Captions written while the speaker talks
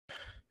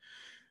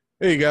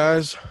Hey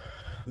guys,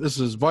 this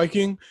is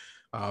Viking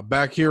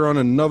back here on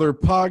another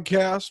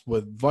podcast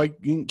with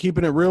Viking,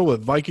 keeping it real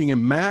with Viking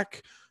and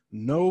Mac,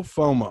 no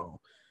FOMO.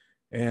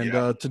 And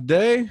Yeah.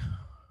 today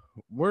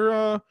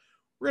we're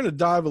gonna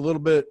dive a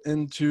little bit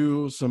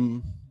into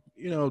some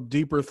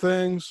deeper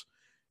things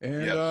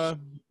and Yes.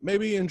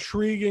 maybe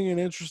intriguing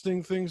and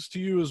interesting things to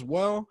you as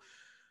well.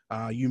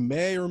 You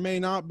may or may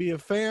not be a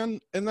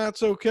fan, and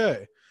that's okay.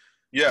 Uh,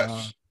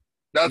 Yes. you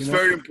That's know,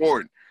 very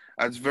important.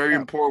 That's very yeah,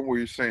 important what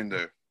you're saying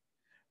there.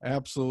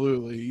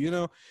 absolutely.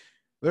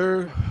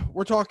 There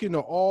we're talking to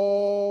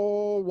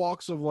all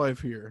walks of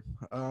life here.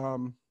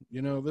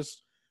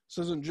 This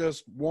isn't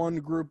just one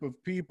group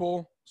of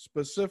people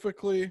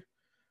specifically.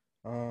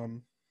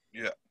 um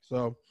Yeah.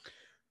 so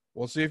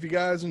we'll see if you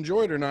guys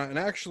enjoyed or not. And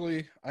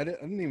actually, I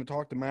didn't even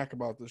talk to Mac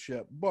about this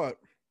yet, but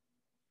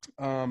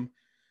um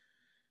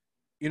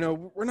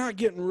we're not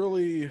getting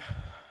really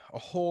a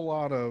whole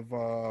lot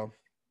of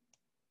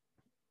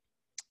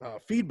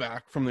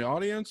feedback from the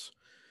audience.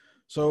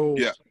 So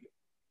Yeah.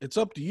 it's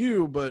up to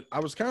you, but I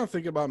was kind of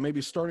thinking about maybe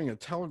starting a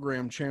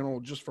Telegram channel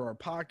just for our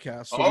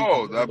podcast so we could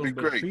Oh, get a that'd little be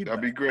bit of great.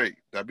 That'd be feedback. great.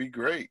 That'd be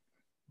great.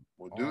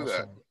 We'll do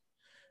that. Awesome.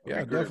 That'd be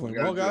Yeah, great. We definitely. got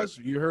to Well, do that. guys,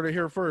 you heard it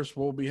here first.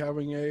 We'll be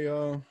having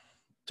a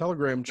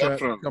Telegram chat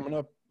Definitely. coming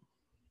up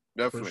for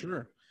Definitely.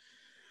 sure.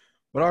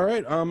 But all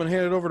right, I'm going to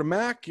hand it over to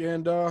Mac,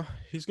 and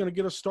he's going to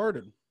get us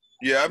started.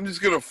 Yeah, I'm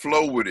just gonna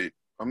flow with it.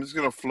 I'm just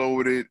gonna flow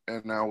with it.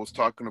 And I was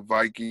talking to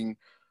Viking,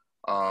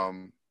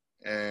 um,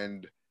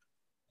 and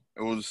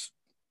it was,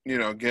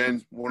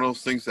 again, one of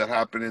those things that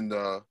happened in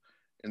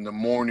the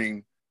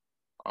morning.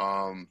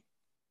 Um,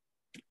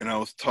 and I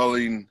was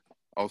telling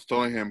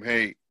him,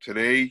 hey,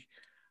 today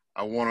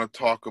I want to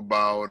talk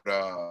about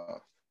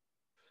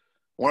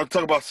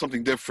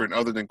something different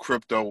other than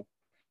crypto.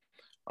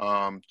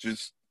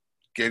 Just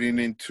getting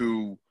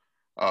into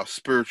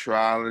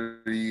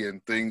spirituality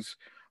and things.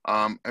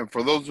 And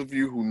for those of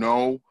you who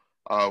know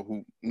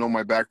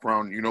my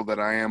background, you know that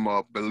I am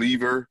a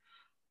believer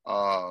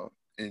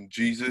in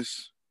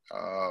Jesus.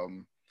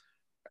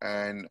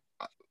 And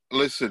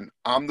listen,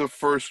 I'm the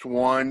first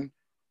one.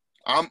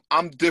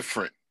 I'm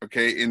different,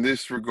 okay, in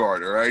this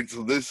regard. All right,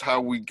 so this is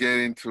how we get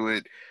into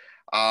it.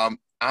 I'm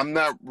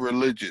not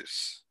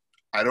religious.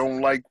 I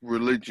don't like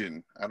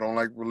religion. I don't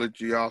like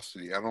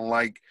religiosity. I don't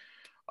like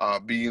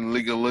being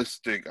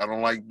legalistic. I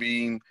don't like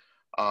being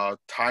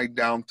tied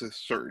down to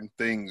certain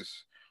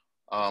things.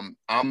 I'm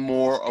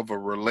more of a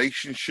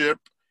relationship,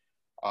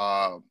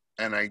 uh,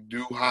 and I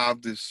do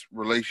have this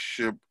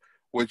relationship,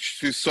 which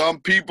to some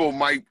people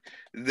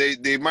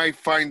they might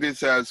find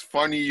this as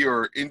funny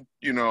or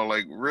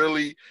like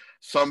really.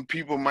 Some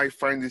people might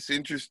find this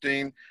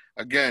interesting.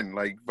 Again,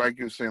 like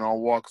Viking was saying,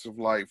 all walks of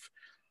life.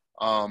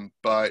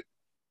 But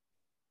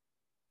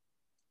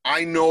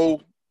I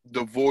know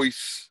the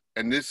voice,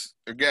 and this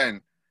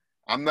again,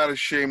 I'm not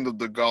ashamed of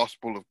the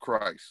gospel of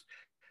Christ,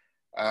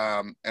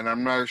 and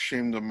I'm not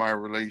ashamed of my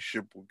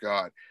relationship with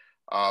God.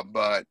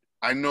 But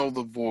I know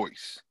the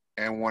voice,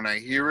 and when I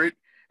hear it,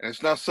 and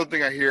it's not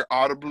something I hear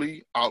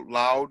audibly out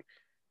loud,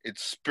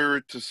 it's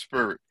spirit to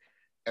spirit.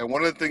 And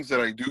one of the things that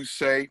I do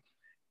say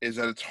is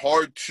that it's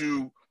hard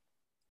to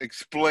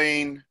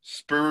explain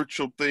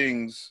spiritual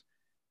things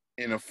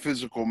in a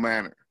physical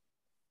manner.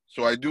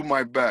 So I do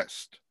my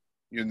best.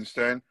 You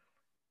understand?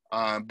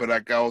 But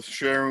like I was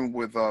sharing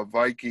with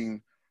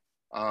Viking,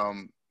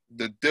 um,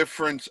 the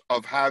difference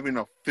of having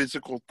a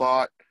physical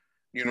thought,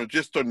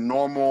 just a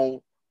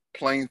normal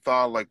plain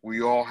thought like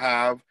we all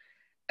have,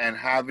 and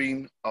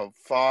having a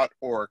thought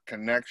or a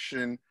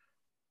connection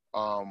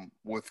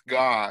with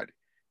God.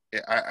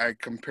 I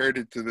compared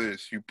it to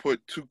this. You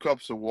put 2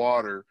 cups of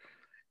water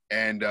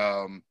and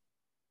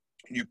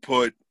you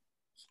put,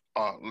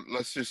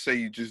 let's just say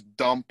you just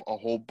dump a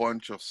whole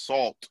bunch of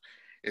salt.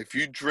 If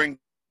you drink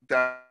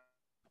that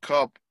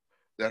cup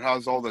that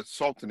has all that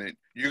salt in it,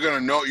 you're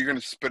gonna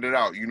spit it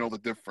out. You know the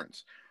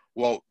difference.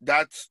 Well,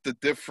 that's the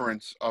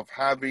difference of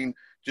having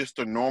just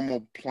a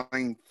normal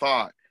plain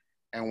thought,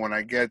 and when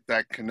I get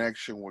that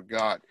connection with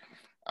God.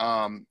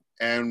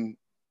 And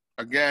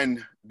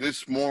again,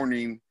 this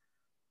morning,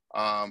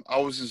 I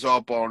was just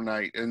up all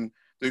night, and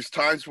there's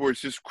times where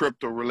it's just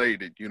crypto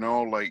related,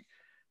 like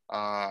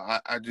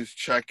I just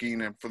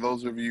checking. And for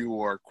those of you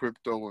who are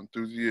crypto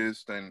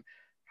enthusiasts and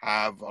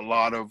have a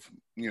lot of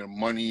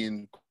money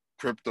in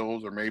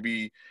cryptos, or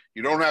maybe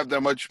you don't have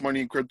that much money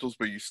in cryptos,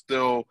 but you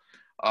still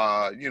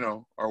are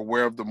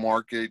aware of the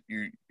market.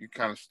 You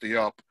kind of stay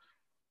up.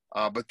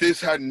 But this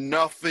had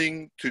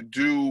nothing to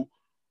do.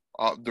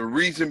 The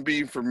reason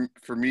being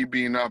for me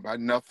being up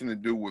had nothing to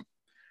do with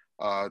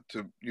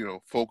to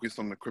focus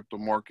on the crypto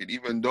market,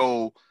 even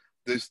though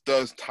this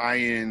does tie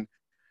in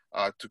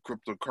to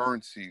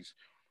cryptocurrencies.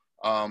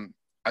 Um,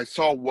 I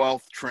saw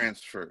wealth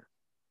transfer,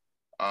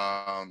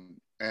 and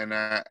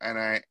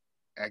I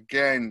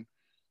again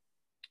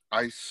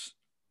I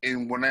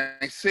and when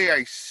I say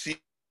I see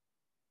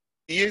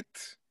it,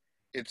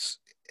 it's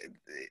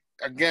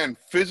again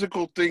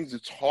physical things.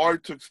 It's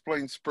hard to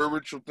explain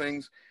spiritual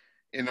things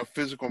in a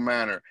physical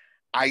manner.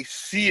 I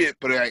see it,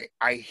 but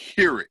I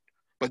hear it.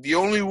 But the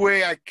only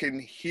way I can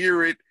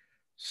hear it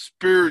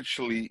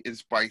spiritually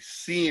is by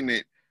seeing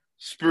it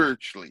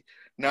spiritually.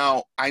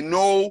 Now, I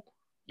know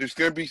there's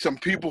going to be some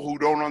people who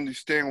don't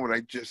understand what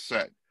I just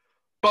said,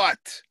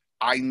 but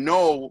I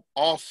know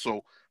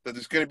also that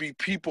there's going to be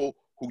people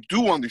who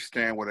do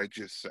understand what I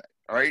just said.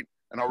 All right.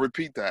 And I'll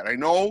repeat that. I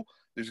know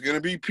there's going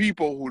to be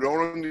people who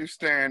don't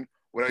understand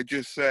what I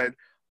just said,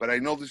 but I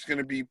know there's going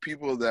to be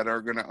people that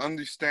are going to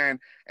understand,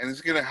 and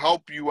it's going to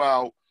help you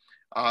out.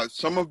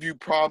 Some of you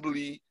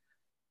probably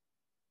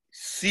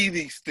see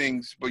these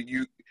things, but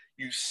you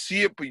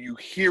see it, but you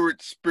hear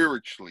it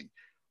spiritually,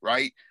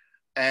 right?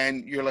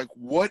 And you're like,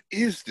 what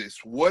is this?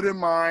 What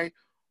am I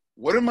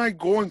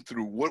going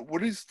through?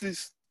 What is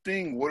this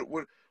thing?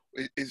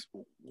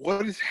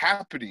 What is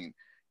happening?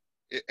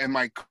 Am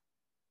I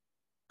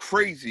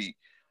crazy?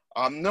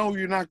 No,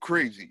 you're not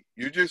crazy.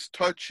 You're just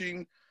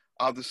touching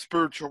the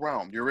spiritual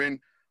realm. You're in,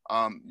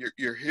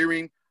 you're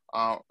hearing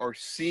or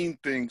seeing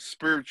things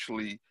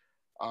spiritually,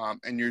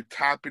 and you're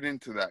tapping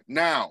into that.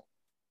 Now,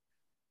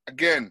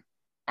 again,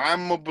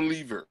 I'm a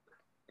believer.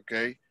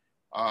 Okay,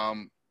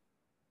 I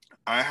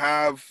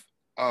have,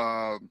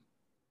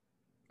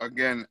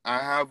 again, I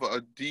have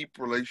a deep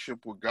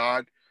relationship with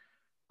God,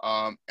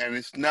 and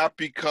it's not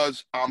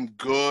because I'm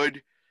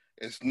good.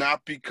 It's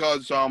not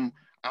because I'm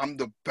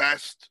the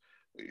best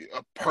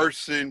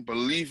person.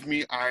 Believe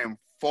me, I am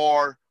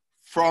far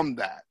from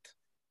that.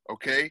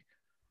 Okay,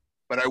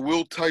 but I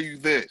will tell you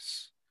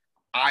this: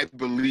 I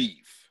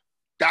believe.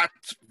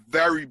 That's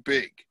very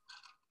big.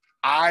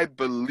 I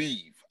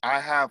believe. I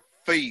have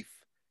faith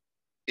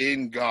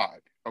in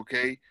God.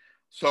 Okay,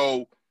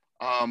 so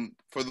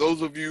for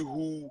those of you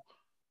who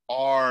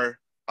are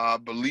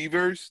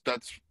believers,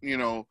 that's,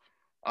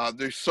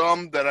 there's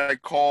some that I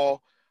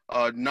call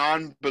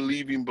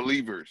non-believing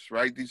believers,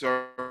 right? These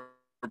are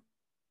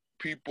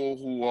people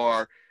who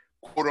are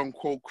quote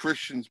unquote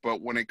Christians,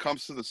 but when it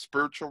comes to the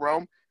spiritual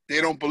realm, they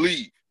don't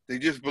believe. They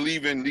just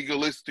believe in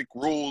legalistic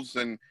rules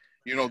and,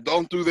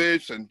 don't do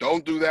this and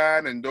don't do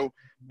that and don't,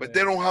 but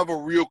they don't have a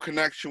real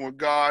connection with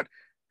God.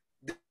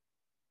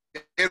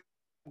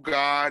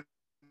 God,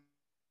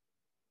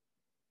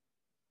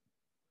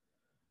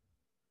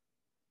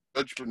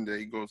 Judgment Day,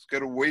 he goes,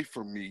 get away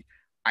from me.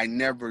 I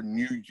never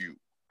knew you.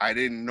 I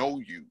didn't know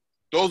you.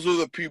 Those are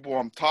the people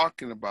I'm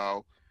talking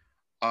about.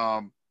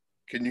 Can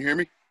you hear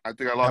me? I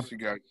think I lost you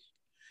guys.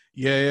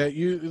 Yeah.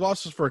 You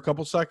lost us for a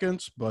couple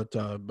seconds, but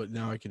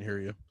now I can hear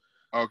you.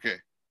 Okay.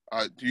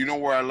 Do you know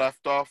where I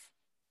left off?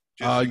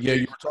 Yeah,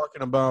 you were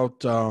talking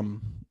about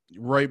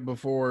right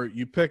before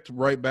you picked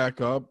right back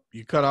up.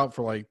 You cut out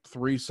for like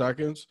 3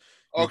 seconds.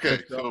 Okay,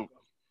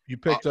 you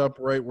picked up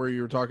right where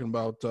you were talking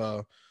about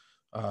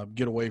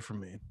get away from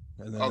me.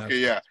 And then okay,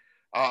 yeah.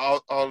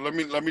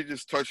 Let me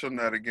just touch on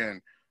that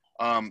again.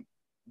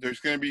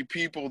 There's going to be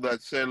people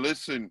that say,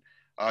 listen,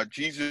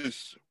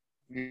 Jesus,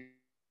 we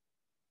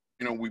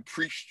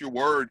preached your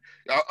word.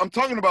 I'm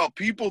talking about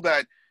people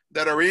that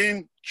are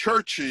in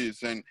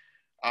churches and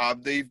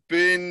they've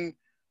been,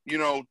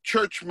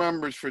 church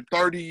members for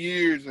 30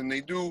 years and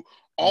they do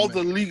all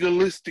the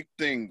legalistic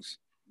things,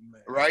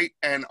 right?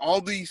 And all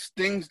these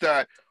things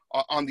that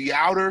on the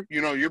outer,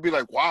 you'll be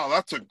like, wow,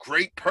 that's a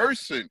great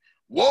person.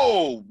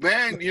 Whoa,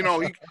 man,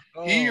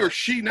 he or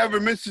she never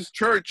misses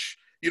church.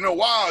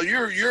 Wow,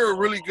 you're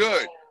really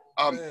good.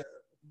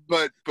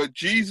 But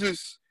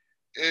Jesus,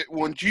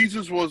 when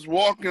Jesus was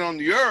walking on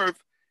the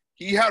earth,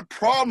 he had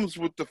problems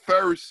with the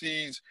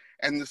Pharisees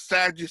and the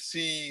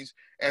Sadducees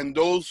and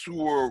those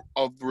who were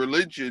of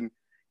religion.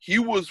 He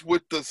was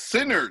with the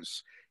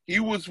sinners. He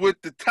was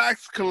with the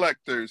tax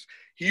collectors.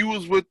 He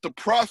was with the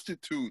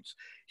prostitutes.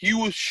 He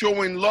was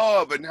showing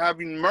love and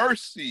having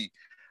mercy.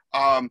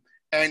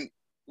 And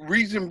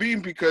reason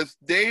being because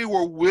they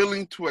were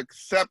willing to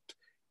accept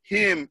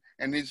him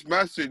and his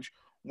message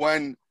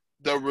when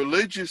the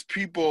religious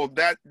people of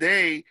that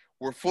day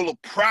were full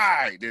of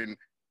pride. And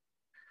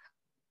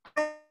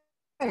I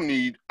don't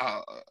need,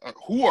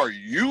 who are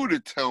you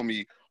to tell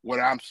me what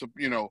I'm,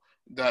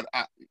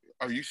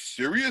 are you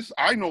serious?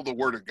 I know the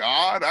word of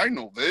God. I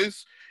know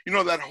this,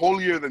 that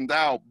holier than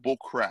thou bull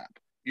crap.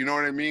 You know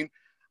what I mean?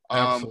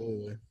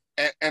 Absolutely.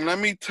 And let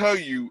me tell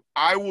you,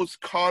 I was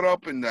caught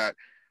up in that.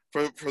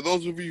 For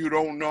those of you who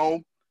don't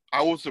know,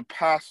 I was a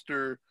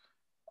pastor.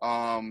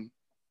 I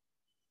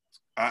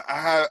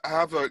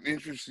have an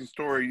interesting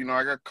story.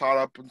 I got caught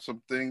up in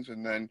some things,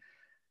 and then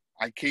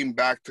I came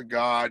back to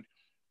God.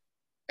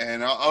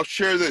 And I'll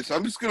share this.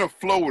 I'm just gonna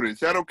flow with it. Is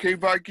that okay,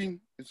 Viking?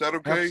 Is that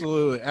okay?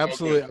 Absolutely.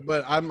 Okay.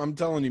 But I'm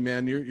telling you,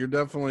 man, you're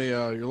definitely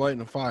you're lighting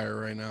a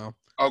fire right now.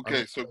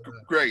 Okay, so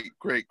great.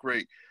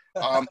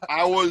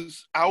 I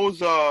was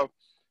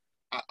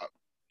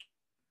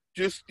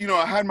just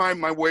I had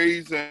my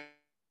ways, and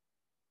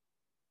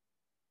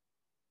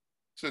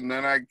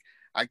then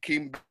I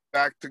came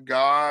back to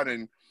God,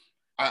 and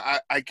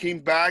I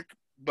came back,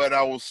 but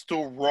I was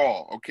still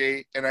raw,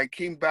 okay? And I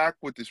came back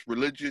with this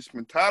religious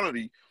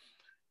mentality,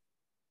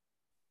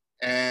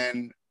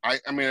 and I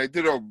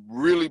did a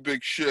really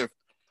big shift,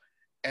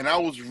 and I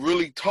was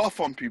really tough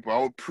on people. I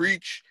would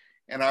preach,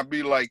 and I'd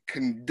be like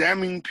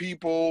condemning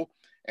people,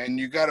 and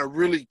you got to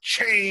really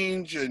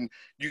change, and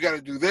you got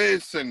to do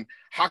this, and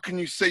how can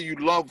you say you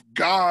love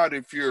God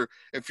if you're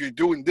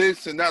doing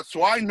this and that?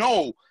 So I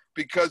know,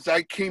 because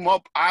I came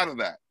up out of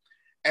that.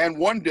 And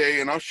one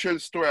day, and I'll share the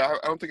story, I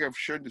don't think I've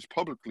shared this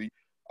publicly,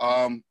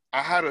 I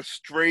had a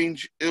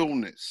strange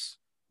illness,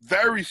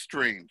 very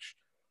strange,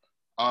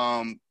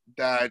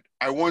 that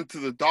I went to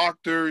the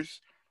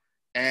doctors,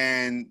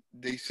 and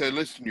they said,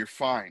 listen, you're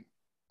fine.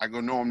 I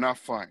go, no, I'm not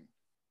fine.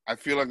 I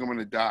feel like I'm going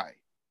to die.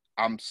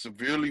 I'm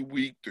severely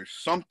weak. There's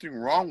something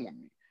wrong with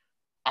me.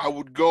 I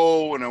would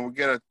go and I would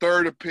get a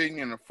third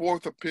opinion, a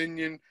fourth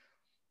opinion,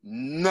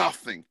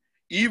 nothing.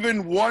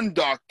 Even one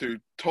doctor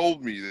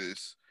told me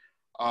this.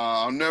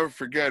 I'll never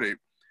forget it.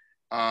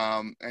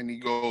 And he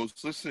goes,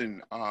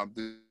 listen,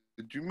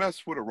 did you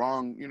mess with a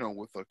wrong,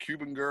 with a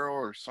Cuban girl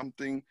or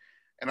something?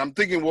 And I'm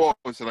thinking, well,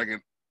 was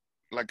it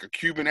like a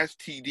Cuban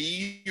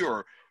STD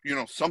or,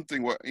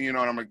 something, and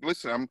I'm like,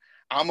 listen,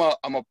 I'm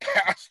a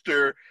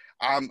pastor.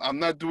 I'm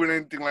not doing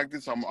anything like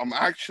this. I'm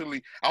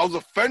actually, I was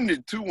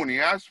offended too when he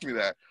asked me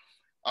that.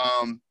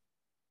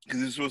 Because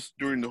this was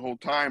during the whole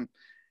time.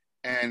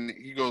 And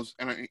he goes,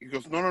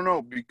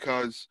 no,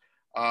 because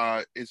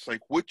it's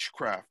like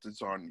witchcraft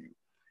is on you.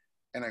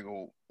 And I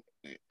go,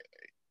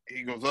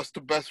 he goes, that's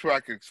the best way I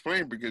can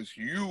explain, because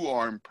you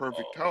are in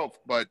perfect health,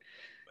 but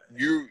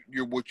you're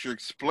what you're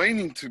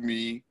explaining to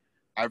me,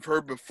 I've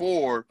heard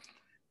before.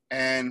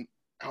 And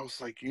I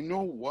was like, you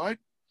know what?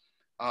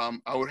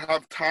 I would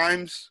have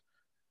times,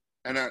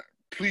 and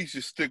please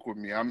just stick with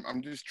me.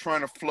 I'm just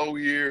trying to flow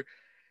here.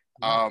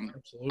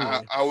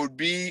 Absolutely. I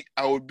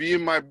would be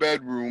in my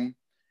bedroom,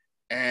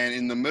 and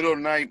in the middle of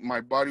the night,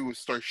 my body would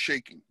start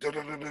shaking.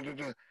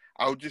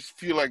 I would just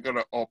feel like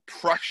an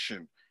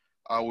oppression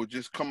would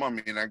just come on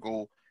me, and I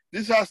go,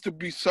 this has to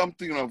be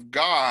something of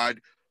God,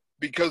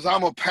 because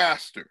I'm a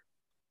pastor.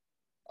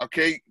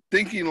 Okay,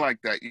 thinking like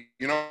that,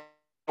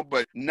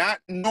 but not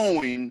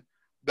knowing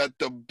that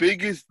the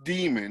biggest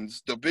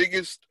demons, the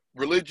biggest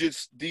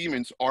religious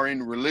demons are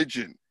in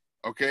religion.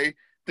 Okay,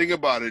 think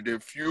about it.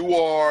 If you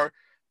are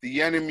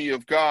the enemy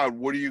of God,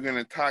 what are you going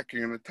to attack?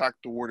 You're going to attack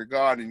the word of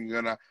God, and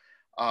you're going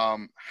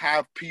to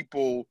have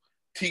people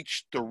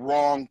teach the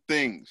wrong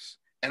things.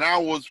 And I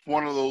was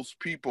one of those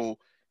people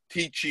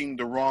teaching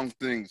the wrong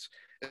things.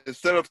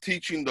 Instead of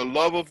teaching the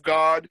love of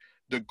God,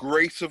 the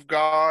grace of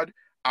God,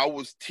 I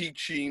was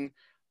teaching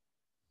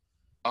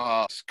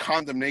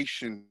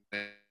condemnation,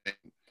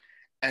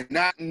 and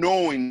not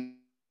knowing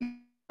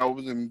I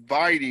was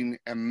inviting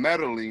and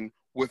meddling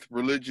with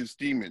religious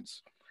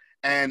demons.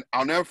 And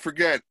I'll never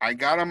forget, I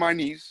got on my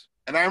knees,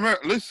 and I remember,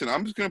 listen,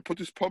 I'm just going to put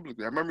this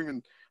publicly. I remember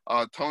even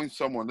telling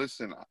someone,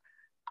 listen,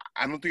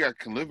 I don't think I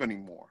can live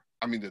anymore.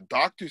 I mean, the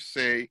doctors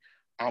say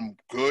I'm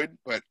good,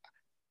 but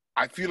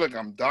I feel like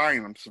I'm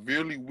dying. I'm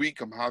severely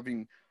weak. I'm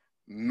having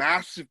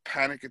massive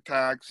panic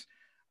attacks.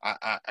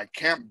 I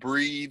can't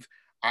breathe.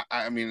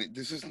 I mean,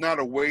 this is not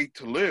a way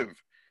to live.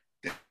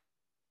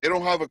 They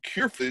don't have a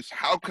cure for this.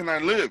 How can I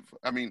live?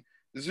 I mean,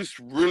 this is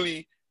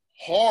really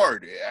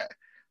hard.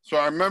 So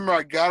I remember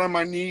I got on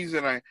my knees,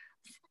 and I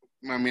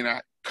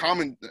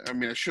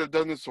should have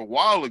done this a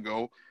while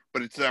ago,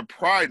 but it's that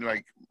pride.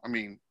 Like, I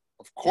mean,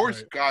 of course,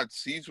 right. God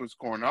sees what's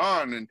going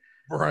on, and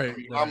right.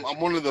 I'm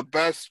one of the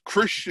best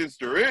Christians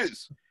there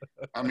is.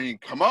 I mean,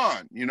 come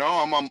on,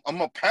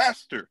 I'm a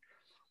pastor.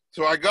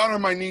 So I got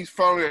on my knees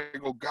finally. I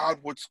go, God,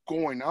 what's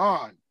going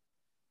on?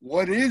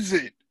 What is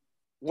it?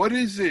 What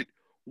is it?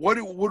 What?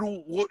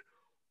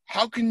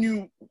 How can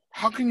you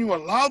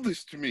allow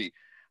this to me?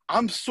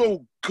 I'm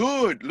so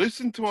good.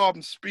 Listen to how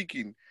I'm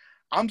speaking.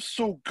 I'm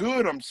so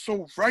good. I'm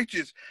so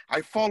righteous.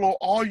 I follow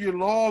all your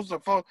laws.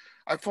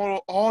 I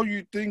follow all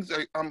your things.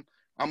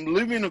 I'm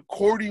living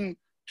according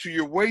to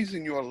your ways,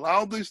 and you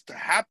allow this to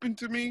happen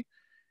to me.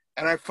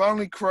 And I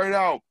finally cried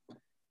out,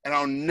 and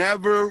I'll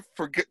never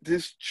forget.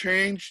 This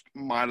changed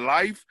my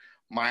life,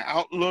 my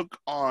outlook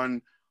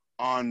on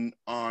God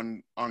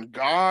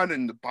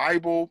and the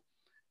Bible.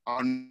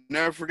 I'll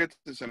never forget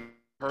this. And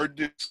I heard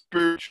this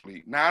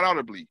spiritually, not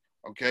audibly.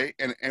 Okay,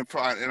 and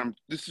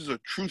this is a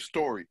true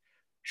story.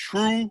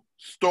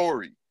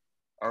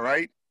 All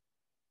right.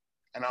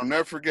 And I'll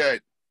never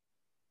forget,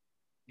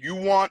 you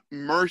want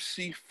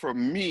mercy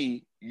from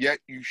me, yet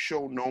you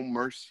show no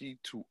mercy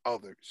to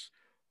others.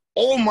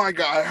 Oh my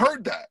God, I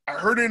heard that. I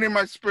heard it in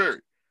my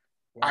spirit.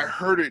 Wow. I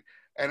heard it,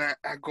 and I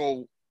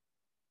go,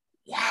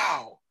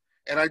 wow.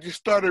 And I just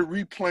started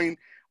replaying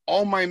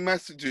all my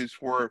messages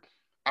where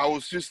I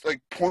was just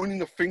like pointing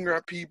the finger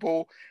at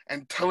people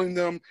and telling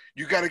them,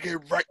 you got to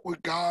get right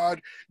with God.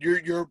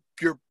 You're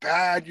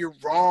bad. You're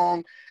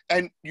wrong.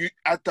 And you,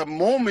 at the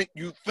moment,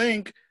 you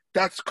think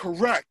that's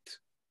correct,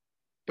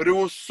 but it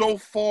was so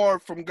far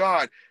from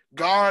God.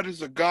 God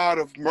is a God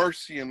of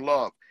mercy and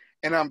love.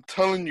 And I'm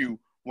telling you,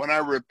 when I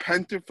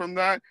repented from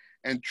that,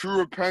 and true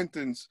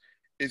repentance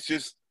is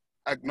just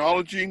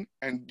acknowledging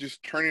and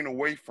just turning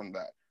away from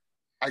that.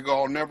 I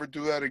go, I'll never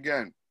do that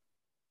again.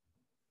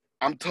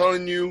 I'm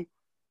telling you,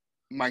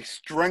 my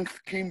strength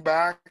came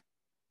back.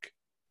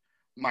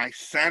 my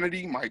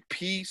sanity, my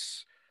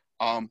peace,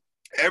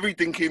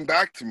 everything came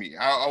back to me.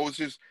 I was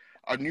just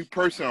a new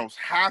person. I was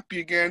happy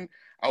again.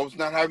 I was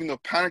not having the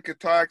panic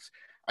attacks.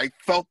 I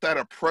felt that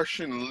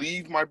oppression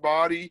leave my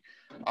body.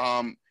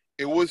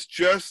 It was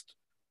just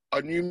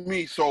a new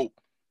me. So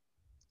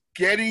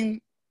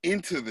getting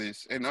into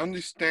this and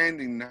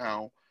understanding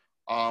now,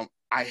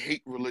 I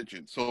hate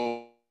religion.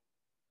 So,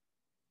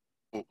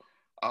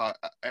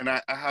 and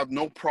I have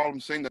no problem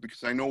saying that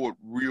because I know what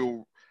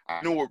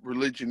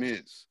religion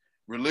is.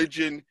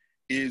 Religion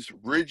is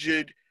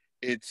rigid.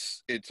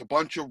 It's a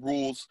bunch of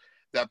rules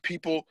that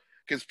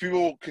because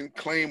people can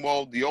claim,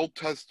 well, the Old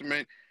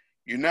Testament,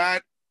 you're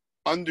not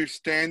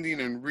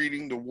understanding and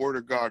reading the Word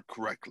of God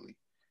correctly.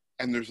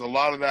 And there's a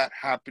lot of that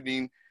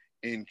happening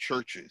in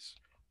churches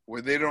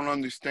where they don't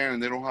understand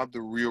and they don't have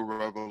the real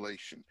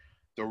revelation.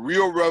 The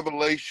real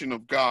revelation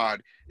of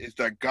God is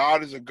that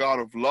God is a God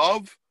of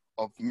love,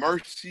 of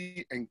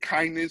mercy, and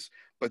kindness,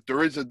 but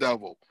there is a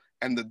devil.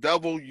 And the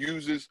devil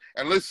uses,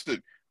 and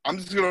listen, I'm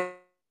just going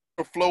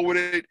to flow with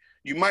it.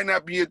 You might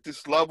not be at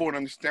this level and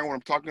understand what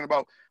I'm talking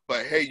about,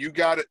 but hey, you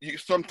got it.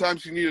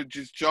 Sometimes you need to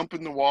just jump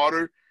in the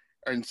water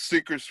and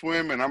sink or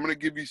swim, and I'm going to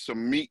give you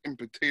some meat and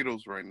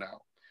potatoes right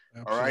now.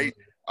 Absolutely.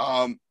 All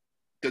right?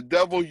 The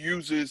devil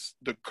uses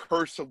the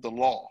curse of the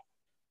law.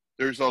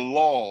 There's a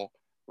law,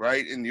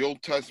 right, in the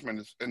Old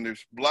Testament, and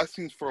there's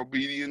blessings for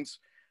obedience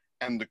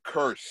and the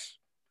curse.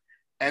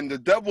 And the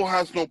devil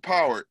has no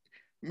power.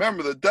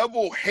 Remember, the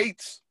devil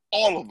hates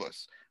all of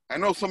us. I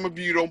know some of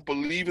you don't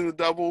believe in the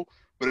devil,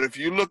 but if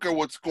you look at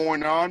what's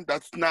going on,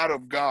 that's not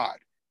of God,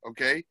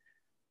 okay?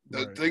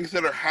 The things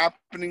that are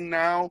happening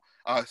now,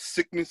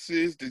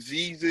 sicknesses,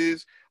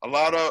 diseases, a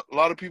lot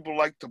of people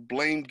like to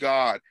blame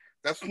God.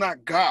 That's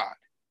not God.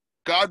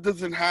 God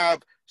doesn't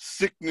have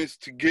sickness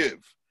to give.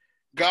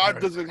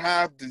 God doesn't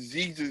have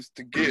diseases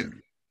to give,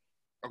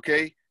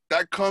 okay?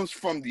 That comes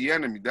from the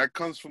enemy. That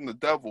comes from the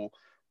devil,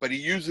 but he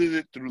uses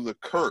it through the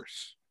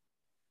curse.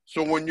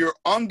 So when you're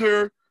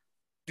under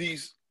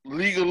these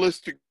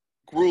legalistic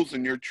rules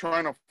and you're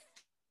trying to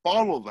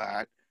follow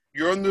that,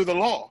 you're under the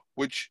law,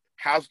 which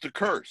has the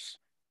curse.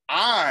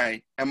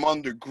 I am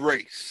under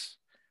grace.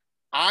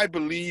 I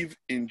believe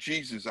in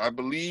Jesus. I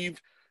believe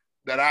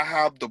that I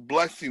have the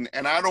blessing,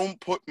 and I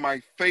don't put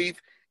my faith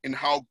in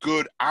how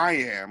good I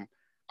am.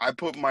 I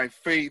put my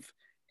faith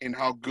in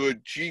how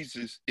good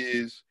Jesus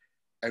is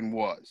and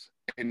was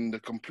in the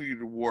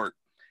completed work.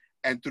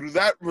 And through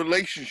that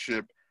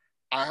relationship,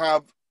 I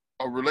have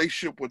a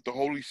relationship with the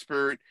Holy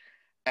Spirit,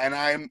 and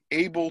I am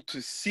able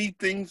to see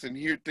things and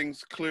hear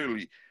things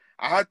clearly.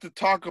 I had to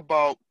talk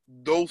about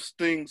those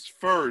things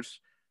first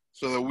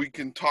so that we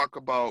can talk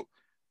about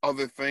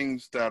other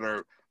things that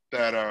are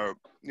that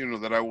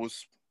I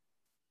was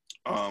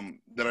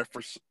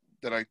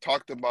that I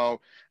talked about.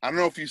 I don't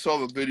know if you saw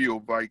the video,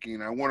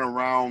 Viking. I went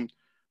around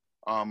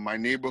my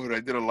neighborhood.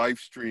 I did a live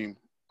stream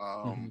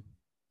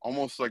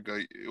almost like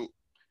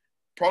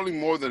probably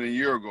more than a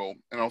year ago,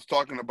 and I was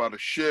talking about a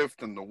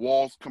shift and the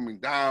walls coming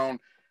down,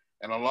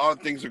 and a lot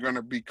of things are going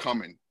to be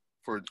coming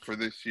for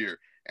this year.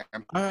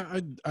 And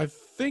I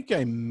think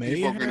I may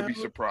people are have. going to be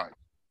surprised.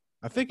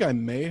 I think I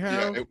may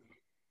have. Yeah,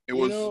 it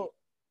was. Go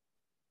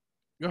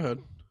ahead.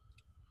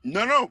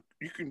 No,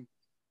 you can.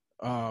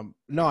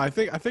 No, I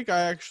think I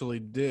actually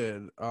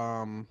did.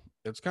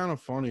 It's kind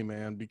of funny,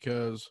 man,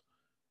 because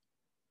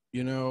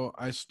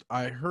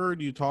I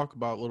heard you talk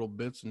about little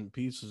bits and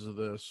pieces of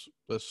this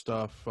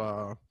stuff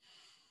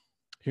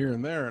here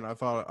and there, and I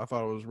thought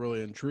it was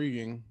really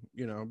intriguing,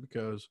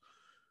 because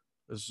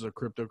this is a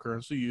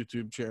cryptocurrency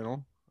YouTube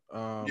channel.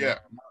 Yeah.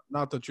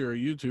 Not that you're a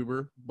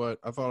YouTuber, but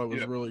I thought it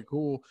was really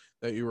cool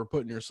that you were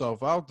putting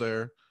yourself out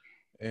there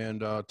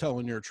and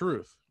telling your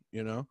truth,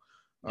 Yeah.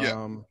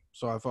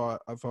 So I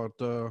thought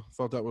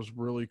that was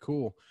really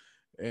cool,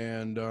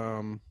 and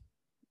it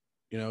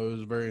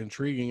was very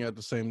intriguing at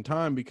the same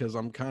time because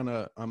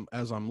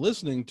as I'm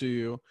listening to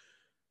you,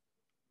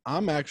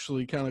 I'm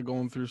actually kind of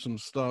going through some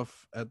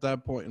stuff at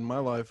that point in my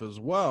life as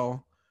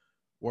well,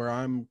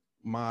 where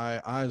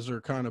my eyes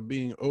are kind of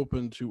being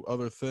open to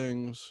other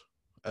things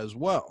as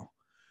well.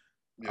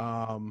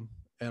 Yeah. And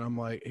I'm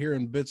like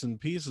hearing bits and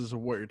pieces of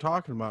what you're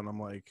talking about, and I'm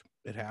like,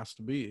 it has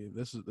to be.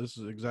 This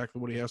is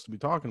exactly what he has to be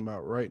talking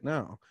about right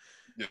now.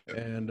 Yeah.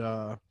 And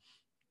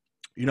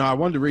I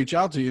wanted to reach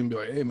out to you and be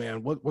like, hey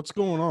man, what's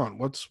going on?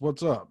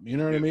 What's up? You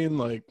know what I mean?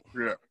 Like,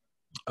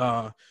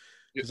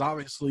 because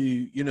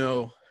obviously,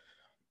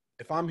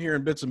 if I'm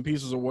hearing bits and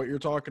pieces of what you're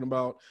talking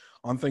about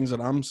on things that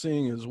I'm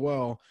seeing as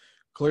well,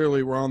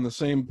 clearly we're on the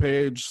same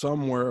page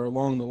somewhere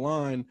along the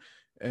line,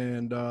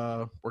 and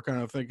we're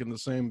kind of thinking the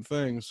same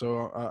thing.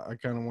 So I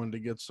kind of wanted to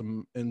get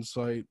some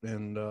insight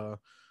and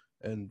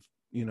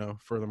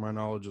further my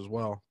knowledge as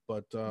well.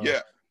 But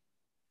I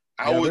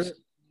was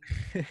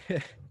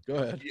go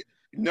ahead.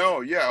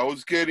 I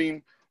was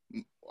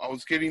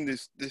getting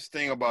this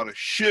thing about a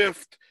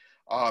shift,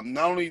 not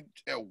only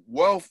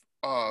wealth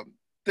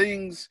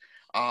things,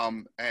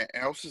 and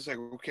I was just like,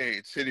 okay,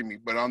 it's hitting me.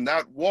 But on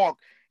that walk,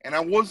 and I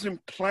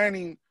wasn't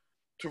planning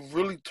to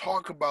really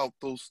talk about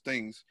those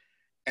things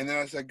And then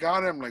as I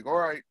got it, I'm like, all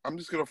right, I'm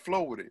just gonna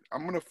flow with it.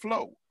 I'm gonna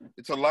flow.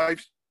 It's a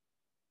live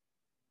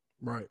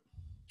Right.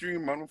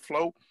 stream. I'm gonna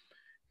flow.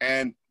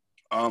 And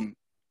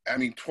I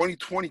mean,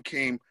 2020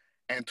 came,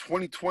 and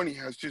 2020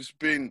 has just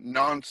been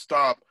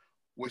nonstop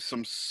with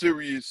some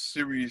serious,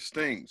 serious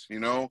things.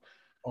 You know,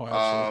 Oh,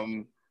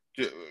 absolutely.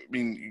 I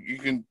mean, you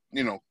can,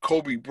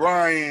 Kobe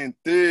Bryant,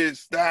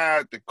 this,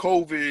 that, the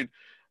COVID.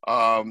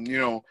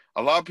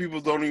 A lot of people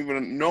don't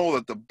even know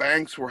that the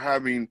banks were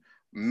having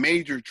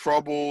major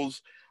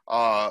troubles.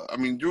 I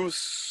mean, there was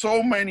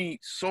so many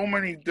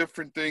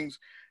different things,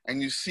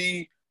 and you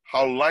see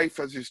how life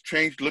has just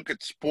changed. Look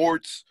at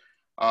sports.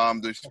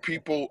 There's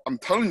people. I'm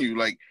telling you,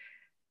 like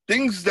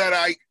things that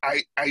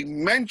I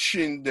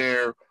mentioned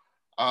there,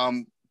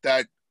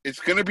 that it's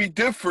gonna be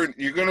different.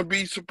 You're gonna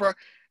be surprised,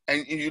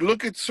 and you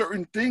look at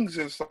certain things,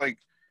 and it's like,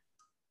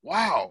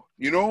 wow,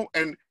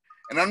 and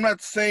I'm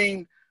not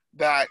saying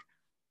that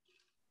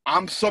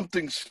I'm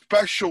something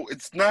special.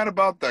 It's not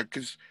about that,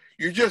 because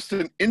you're just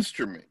an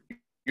instrument.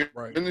 You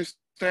Right.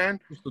 understand?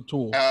 Just a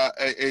tool.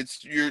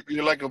 It's you're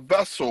like a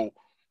vessel,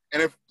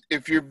 and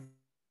if you're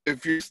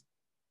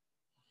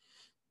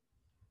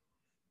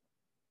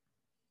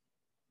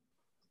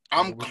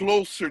I'm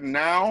closer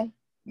now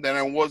than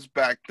I was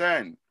back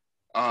then,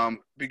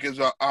 because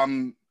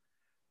I'm.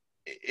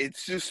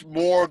 It's just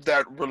more of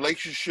that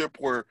relationship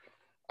where,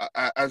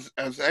 as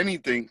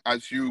anything,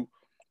 as you,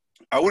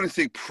 I wouldn't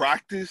say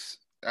practice.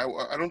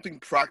 I don't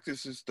think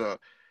practice is the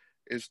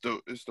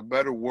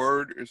better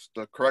word. It's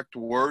the correct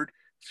word.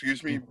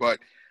 Excuse me, but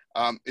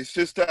it's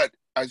just that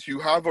as you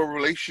have a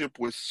relationship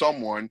with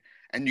someone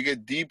and you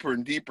get deeper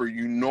and deeper,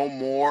 you know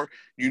more.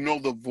 You know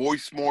the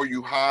voice more.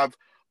 You have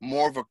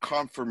more of a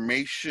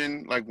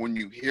confirmation, like when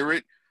you hear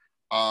it,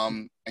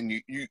 and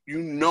you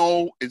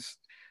know it's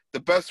the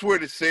best way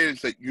to say it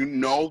is that you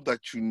know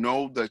that you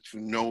know that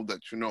you know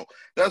that you know.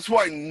 That's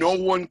why no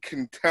one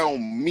can tell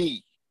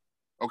me.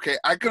 Okay,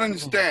 I can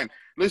understand.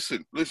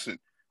 Listen.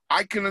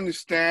 I can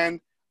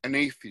understand an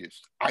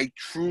atheist. I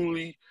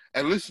truly,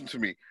 and listen to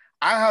me.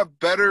 I have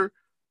better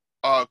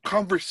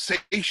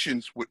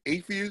conversations with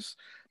atheists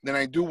than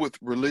I do with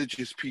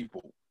religious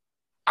people.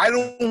 I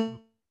don't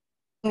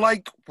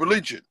like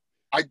religion.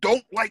 I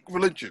don't like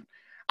religion.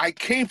 I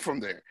came from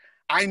there.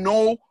 I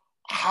know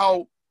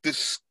how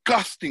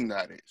disgusting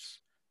that is.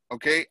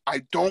 Okay?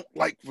 I don't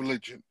like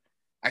religion.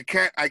 I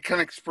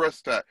can't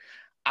express that.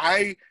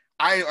 I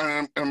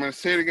I'm going to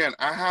say it again.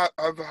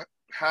 I've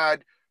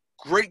had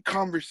great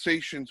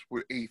conversations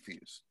with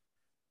atheists.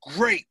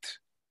 Great.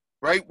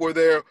 Right? Where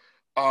they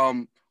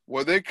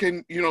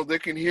can, they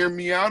can hear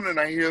me out and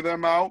I hear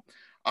them out.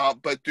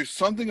 But there's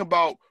something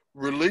about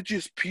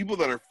religious people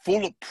that are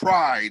full of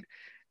pride,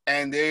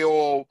 and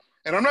and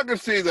I'm not going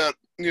to say that,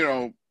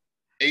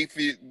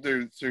 atheist,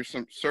 there's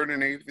some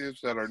certain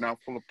atheists that are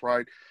not full of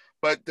pride,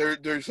 but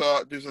there's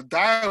a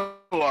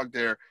dialogue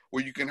there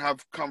where you can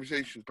have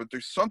conversations. But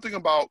there's something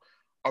about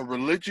a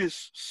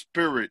religious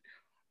spirit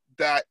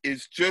that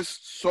is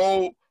just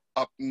so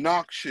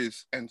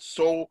obnoxious and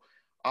so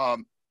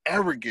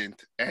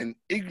arrogant and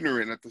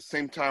ignorant at the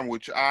same time,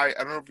 which I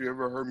don't know if you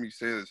ever heard me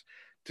say this.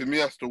 To me,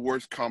 that's the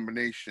worst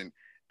combination.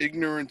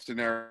 Ignorance and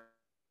arrogance.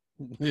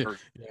 Yeah,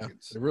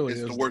 it really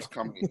It's is the worst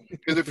combination.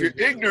 Because if you're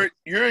ignorant,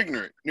 you're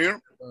ignorant.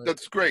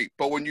 That's great.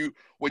 But when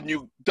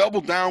you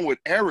double down with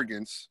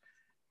arrogance,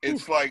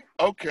 it's like,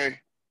 okay,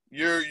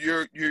 you're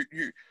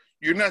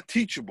not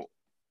teachable.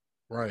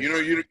 right.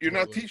 You're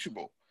not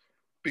teachable,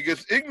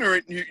 because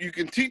ignorant, you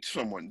can teach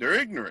someone. They're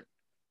ignorant,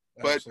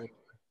 but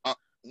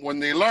when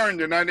they learn,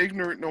 they're not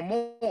ignorant no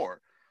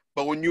more.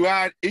 But when you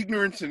add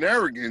ignorance and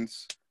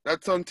arrogance,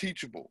 that's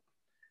unteachable.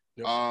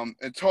 Yep.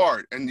 It's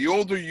hard, and the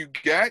older you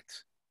get,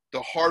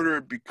 the harder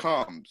it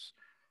becomes.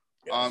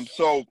 Yes.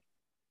 So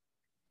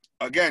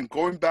again,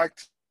 going back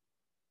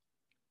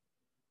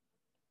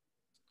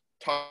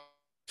to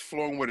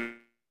flowing with it,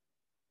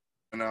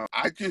 and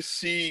I just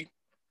see.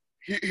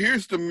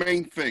 Here's the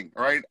main thing,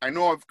 right? I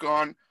know I've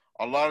gone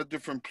a lot of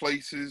different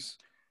places,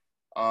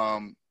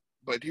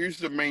 but here's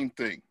the main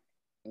thing.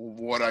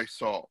 What I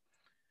saw,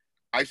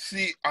 like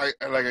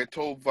I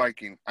told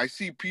Viking, I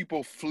see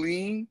people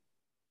fleeing,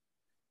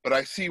 but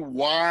I see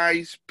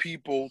wise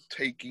people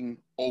taking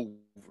over.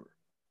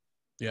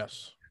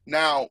 Yes.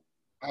 Now,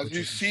 as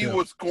you see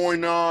what's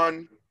going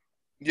on,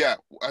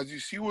 as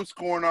you see what's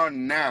going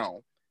on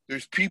now,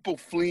 there's people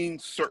fleeing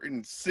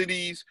certain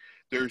cities,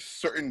 there's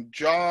certain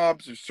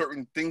jobs, there's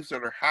certain things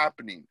that are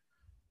happening.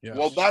 Yes.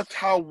 Well, that's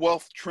how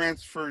wealth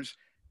transfers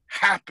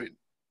happen,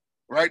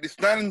 right? It's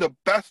not in the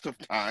best of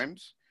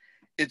times,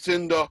 it's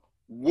in the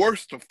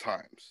worst of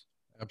times.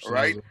 Absolutely.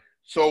 Right?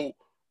 So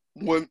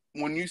when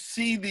you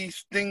see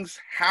these things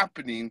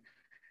happening,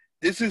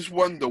 this is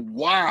when the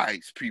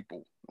wise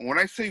people, and when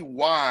I say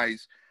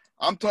wise,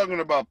 I'm talking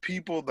about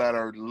people that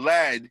are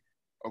led,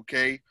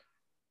 okay,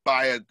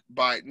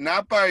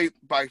 not by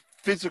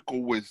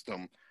physical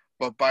wisdom,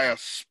 but by a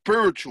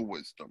spiritual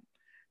wisdom.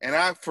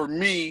 And for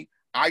me,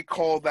 I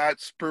call that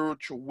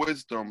spiritual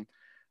wisdom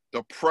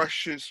the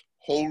precious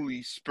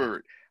Holy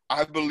Spirit.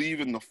 I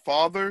believe in the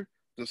Father,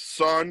 the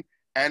Son,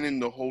 and in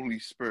the Holy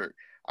Spirit.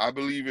 I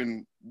believe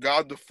in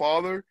God the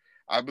Father.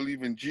 I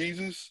believe in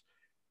Jesus,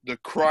 the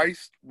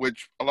Christ,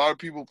 which a lot of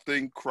people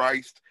think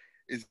Christ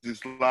is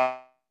his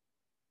last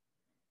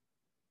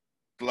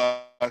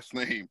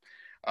name.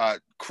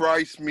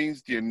 Christ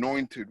means the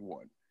anointed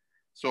one.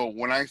 So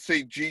when I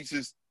say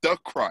Jesus the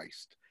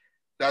Christ,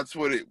 that's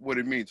what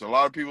it means. A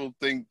lot of people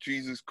think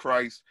Jesus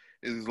Christ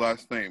is his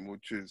last name,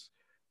 which is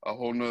a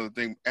whole nother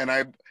thing. And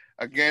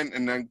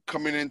and then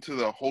coming into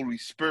the Holy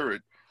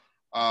Spirit,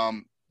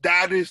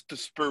 that is the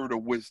spirit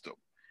of wisdom.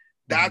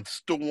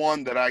 That's the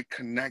one that I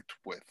connect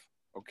with.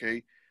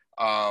 Okay.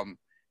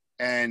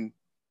 And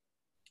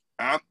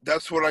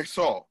that's what I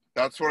saw.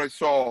 That's what I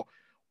saw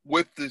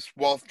with this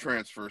wealth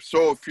transfer.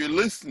 So if you're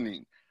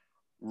listening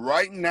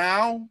right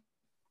now,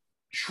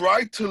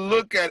 try to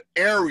look at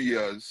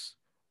areas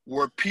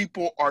where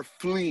people are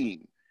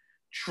fleeing.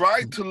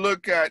 Try to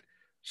look at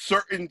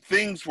certain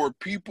things where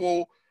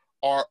people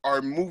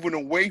are moving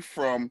away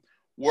from,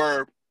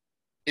 where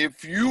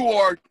if you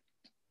are,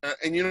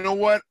 and you know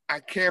what? I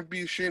can't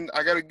be ashamed.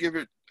 I got to give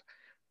it,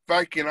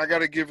 Viking, I got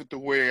to give it the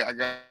way I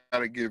got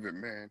to give it,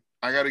 man.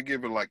 I got to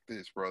give it like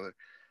this, brother.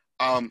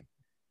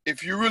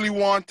 If you really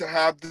want to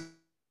have this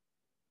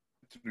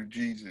through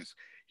Jesus,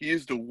 he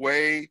is the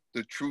way,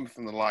 the truth,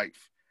 and the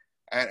life.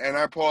 And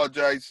I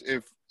apologize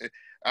if,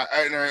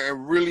 I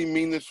really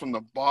mean this from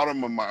the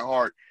bottom of my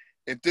heart.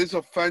 If this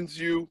offends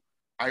you,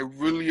 I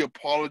really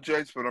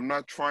apologize, but I'm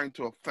not trying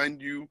to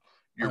offend you,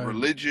 your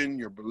religion,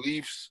 your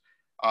beliefs.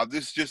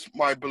 This is just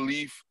my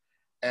belief,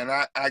 and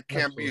I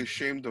can't be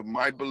ashamed of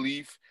my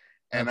belief,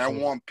 and I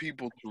want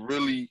people to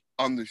really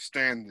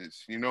understand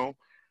this,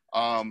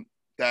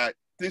 that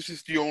this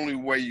is the only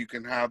way you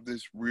can have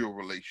this real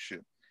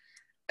relationship.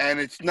 And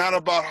it's not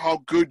about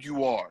how good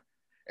you are.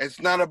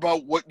 It's not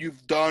about what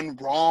you've done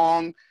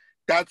wrong.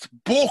 That's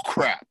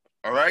bullcrap,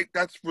 all right?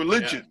 That's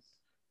religion,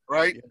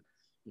 right?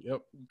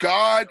 Yep.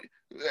 God,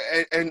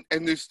 and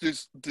there's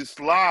this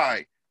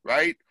lie,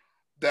 right?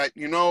 That,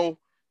 you're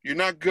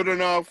not good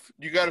enough.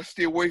 You got to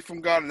stay away from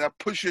God. And that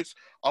pushes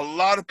a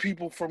lot of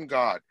people from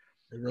God.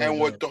 Really and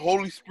what the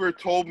Holy Spirit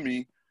told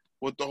me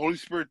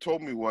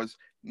was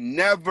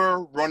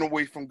never run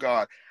away from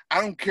God.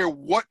 I don't care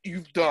what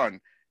you've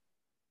done.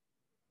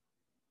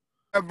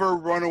 Never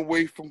run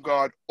away from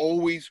God.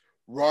 Always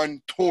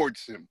run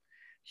towards him.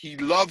 He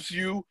loves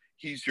you.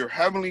 He's your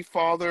heavenly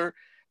Father,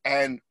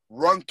 and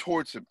run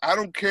towards him. I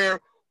don't care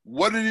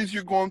what it is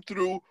you're going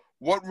through,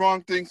 what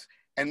wrong things,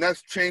 and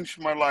that's changed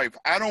my life.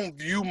 I don't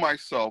view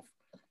myself,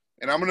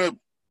 and I know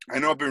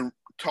I've been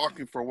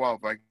talking for a while,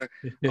 but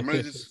I'm going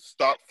to just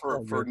stop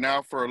for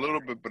now for a little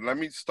bit, but let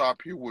me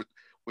stop here with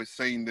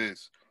saying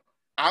this.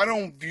 I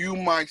don't view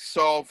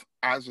myself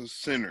as a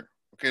sinner.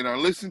 Okay, now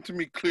listen to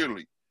me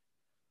clearly.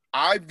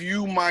 I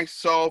view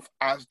myself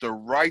as the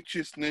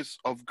righteousness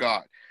of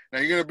God. Now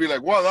you're going to be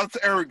like, well, that's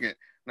arrogant.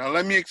 Now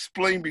let me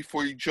explain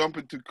before you jump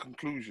into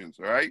conclusions,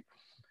 all right?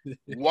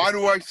 Why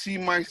do I see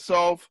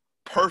myself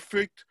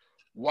perfect?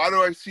 Why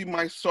do I see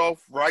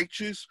myself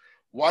righteous?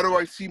 Why do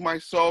I see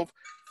myself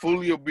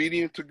fully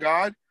obedient to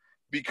God?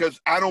 Because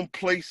I don't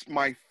place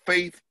my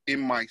faith in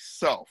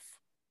myself.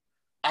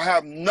 I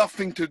have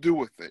nothing to do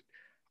with it.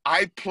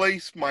 I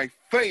place my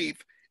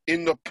faith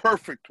in the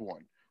perfect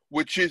one,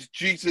 which is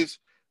Jesus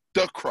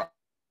the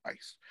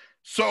Christ.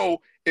 So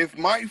if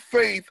my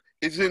faith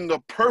is in the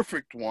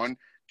perfect one,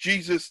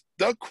 Jesus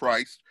the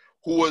Christ,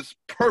 who was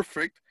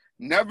perfect,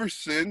 never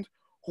sinned,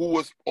 who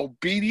was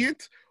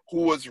obedient,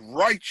 who was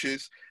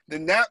righteous,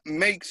 then that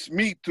makes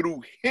me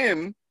through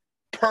him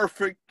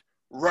perfect,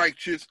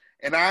 righteous,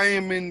 and I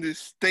am in this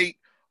state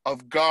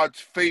of God's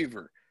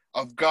favor,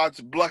 of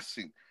God's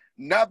blessing.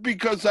 Not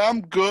because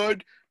I'm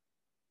good,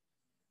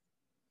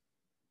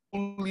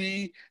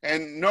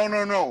 and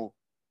no.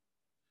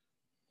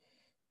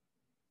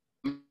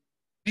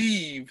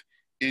 Believe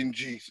in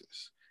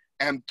Jesus.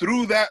 And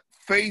through that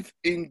faith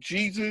in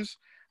Jesus,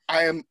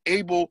 I am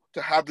able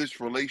to have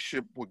this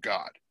relationship with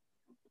God.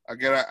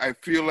 Again, I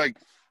feel like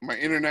my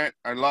internet,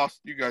 I lost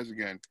you guys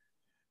again.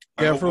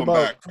 Yeah, for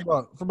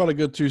about a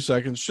good 2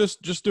 seconds.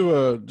 Just do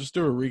a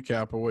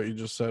recap of what you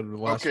just said.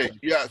 Okay,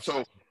 yeah.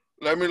 So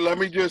let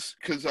me just,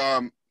 because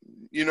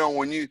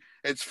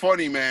it's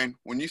funny, man.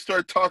 When you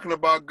start talking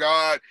about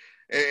God,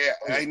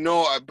 I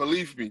know,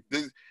 believe me,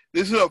 this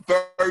is a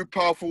very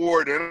powerful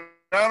word, and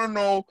I don't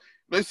know.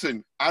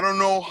 Listen, I don't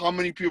know how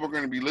many people are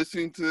going to be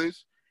listening to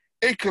this.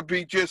 It could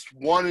be just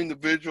one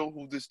individual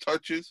who this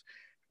touches,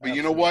 but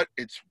you know what?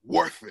 It's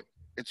worth it.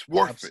 It's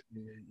worth it.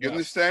 You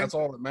understand? That's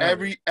all that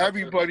matters.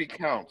 Everybody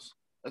counts.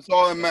 That's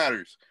all that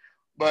matters.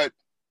 But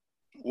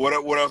what I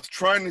was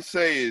trying to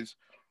say is,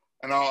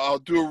 and I'll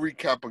do a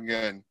recap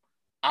again.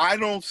 I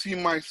don't see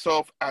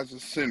myself as a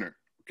sinner.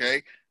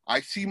 Okay,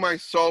 I see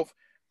myself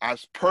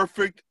as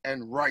perfect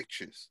and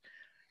righteous.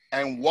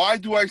 And why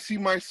do I see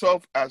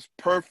myself as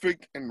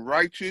perfect and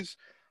righteous?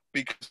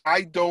 Because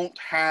I don't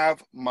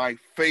have my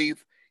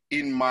faith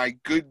in my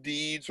good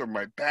deeds or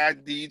my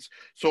bad deeds.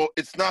 So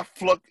it's not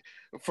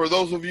for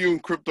those of you in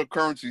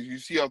cryptocurrencies, you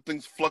see how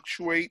things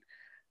fluctuate.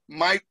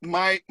 my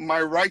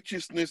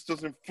righteousness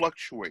doesn't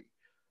fluctuate.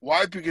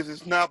 Why? Because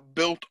it's not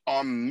built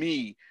on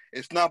me.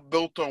 It's not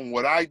built on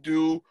what I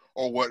do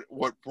or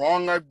what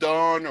wrong I've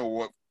done or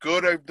what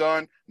good I've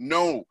done.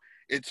 No,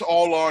 it's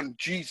all on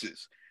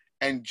Jesus.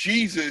 And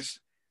Jesus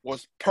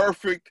was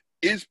perfect,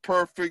 is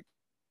perfect,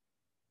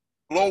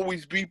 will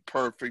always be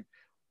perfect,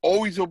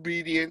 always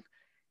obedient.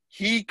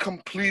 He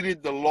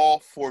completed the law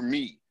for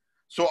me.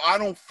 So I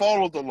don't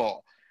follow the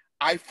law.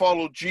 I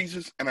follow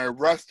Jesus and I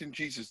rest in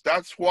Jesus.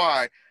 That's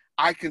why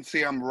I can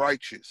say I'm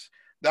righteous.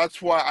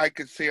 That's why I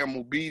can say I'm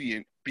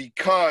obedient,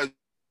 because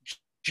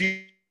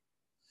Jesus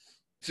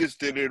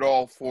did it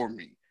all for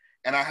me.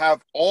 And I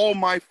have all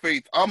my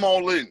faith. I'm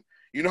all in.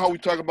 You know how we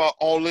talk about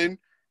all in?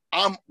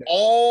 I'm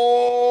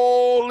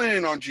all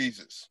in on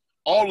Jesus.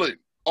 All in.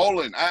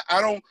 All in.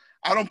 I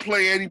don't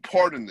play any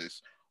part in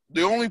this.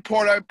 The only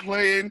part I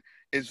play in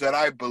is that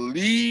I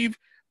believe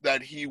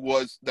that he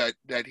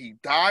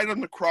died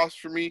on the cross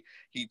for me.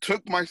 He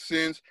took my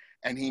sins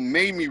and he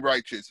made me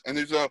righteous. And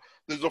there's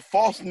a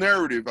false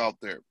narrative out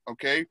there,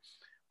 okay?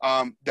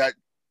 That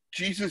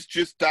Jesus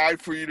just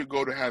died for you to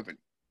go to heaven.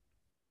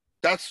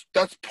 That's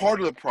part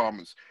of the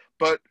promise.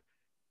 But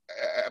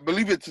I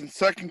believe it's in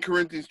 2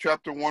 Corinthians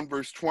chapter 1,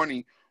 verse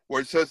 20,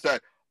 where it says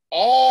that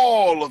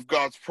all of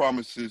God's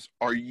promises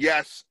are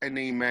yes and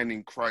amen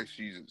in Christ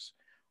Jesus.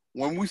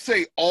 When we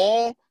say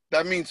all,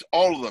 that means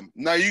all of them.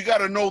 Now, you got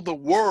to know the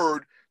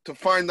word to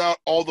find out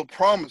all the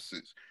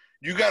promises.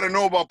 You got to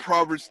know about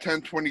Proverbs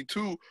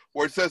 10:22,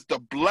 where it says, the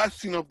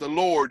blessing of the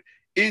Lord,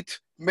 it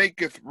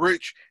maketh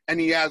rich, and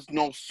he has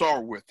no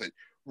sorrow with it.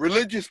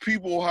 Religious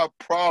people will have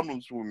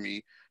problems with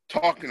me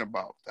talking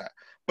about that.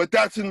 But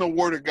that's in the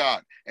word of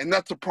God, and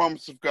that's a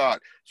promise of God.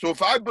 So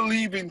if I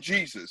believe in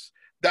Jesus,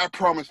 that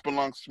promise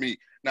belongs to me.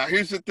 Now,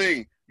 here's the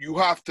thing. You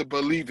have to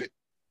believe it.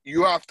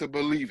 You have to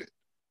believe it.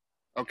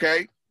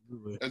 Okay?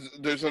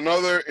 There's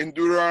another in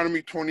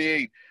Deuteronomy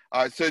 28.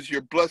 It says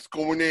you're blessed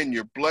going in.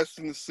 You're blessed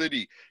in the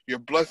city. You're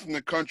blessed in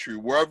the country.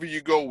 Wherever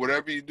you go,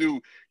 whatever you do,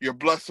 you're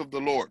blessed of the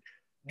Lord.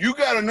 You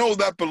got to know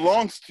that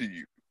belongs to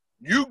you.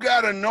 You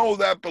got to know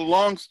that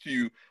belongs to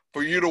you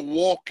for you to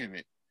walk in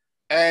it.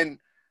 And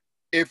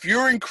if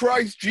you're in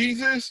Christ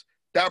Jesus,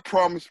 that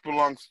promise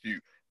belongs to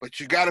you. But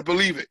you got to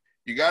believe it.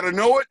 You got to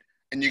know it,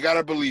 and you got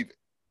to believe it.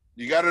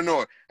 You got to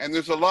know it. And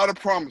there's a lot of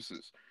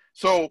promises.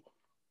 So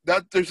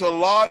that there's a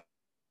lot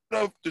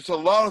of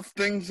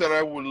things that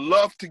I would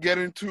love to get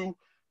into,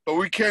 but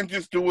we can't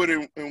just do it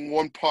in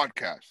one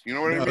podcast. You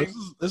know what I mean?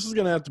 This is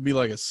gonna have to be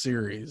like a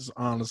series,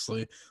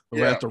 honestly. The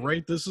way I have to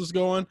rate this is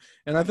going,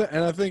 and I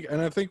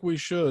think we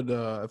should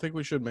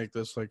make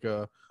this like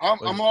a.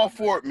 I'm all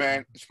for it,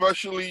 man.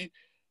 Especially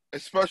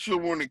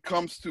when it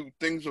comes to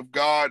things of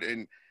God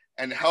and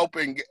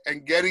helping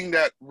and getting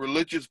that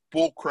religious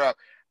bullcrap.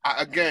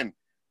 I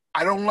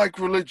don't like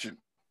religion.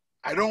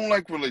 I don't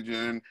like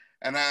religion,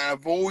 and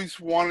I've always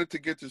wanted to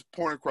get this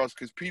point across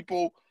because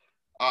people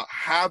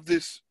have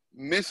this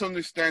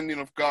misunderstanding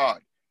of God.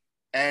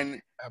 And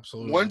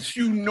absolutely, once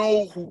you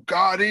know who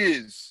God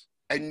is,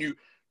 and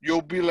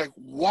you'll be like,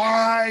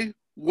 why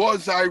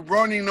was I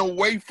running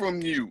away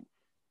from you?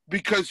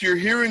 Because you're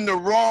hearing the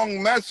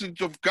wrong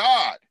message of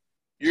God.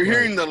 You're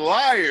hearing the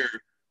liar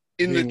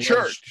in the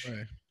church.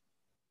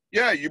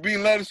 Yeah, you're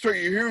being led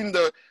astray. You're hearing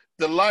the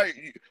lie.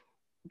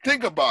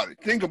 Think about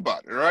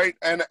it, right?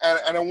 And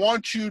I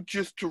want you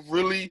just to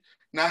really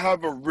not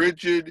have a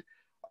rigid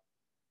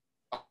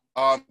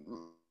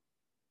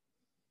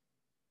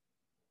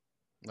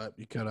Let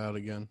you cut out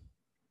again.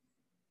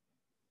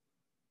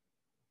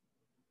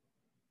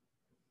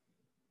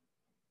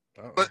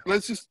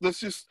 Let's just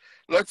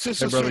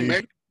assume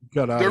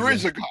there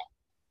is a God.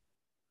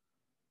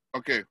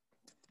 Okay.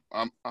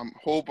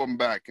 Hope I'm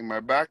back. Am I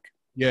back?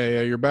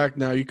 Yeah, you're back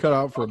now. You cut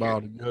out for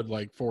about a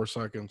good 4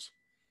 seconds.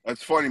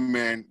 That's funny,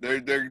 man.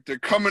 They're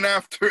coming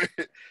after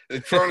it. They're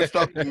trying to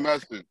stop the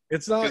message.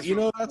 It's not,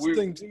 that's the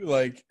thing too.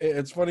 Like,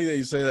 it's funny that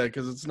you say that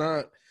because it's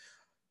not.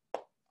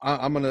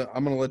 I'm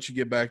gonna let you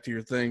get back to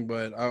your thing,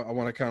 but I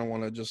want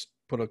to just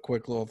put a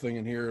quick little thing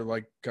in here,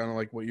 like kind of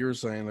like what you're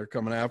saying. They're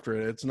coming after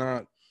it. It's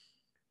not.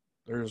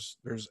 There's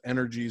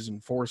energies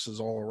and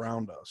forces all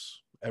around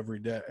us every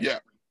day. Yeah.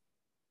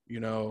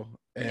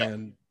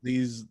 And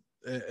these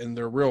and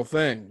they're real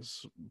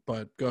things.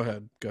 But go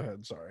ahead.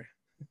 Sorry.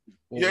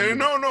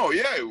 No.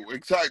 Yeah,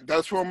 exactly.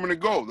 That's where I'm gonna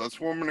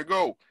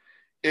go.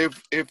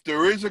 If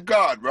there is a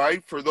God,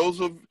 right? For those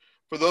of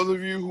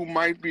you who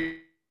might be,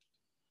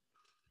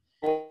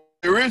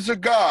 there is a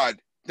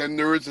God, then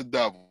there is a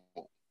devil.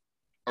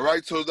 All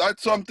right. So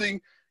that's something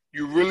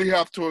you really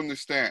have to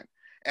understand.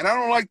 And I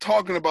don't like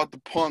talking about the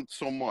punt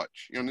so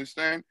much. You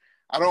understand?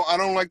 I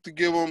don't like to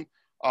give them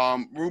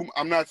room.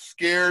 I'm not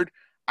scared.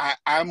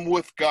 I'm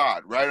with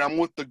God, right? I'm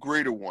with the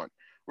greater one,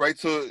 right?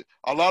 So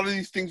a lot of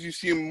these things you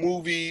see in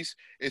movies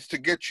is to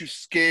get you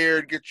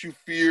scared, get you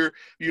fear,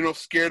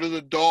 scared of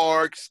the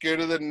dark, scared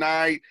of the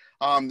night.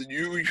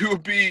 You'll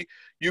be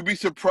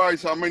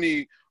surprised how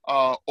many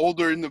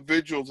older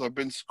individuals have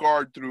been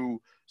scarred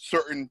through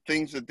certain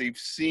things that they've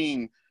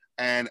seen,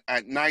 and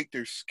at night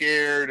they're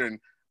scared, and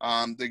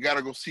They got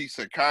to go see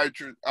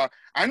psychiatrists.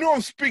 I know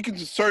I'm speaking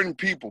to certain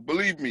people.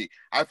 Believe me,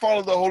 I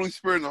follow the Holy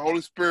Spirit, and the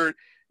Holy Spirit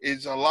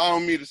is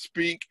allowing me to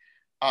speak.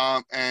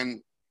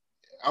 And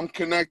I'm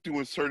connecting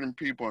with certain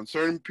people, and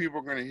certain people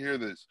are going to hear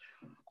this.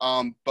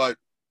 But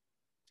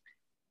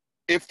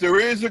if there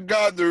is a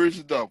God, there is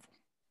a devil,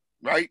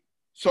 right?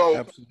 So,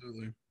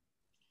 absolutely.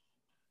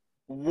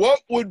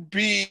 what would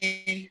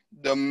be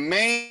the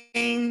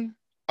main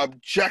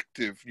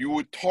objective you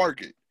would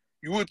target?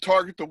 You would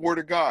target the Word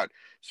of God.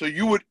 So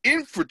you would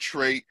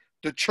infiltrate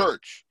the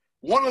church.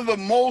 One of the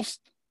most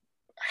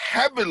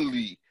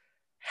heavily.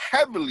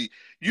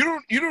 You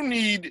don't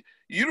need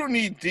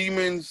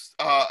demons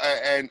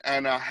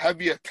and a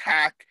heavy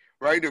attack,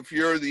 right? If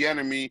you're the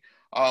enemy,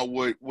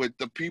 with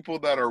the people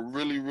that are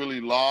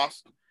really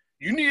lost,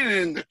 you need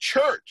it in the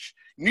church.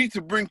 You need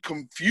to bring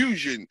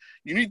confusion.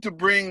 You need to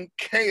bring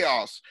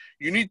chaos.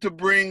 You need to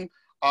bring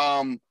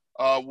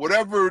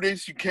whatever it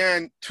is you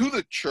can to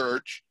the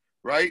church,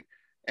 right?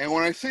 And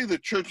when I say the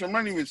church, I'm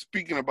not even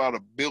speaking about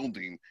a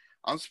building.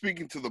 I'm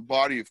speaking to the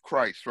body of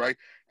Christ, right?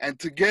 And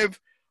to give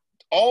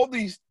all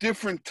these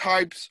different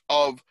types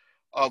of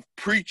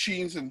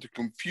preachings and to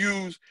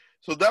confuse.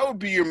 So that would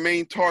be your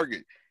main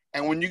target.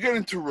 And when you get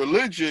into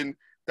religion,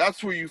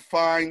 that's where you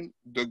find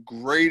the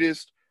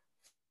greatest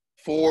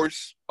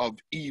force of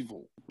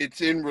evil.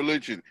 It's in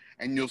religion.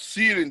 And you'll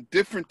see it in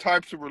different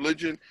types of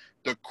religion,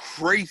 the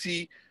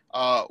crazy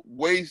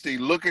ways they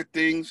look at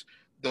things,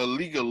 the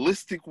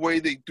legalistic way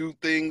they do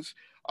things,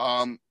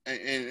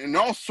 and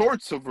all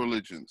sorts of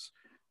religions.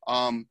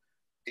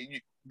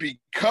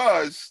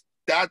 Because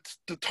that's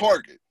the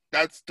target.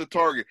 That's the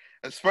target,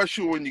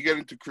 especially when you get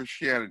into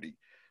Christianity.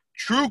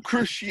 True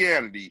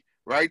Christianity,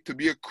 right, to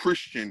be a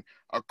Christian,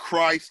 a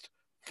Christ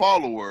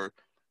follower,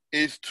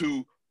 is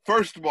to,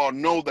 first of all,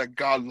 know that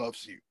God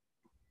loves you,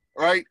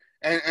 right?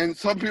 And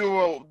some people,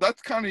 well,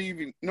 that's kind of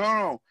even,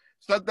 no,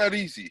 it's not that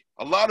easy.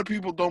 A lot of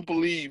people don't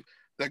believe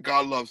that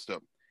God loves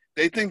them.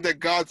 They think that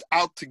God's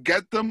out to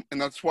get them, and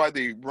that's why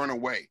they run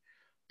away.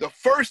 The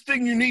first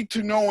thing you need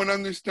to know and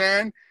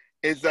understand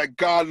is that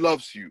God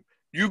loves you.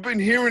 You've been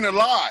hearing a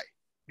lie.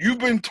 You've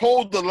been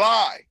told the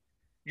lie.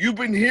 You've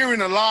been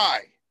hearing a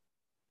lie.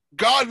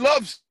 God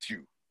loves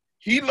you.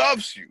 He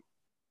loves you.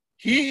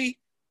 He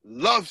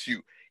loves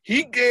you.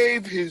 He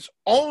gave his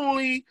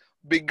only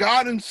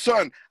begotten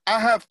son. I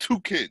have 2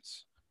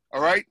 kids,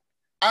 all right?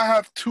 I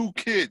have 2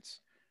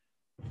 kids.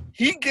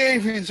 He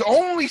gave his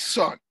only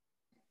son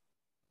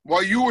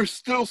while you were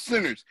still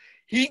sinners.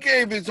 He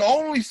gave his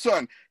only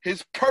son,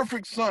 his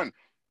perfect son,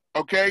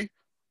 okay,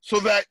 so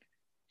that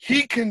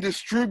he can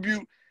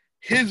distribute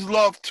his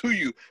love to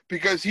you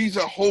because he's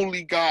a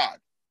holy God.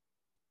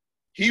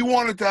 He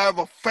wanted to have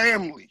a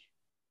family,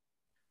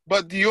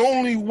 but the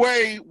only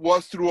way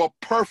was through a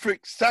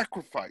perfect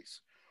sacrifice,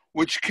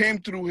 which came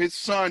through his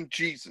son,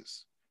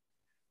 Jesus.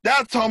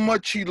 That's how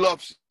much he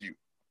loves you.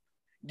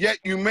 Yet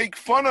you make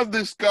fun of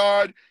this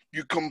God,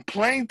 you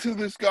complain to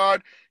this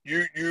God,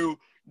 you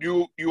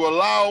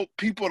allow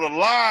people to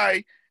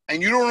lie,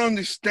 and you don't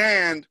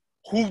understand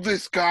who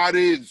this God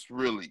is,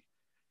 really.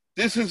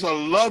 This is a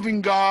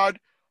loving God.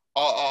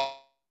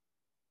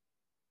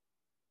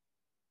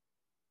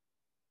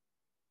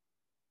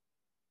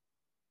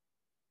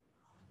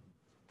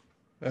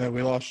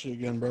 We lost you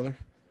again, brother.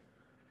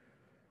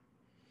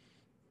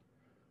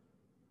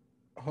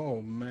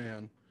 Oh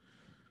man.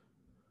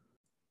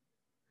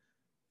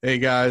 Hey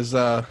guys, we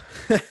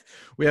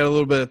had a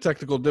little bit of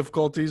technical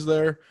difficulties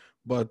there,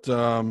 but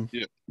Yeah.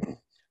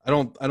 I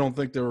don't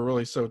think they were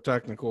really so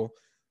technical.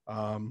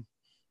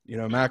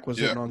 Mac was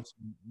hitting on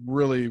some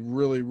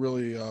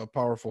really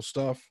powerful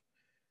stuff,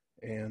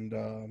 and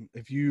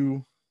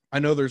I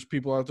know there's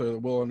people out there that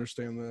will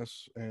understand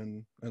this,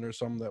 and there's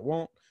some that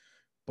won't,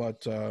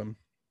 but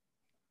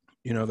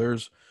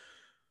there's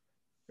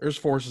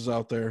forces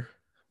out there.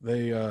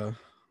 They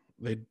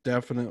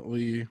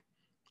definitely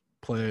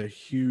play a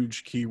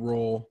huge key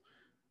role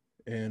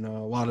in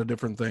a lot of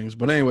different things.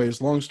 But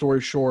anyways, long story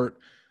short,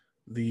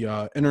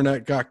 the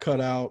internet got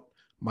cut out.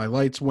 My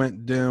lights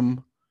went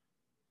dim.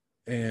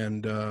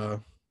 And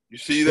you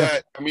see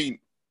that? I mean,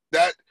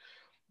 that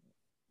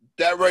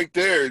right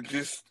there,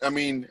 just, I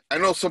mean, I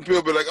know some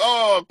people be like,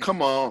 oh,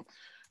 come on.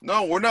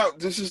 No, we're not.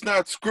 This is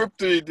not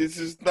scripted. This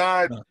is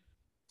not. No.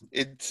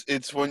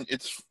 It's when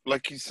it's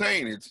like he's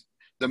saying, it's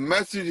the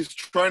message is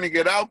trying to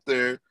get out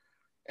there,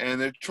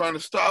 and they're trying to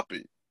stop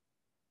it.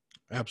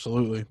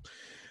 Absolutely.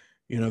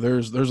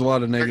 There's a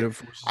lot of negative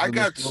forces. I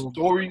got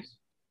stories.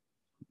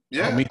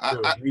 Yeah, me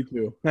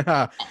too.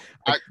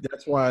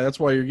 That's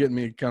why you're getting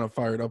me kind of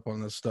fired up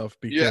on this stuff.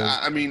 Because yeah,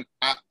 I mean,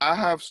 I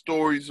have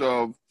stories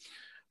of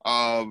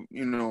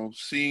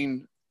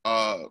seeing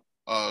a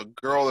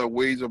girl that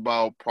weighs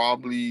about,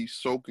 probably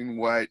soaking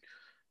wet,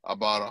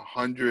 about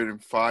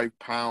 105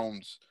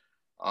 pounds,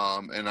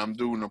 and I'm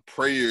doing a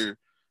prayer.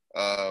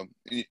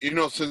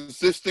 Since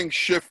this thing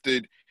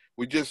shifted,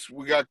 we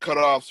got cut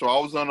off, so I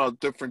was on a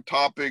different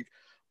topic,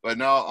 but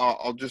now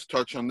I'll just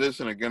touch on this,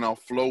 and again I'll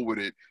flow with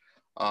it.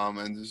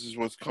 And this is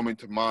what's coming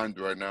to mind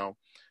right now.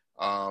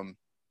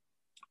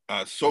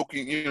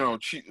 soaking,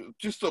 she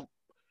just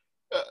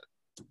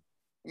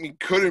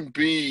couldn't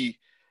be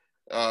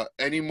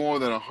any more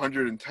than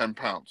 110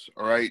 pounds.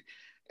 All right.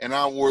 And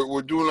now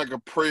we're doing like a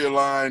prayer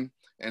line,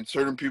 and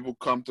certain people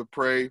come to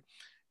pray.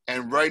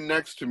 And right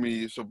next to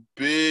me is a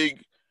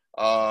big,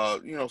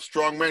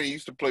 strong man. He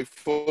used to play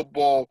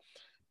football,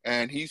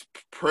 and he's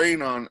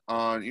praying on,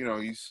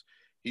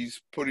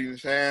 he's putting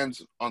his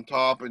hands on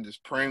top and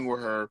just praying with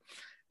her.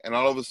 And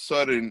all of a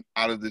sudden,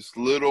 out of this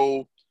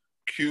little,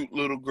 cute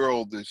little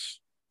girl, this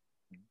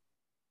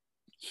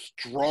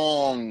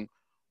strong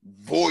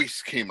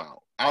voice came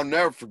out. I'll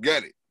never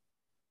forget it,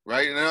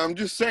 right? And I'm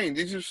just saying,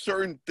 these are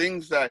certain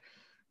things that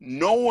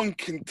no one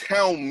can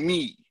tell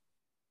me.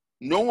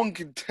 No one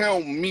can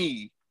tell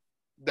me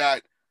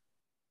that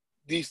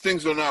these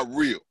things are not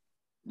real,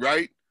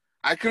 right?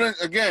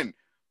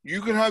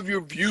 You can have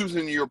your views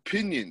and your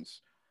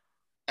opinions,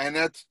 and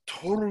that's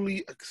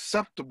totally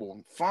acceptable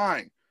and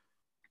fine.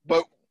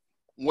 But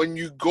when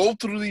you go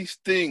through these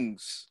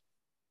things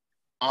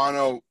on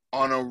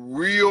a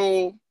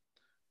real,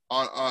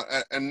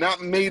 and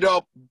not made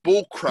up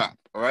bull crap,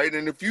 all right?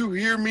 And if you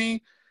hear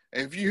me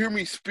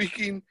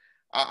speaking,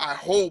 I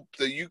hope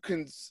that you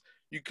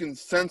can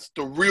sense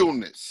the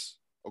realness,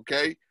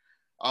 okay?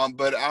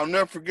 But I'll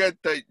never forget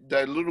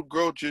that little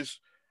girl just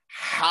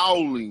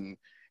howling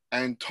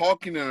and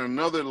talking in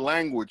another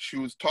language. She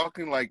was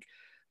talking like,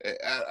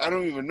 I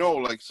don't even know,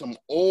 like some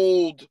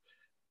old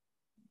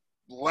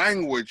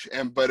language,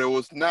 but it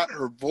was not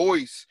her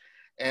voice,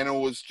 and it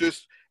was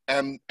just,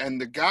 and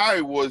the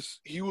guy was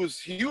even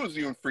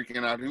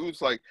freaking out. He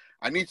was like,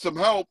 I need some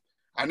help,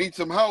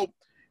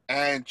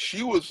 and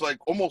she was like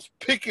almost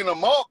picking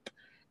him up,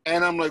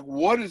 and I'm like,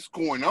 what is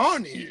going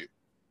on here?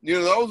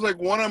 That was like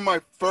one of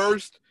my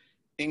first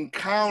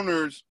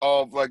encounters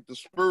of like the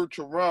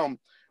spiritual realm.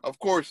 Of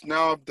course,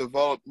 now I've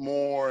developed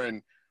more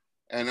and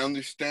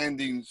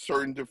understanding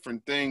certain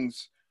different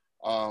things.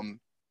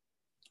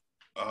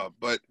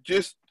 But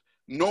just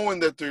knowing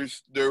that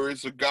there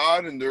is a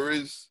God, and there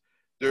is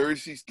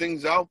these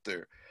things out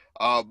there.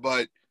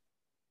 But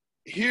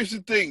here's the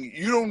thing: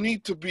 you don't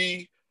need to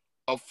be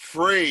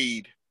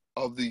afraid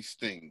of these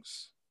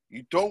things.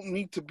 You don't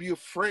need to be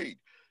afraid.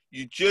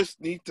 You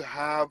just need to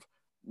have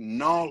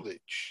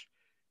knowledge.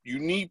 You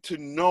need to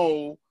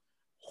know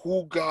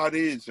who God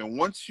is, and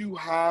once you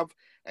have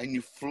and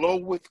you flow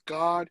with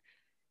God,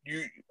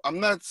 I'm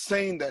not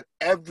saying that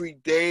every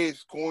day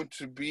is going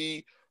to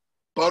be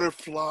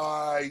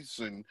butterflies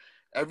and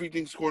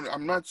everything's going.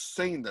 I'm not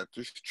saying that.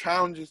 There's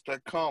challenges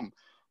that come,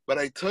 but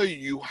I tell you,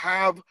 you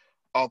have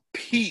a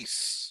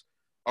peace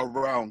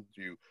around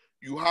you.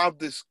 You have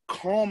this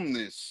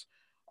calmness.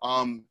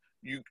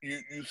 You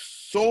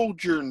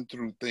sojourn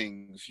through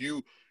things.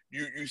 You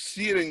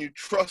see it and you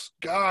trust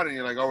God, and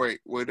you're like, all right,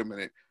 wait a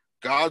minute.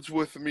 God's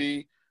with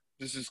me.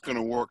 This is going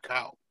to work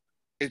out.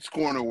 It's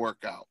going to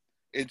work out.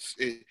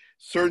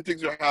 Certain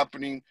things are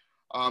happening.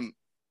 And,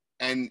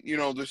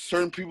 there's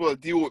certain people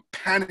that deal with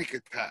panic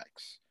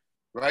attacks,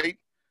 right?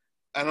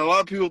 And a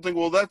lot of people think,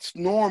 well, that's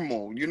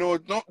normal.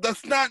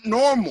 That's not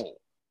normal.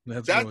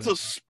 That's a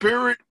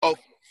spirit of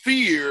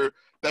fear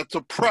that's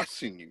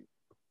oppressing you.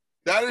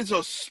 That is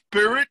a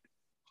spirit,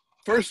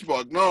 first of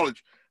all,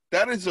 acknowledge,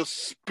 that is a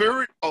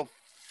spirit of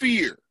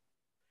fear.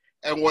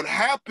 And what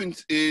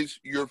happens is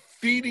you're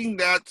feeding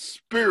that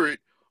spirit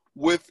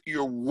with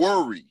your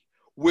worry,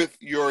 with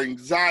your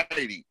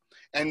anxiety.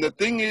 And the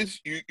thing is,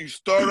 you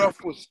start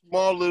off with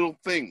small little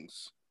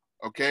things,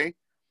 okay?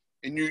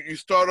 And you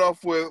start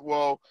off with,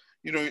 well,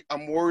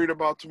 I'm worried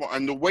about tomorrow.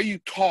 And the way you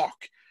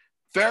talk,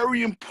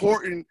 very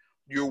important,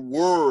 your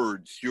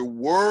words. Your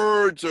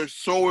words are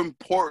so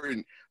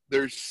important.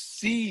 They're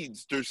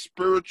seeds. They're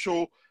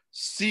spiritual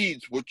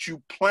seeds. What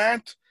you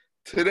plant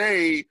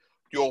today,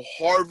 you'll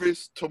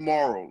harvest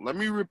tomorrow. Let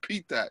me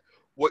repeat that.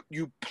 What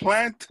you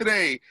plant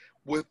today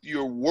with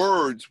your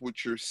words,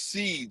 with your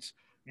seeds,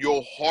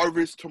 you'll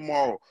harvest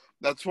tomorrow.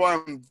 That's why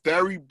I'm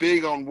very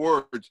big on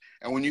words.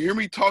 And when you hear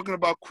me talking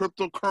about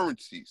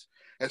cryptocurrencies,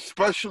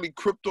 especially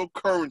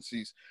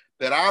cryptocurrencies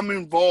that I'm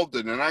involved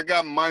in and I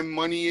got my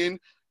money in,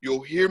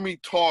 you'll hear me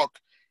talk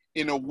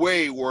in a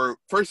way where,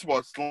 first of all,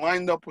 it's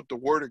lined up with the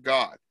word of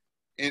God.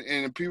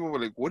 And people were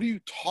like, what are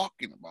you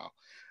talking about?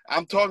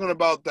 I'm talking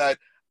about that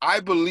I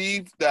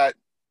believe that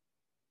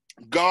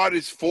God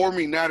is for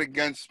me, not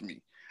against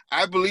me.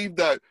 I believe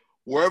that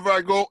wherever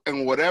I go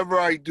and whatever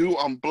I do,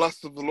 I'm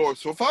blessed of the Lord.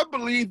 So if I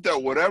believe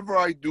that whatever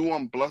I do,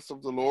 I'm blessed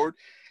of the Lord,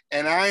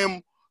 and I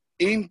am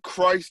in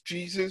Christ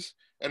Jesus,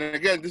 and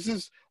again, this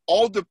is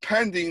all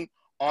depending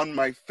on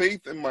my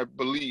faith and my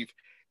belief.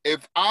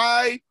 If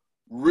I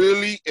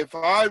really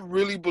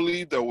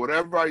believe that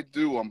whatever I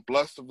do, I'm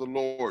blessed of the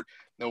Lord,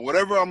 then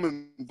whatever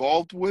I'm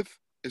involved with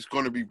is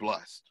going to be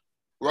blessed,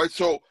 right?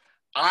 So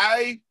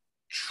I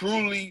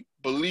truly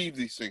believe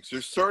these things.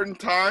 There's certain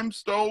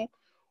times, though,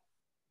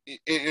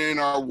 in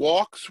our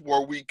walks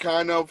where we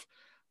kind of,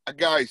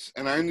 guys,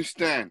 and I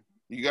understand,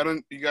 you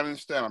gotta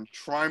understand, I'm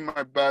trying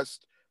my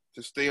best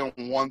to stay on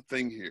one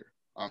thing here.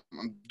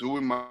 I'm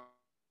doing my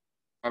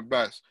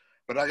best.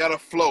 but I got to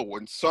flow.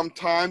 And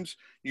sometimes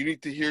you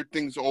need to hear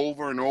things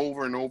over and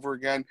over and over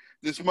again.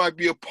 This might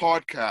be a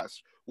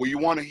podcast where you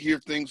want to hear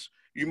things.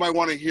 You might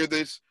want to hear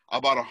this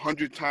about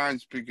 100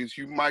 times because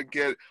you might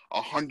get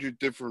 100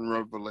 different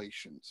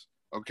revelations.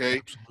 Okay.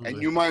 Absolutely.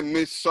 And you might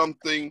miss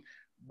something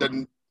that,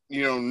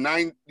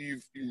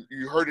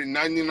 you heard it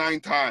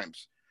 99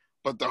 times,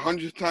 but the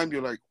 100th time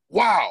you're like,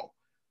 wow,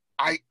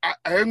 I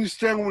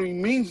understand what he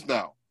means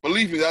now.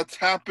 Believe me, that's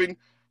happened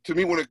to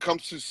me when it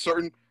comes to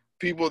certain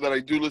people that I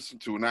do listen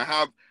to. And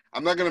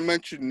I'm not going to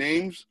mention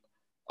names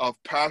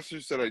of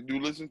pastors that I do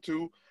listen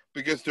to,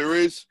 because there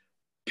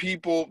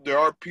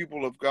are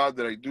people of God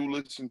that I do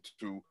listen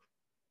to.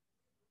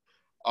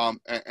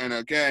 And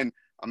again,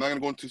 I'm not going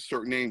to go into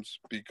certain names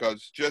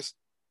because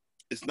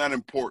it's not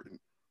important.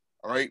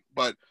 All right.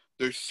 But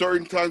there's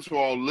certain times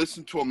where I'll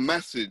listen to a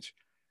message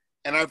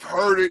and I've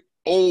heard it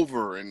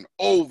over and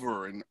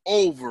over and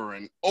over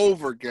and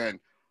over again,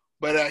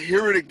 but I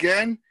hear it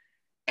again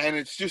and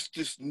it's just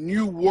this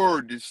new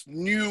word, this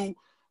new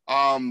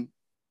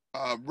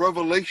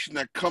revelation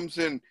that comes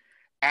in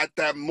at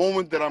that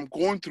moment that I'm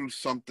going through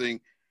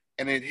something,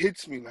 and it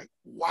hits me like,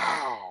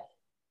 wow,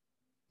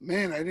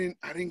 man, I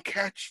didn't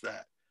catch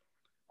that.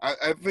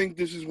 I think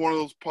this is one of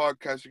those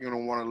podcasts you're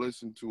going to want to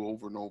listen to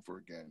over and over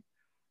again.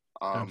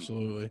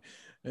 Absolutely.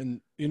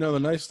 And the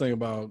nice thing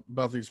about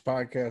these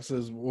podcasts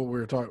is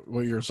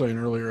what you were saying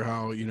earlier,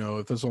 how,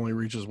 if this only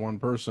reaches one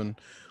person,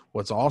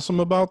 what's awesome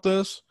about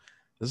this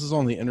is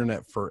on the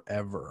internet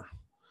forever.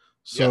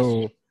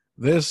 So yes,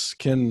 this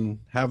can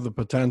have the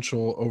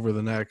potential over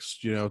the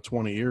next,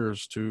 20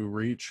 years to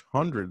reach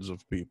hundreds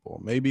of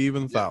people, maybe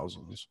even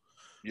thousands.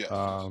 Yes.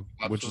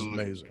 Which is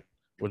amazing,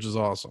 which is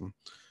awesome.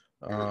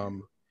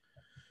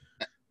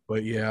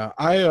 But yeah,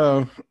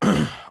 I'm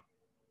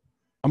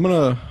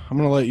gonna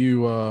let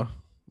you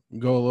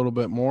go a little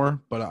bit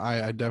more, but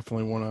I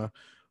definitely want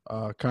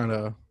to kind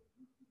of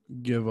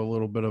give a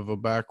little bit of a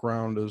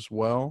background as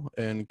well,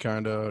 and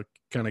kind of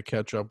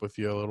catch up with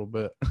you a little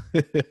bit.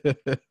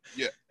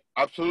 Yeah,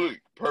 absolutely,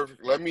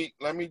 perfect. Let me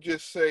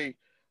just say,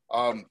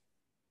 I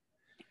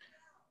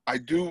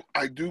do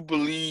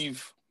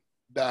believe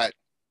that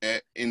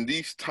in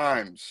these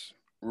times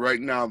right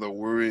now that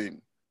we're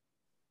in,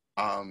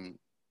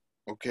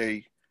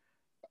 okay.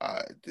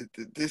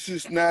 This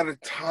is not a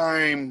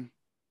time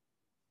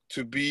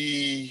to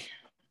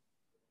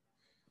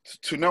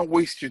not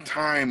waste your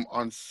time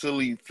on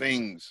silly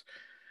things.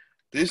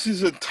 This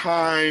is a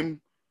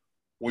time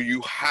where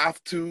you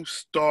have to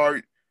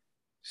start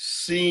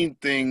seeing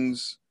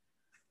things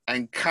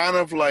and kind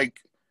of like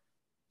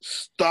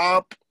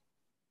stop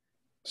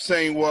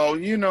saying, well,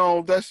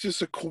 that's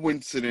just a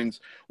coincidence.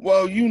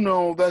 Well,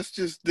 that's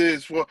just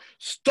this. Well,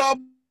 stop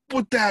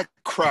with that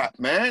crap,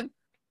 man.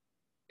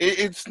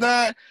 It's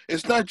not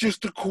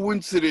just a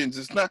coincidence.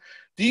 It's not.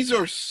 These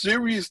are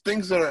serious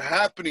things that are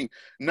happening,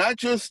 not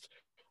just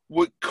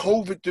with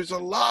COVID. There's a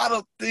lot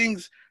of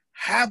things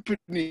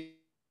happening.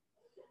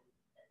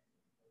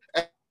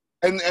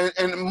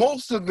 And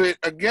most of it,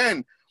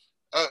 again,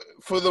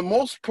 for the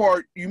most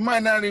part, you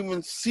might not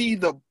even see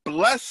the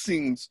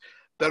blessings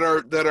that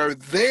are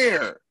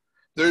there.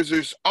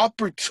 There's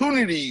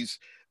opportunities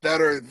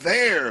that are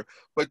there,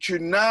 but you're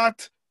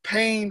not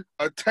paying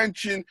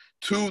attention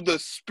to the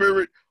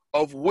spirit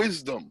of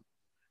wisdom.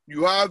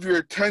 You have your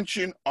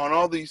attention on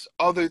all these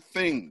other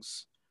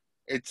things.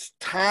 It's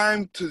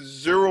time to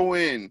zero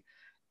in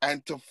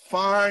and to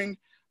find,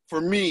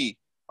 for me,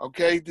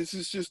 okay, this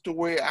is just the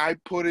way I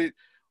put it.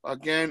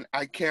 Again,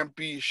 I can't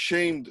be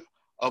ashamed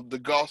of the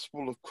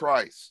gospel of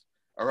Christ.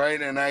 All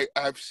right. And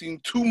I've seen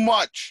too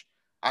much.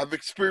 I've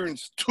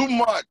experienced too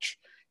much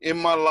in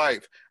my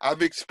life.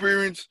 I've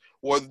experienced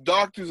what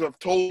doctors have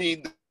told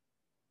me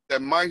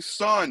that my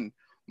son's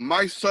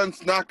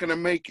not going to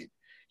make it.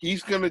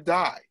 He's going to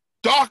die.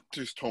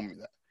 Doctors told me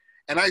that.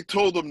 And I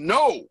told them,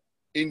 no,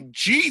 in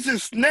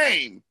Jesus'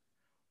 name,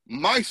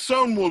 my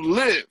son will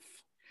live.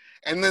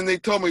 And then they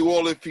told me,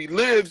 well, if he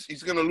lives,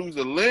 he's going to lose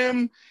a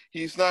limb.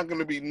 He's not going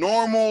to be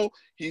normal.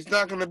 He's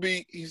not going to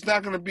be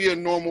a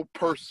normal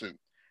person.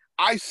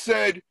 I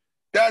said,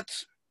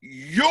 that's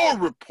your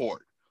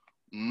report.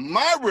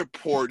 My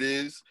report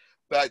is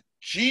that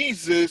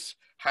Jesus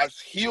has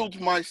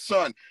healed my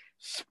son,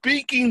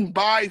 speaking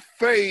by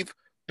faith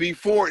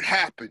before it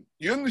happened.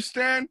 You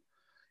understand?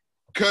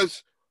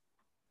 Because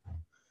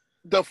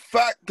the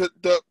fact that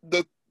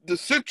the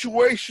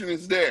situation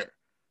is there.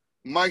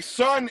 My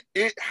son,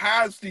 it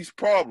has these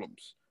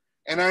problems,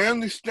 and I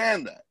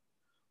understand that.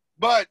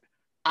 But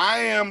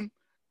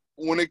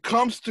when it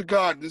comes to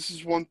God, this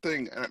is one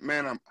thing, and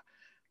man,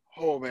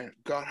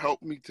 God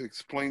help me to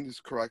explain this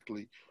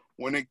correctly.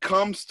 When it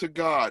comes to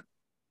God,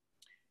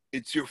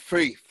 it's your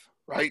faith,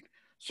 right?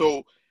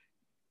 So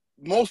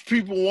most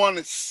people want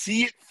to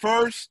see it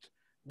first,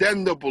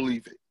 then they'll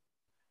believe it.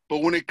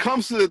 But when it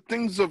comes to the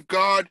things of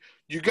God,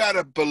 you got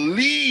to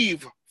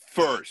believe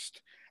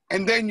first,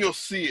 and then you'll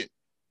see it.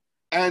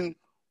 And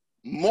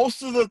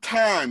most of the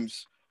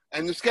times,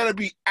 and there's got to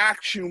be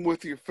action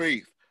with your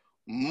faith.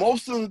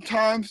 Most of the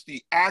times,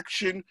 the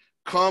action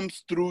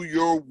comes through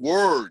your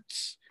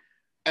words.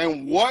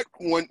 And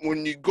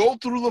when you go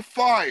through the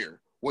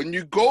fire, when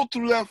you go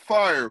through that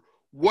fire,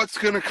 what's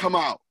going to come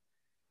out?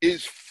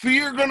 Is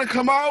fear going to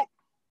come out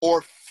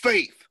or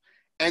faith?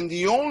 And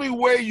the only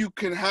way you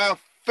can have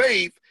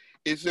faith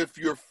is if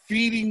you're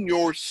feeding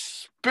your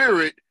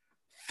spirit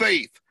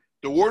faith.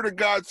 The word of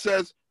God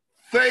says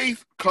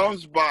faith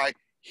comes by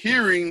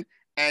hearing,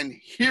 and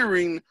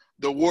hearing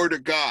the word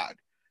of God.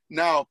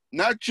 Now,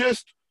 not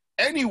just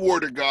any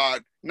word of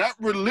God, not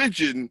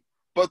religion,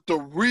 but the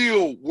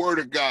real word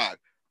of God.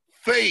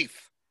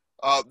 Faith,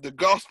 the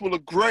gospel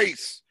of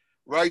grace,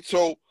 right?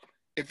 So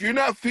if you're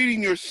not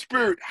feeding your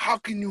spirit, how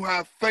can you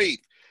have faith?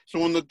 So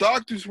when the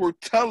doctors were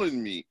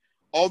telling me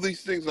all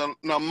these things,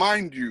 now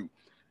mind you,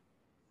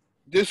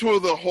 this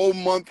was a whole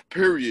month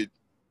period,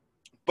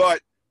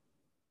 but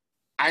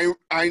I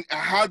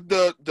had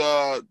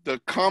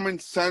the common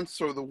sense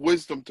or the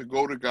wisdom to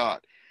go to God.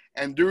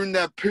 And during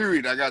that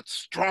period, I got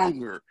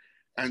stronger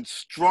and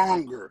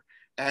stronger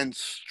and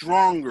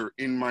stronger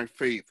in my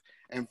faith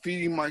and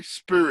feeding my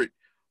spirit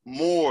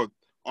more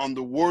on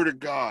the word of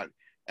God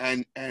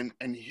and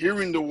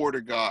hearing the word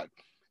of God.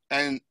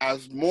 And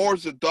as more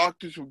as the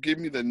doctors would give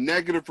me the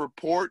negative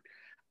report,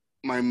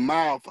 my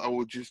mouth, I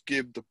would just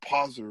give the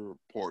positive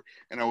report,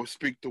 and I would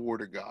speak the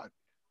word of God.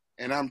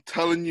 And I'm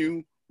telling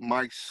you,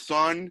 my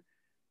son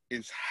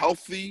is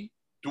healthy,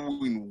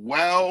 doing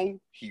well.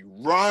 He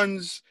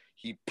runs,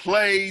 he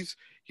plays.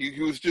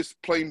 He was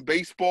just playing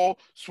baseball,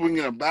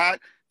 swinging a bat.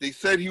 They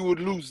said he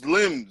would lose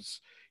limbs.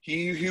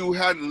 He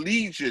had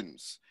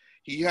lesions.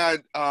 He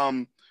had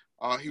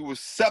he was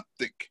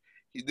septic.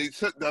 They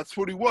said that's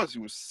what he was. He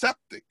was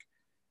septic,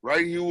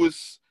 right?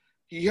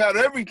 He had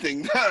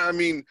everything. I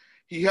mean,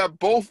 he had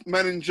both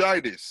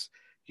meningitis.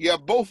 He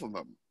had both of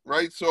them,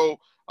 right? So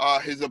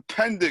his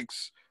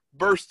appendix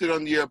bursted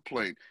on the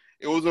airplane.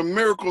 It was a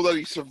miracle that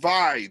he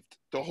survived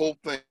the whole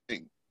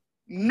thing.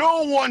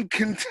 No one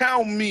can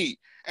tell me,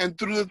 and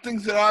through the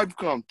things that I've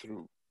gone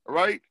through,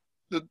 right?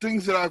 The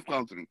things that I've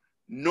gone through,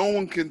 no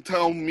one can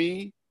tell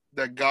me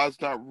that God's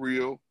not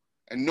real,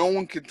 and no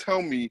one can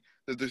tell me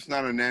that there's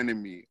not an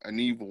enemy, an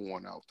evil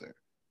one out there.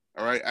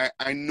 All right?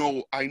 I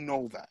know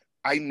that.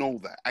 I know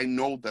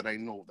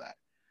that.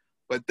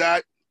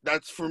 But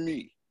that's for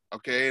me,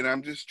 okay? And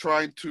I'm just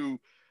trying to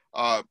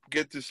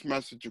get this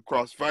message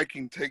across. If I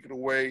can take it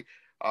away,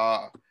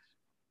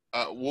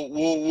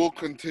 we'll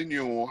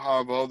continue. We'll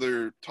have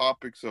other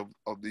topics of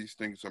these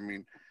things. I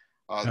mean,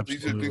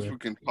 these are things we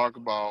can talk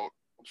about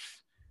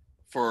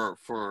for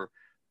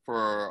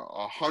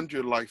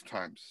 100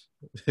 lifetimes.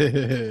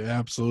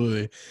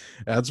 Absolutely.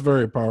 That's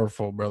very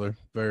powerful, brother.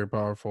 Very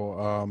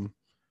powerful.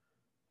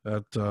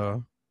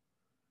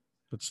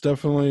 It's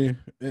definitely,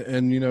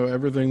 and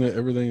everything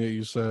that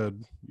you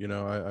said,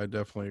 I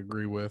definitely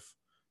agree with.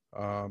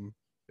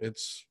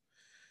 It's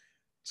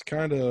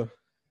kind of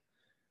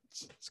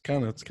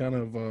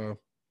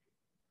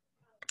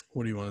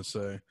what do you want to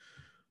say?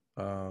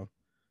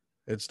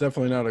 It's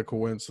definitely not a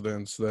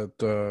coincidence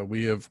that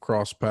we have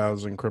crossed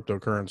paths in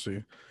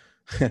cryptocurrency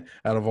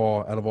out of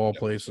all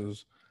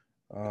places.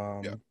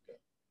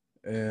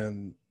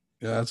 And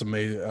yeah, that's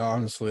amazing.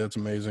 Honestly, that's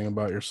amazing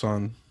about your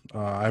son.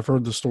 I've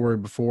heard the story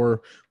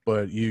before,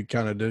 but you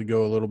kind of did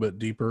go a little bit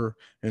deeper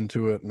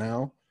into it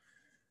now.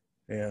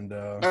 And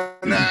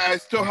I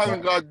still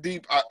haven't got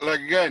deep.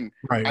 Again,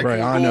 right.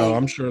 I know.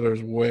 I'm sure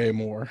there's way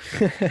more.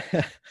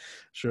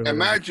 Sure.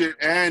 Imagine,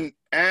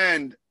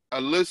 and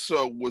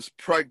Alyssa was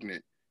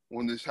pregnant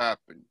when this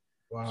happened.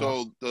 Wow.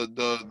 So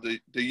the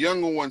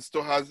younger one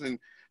still hasn't.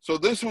 So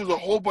this was a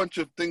whole bunch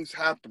of things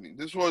happening.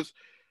 This was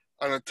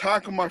an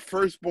attack on my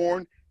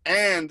firstborn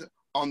and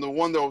on the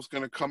one that was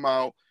going to come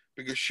out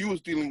because she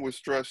was dealing with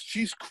stress.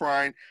 She's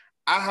crying.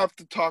 I have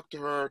to talk to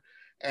her.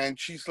 And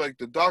she's like,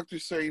 the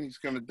doctor's saying he's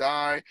going to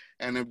die.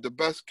 And if the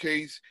best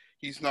case,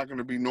 he's not going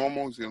to be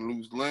normal. He's going to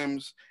lose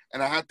limbs.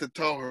 And I had to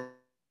tell her.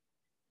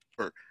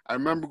 I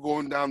remember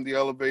going down the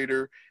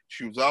elevator.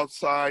 She was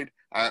outside.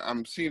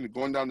 I'm seeing her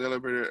going down the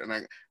elevator.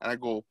 And I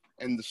go,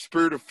 and the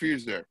spirit of fear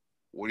is there.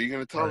 What are you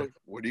going to tell her?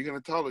 What are you going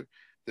to tell her?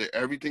 That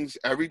everything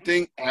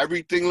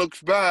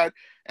looks bad.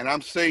 And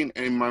I'm saying,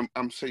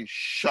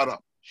 shut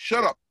up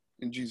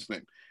in Jesus'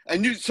 name.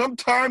 And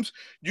sometimes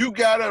you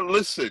got to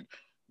listen.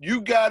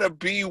 You got to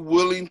be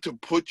willing to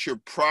put your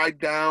pride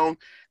down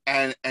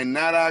and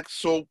not act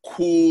so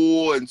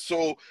cool and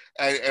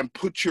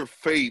put your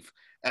faith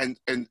and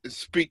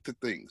speak to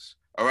things.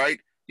 All right.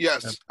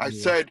 Yes. Absolutely. I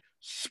said,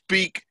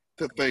 speak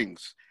to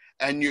things,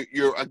 and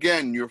your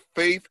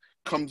faith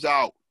comes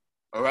out.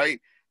 All right.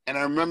 And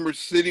I remember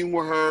sitting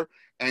with her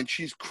and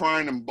she's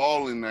crying and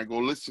bawling. And I go,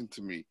 listen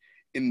to me,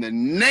 in the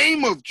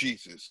name of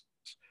Jesus,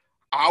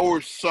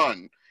 our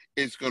son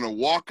is going to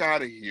walk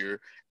out of here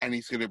and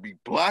he's going to be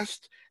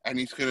blessed. And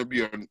he's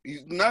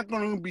not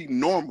going to be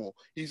normal.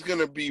 He's going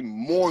to be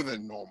more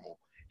than normal.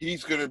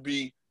 He's going to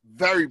be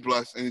very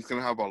blessed, and he's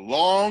going to have a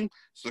long,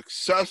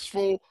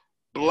 successful,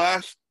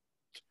 blessed,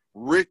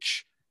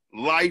 rich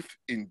life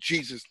in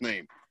Jesus'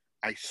 name.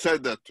 I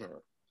said that to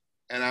her.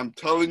 And I'm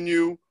telling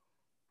you,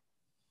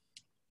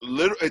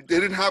 it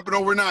didn't happen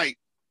overnight,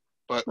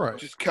 but Right.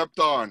 just kept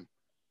on.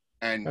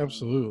 And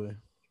Absolutely.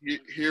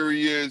 here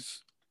he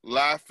is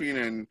laughing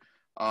and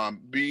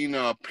being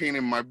a pain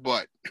in my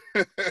butt.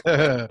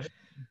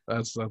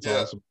 That's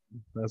Yeah. awesome.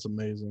 That's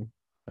amazing.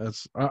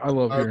 I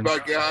love hearing.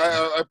 But yeah,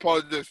 I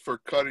apologize for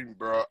cutting,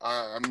 bro.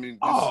 I mean,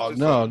 Oh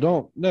no,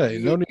 don't. Hey,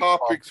 these no are need.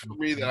 topics for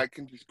me that I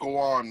can just go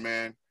on,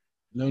 man.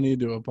 No need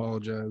to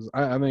apologize.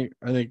 I think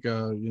it's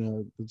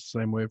the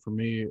same way for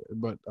me,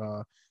 but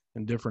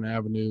in different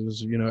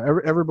avenues.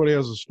 Everybody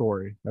has a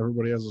story.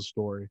 Everybody has a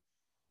story,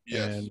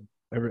 Yes, and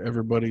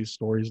everybody's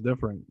story is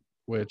different,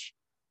 which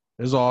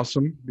is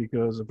awesome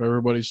because if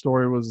everybody's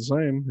story was the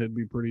same, it'd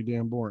be pretty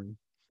damn boring.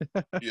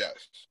 yes,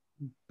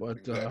 But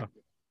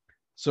exactly.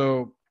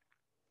 so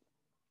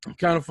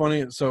kind of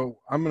funny. So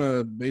I'm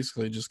gonna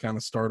basically just kind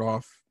of start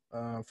off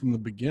from the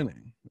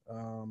beginning.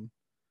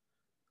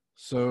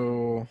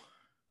 So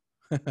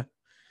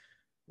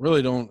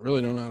really don't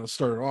know how to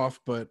start it off,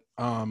 but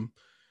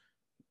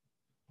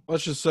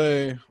let's just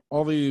say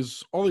all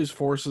these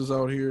forces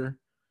out here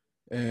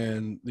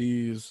and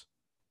these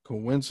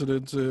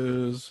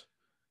coincidences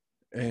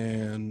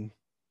and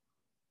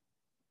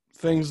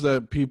things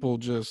that people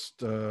just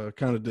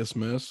kind of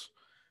dismiss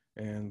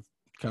and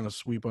kind of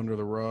sweep under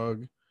the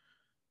rug.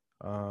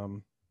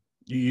 Um,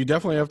 you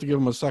definitely have to give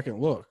them a second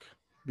look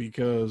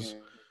because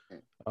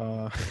Mhm.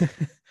 uh,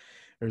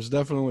 there's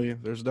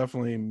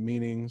definitely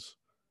meanings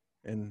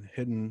and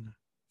hidden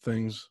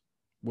things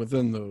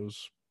within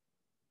those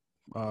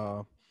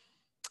uh,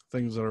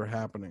 things that are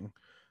happening.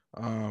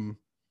 Um,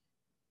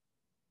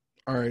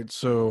 all right,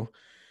 so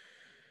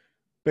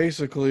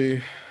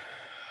basically,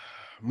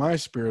 my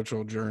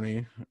spiritual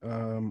journey,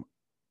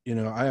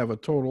 I have a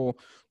total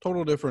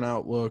different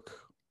outlook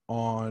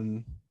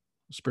on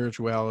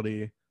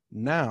spirituality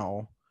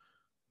now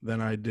than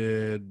I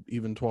did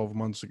even 12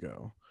 months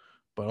ago,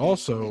 but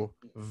also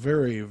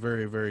very,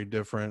 very, very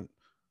different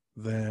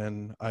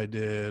than I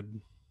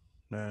did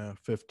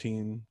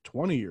 15,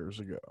 20 years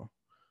ago.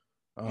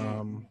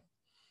 Um,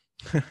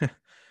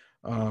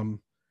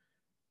 um,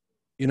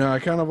 I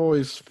kind of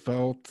always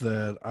felt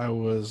that I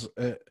was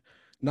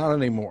not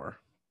anymore,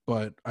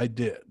 but I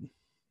did.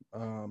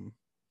 Um,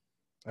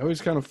 I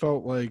always kind of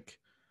felt like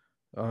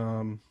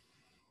um,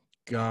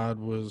 God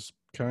was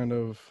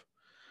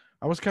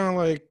I was kind of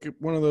like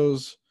one of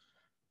those,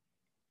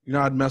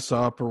 I'd mess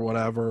up or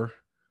whatever.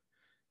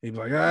 He'd be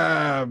like,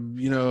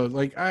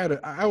 like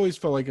I always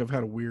felt like I've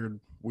had a weird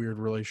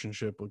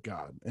relationship with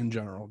God in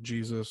general,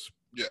 Jesus.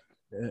 Yeah.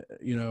 uh,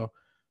 You know,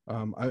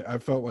 I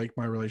felt like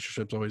my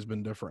relationship's always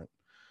been different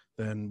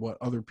than what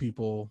other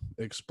people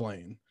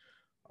explain.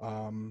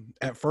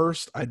 At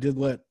first, I did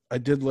let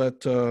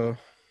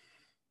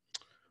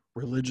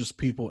religious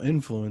people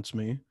influence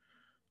me,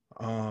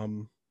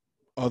 um,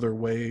 other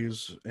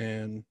ways,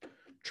 and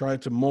try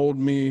to mold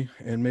me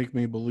and make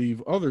me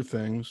believe other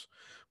things.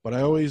 But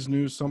I always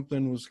knew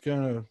something was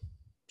kind of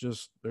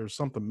just there's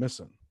something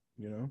missing,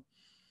 you know.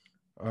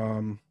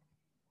 Um,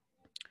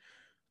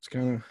 it's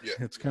kind of Yeah.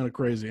 it's kind of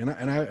crazy, and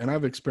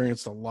I've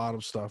experienced a lot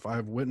of stuff.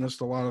 I've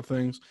witnessed a lot of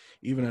things,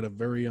 even at a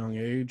very young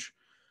age.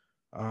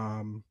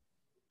 Um,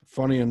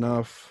 Funny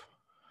enough,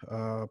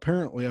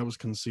 apparently I was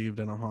conceived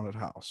in a haunted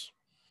house,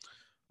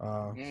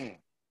 uh, Mm.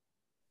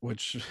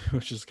 which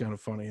which is kind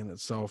of funny in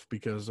itself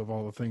because of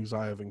all the things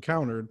I have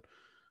encountered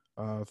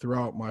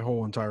throughout my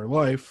whole entire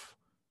life,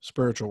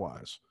 spiritual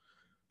wise.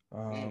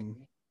 Mm.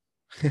 Um,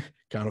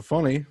 Kind of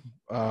funny.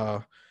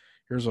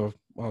 It's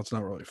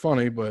not really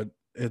funny, but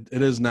it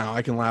is now.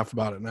 I can laugh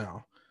about it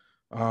now.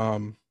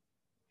 Um,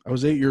 I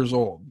was 8 years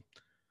old.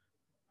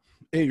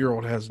 8 year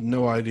old has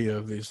no idea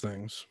of these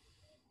things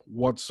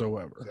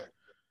whatsoever. Exactly.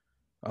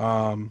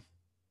 Um,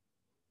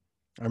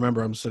 I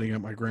remember I'm sitting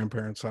at my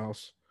grandparents'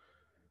 house,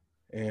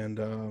 and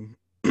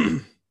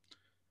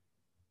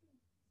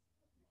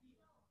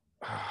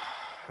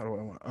how do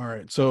I want? All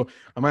right, so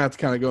I might have to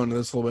kind of go into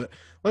this a little bit.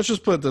 Let's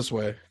just put it this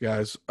way,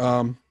 guys.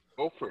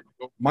 Go for it.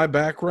 Go for My it.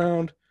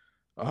 background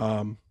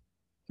um,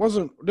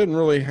 didn't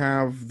really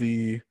have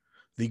the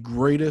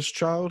greatest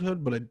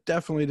childhood, but I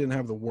definitely didn't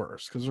have the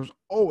worst because there's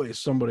always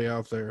somebody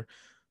out there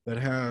that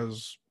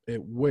has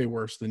it way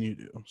worse than you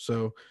do.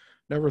 So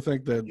never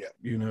think that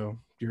Yeah.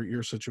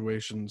 your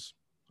situation's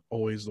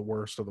always the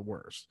worst of the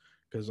worst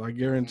because I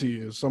guarantee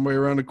Mm-hmm. you somebody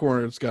around the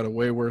corner it's got it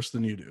way worse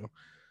than you do.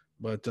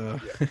 But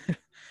Yeah.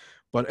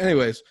 but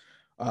anyways,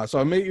 so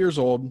I'm 8 years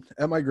old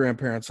at my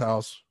grandparents'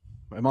 house.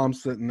 My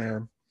mom's sitting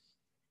there.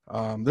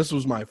 This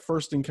was my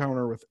first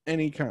encounter with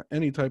any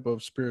type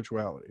of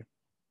spirituality.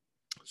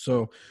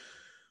 So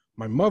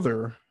my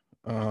mother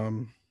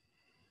um,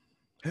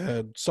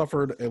 had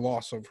suffered a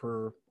loss of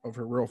her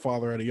real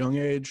father at a young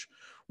age.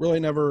 Really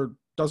never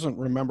doesn't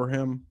remember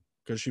him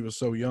because she was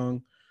so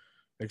young,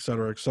 et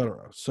cetera, et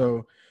cetera.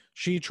 So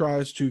she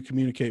tries to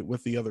communicate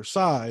with the other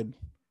side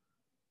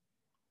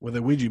with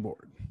a Ouija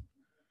board.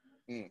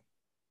 Mm.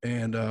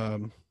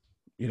 And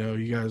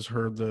you guys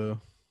heard the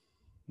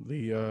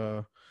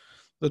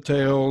the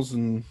tales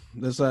and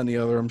this, that, and the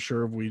other, I'm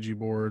sure, of Ouija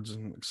boards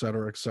and et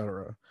cetera, et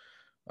cetera.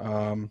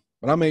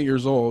 But I'm 8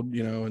 years old,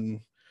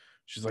 and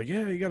she's like,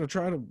 yeah, you got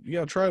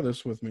to try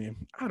this with me.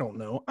 I don't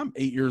know. I'm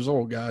 8 years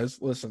old,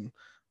 guys. Listen,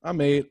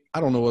 I'm 8.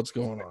 I don't know what's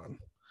going on.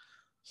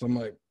 So I'm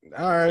like,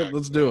 all right,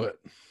 let's do it.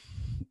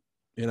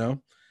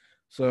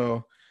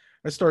 So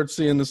I start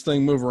seeing this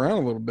thing move around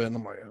a little bit, and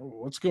I'm like, oh,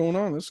 what's going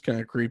on? This is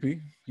kind of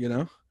creepy,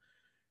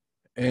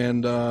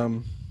 And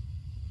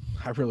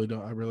I really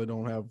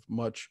don't have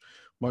much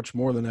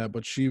more than that.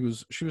 But she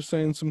was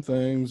saying some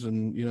things,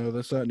 and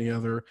this, that, and the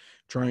other,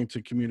 trying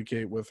to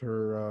communicate with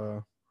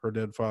her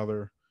dead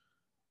father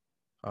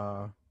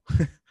through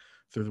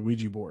the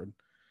Ouija board.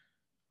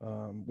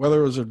 Whether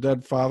it was her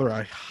dead father,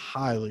 I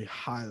highly,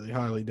 highly,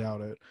 highly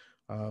doubt it.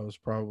 It was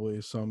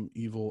probably some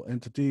evil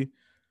entity.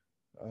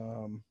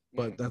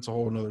 But that's a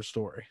whole nother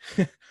story.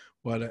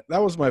 But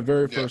that was my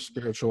very first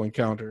spiritual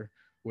encounter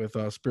with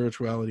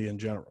spirituality in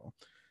general.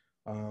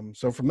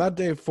 So from that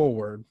day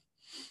forward,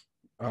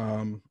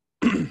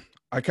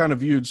 I kind of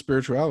viewed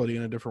spirituality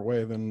in a different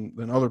way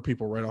than other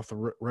people right off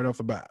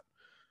the bat.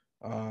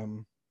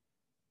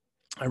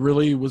 I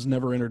really was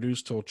never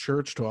introduced to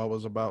church till I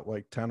was about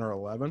like 10 or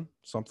 11,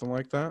 something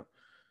like that.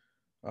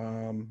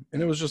 And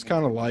it was just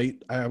kind of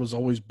light. I was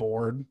always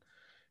bored,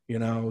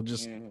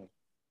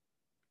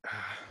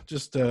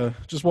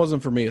 just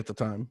wasn't for me at the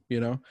time,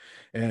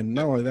 and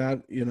not only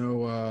that,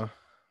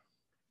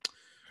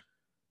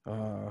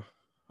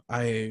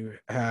 I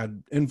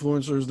had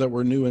influencers that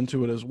were new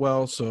into it as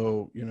well.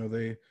 So,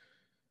 they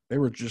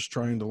were just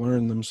trying to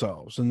learn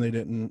themselves, and they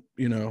didn't,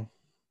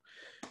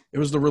 it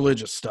was the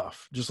religious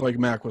stuff, just like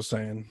Mac was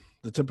saying,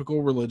 the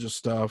typical religious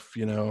stuff,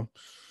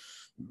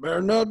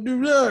 better not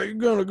do that. You're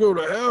going to go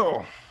to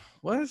hell.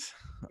 What?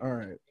 All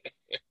right.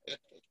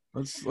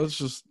 Let's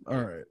just,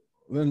 all right.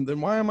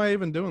 Then why am I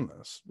even doing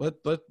this?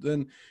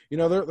 Then,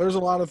 there's a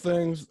lot of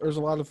things. There's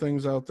a lot of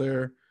things out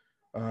there.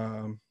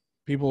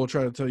 People will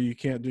try to tell you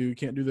can't do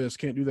this,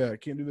 can't do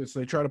that, can't do this.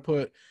 They try to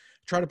put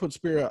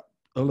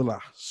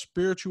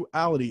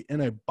spirituality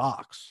in a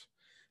box.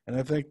 And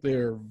I think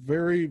they're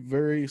very,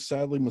 very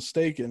sadly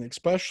mistaken,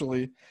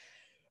 especially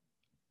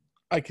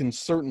I can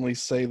certainly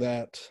say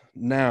that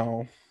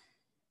now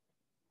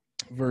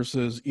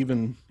versus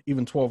even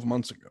 12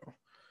 months ago.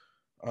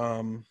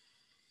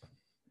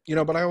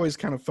 But I always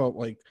kind of felt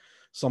like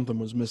something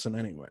was missing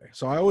anyway.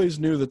 So I always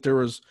knew that there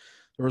was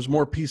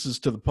more pieces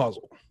to the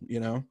puzzle,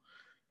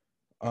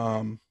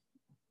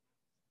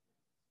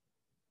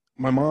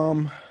 my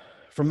mom,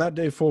 from that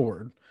day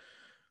forward,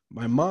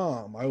 I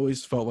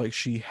always felt like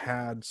she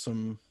had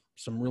some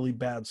really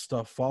bad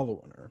stuff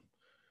following her.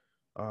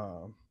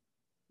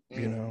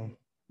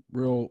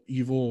 Real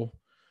evil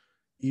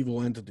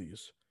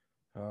entities.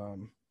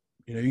 You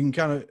can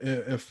kind of,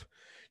 if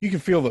you can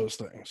feel those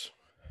things.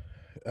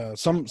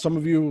 Some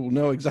of you will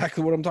know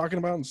exactly what I'm talking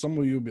about, and some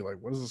of you will be like,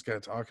 what is this guy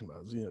talking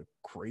about? Is he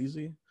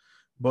crazy?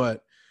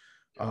 But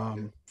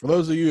for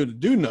those of you that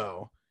do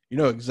know, you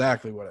know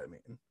exactly what I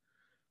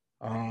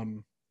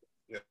mean.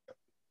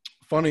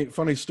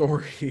 Funny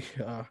story.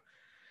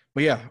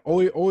 But yeah,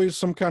 always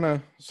some kind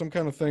of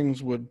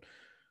things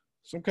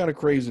some kind of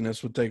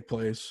craziness would take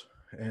place.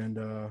 And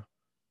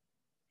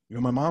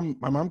my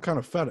mom kind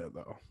of fed it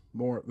though.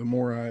 The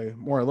more I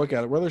look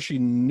at it, whether she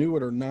knew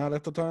it or not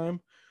at the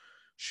time,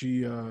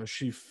 she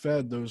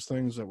fed those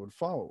things that would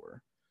follow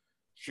her.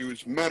 She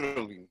was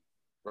meddling,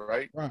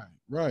 right?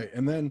 Right.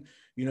 And then,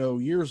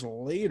 years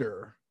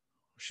later,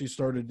 she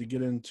started to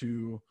get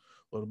into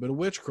a little bit of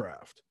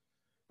witchcraft.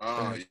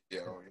 That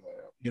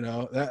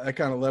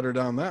kind of led her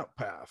down that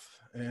path.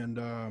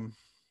 And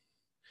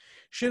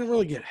she didn't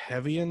really get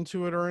heavy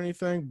into it or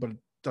anything, but it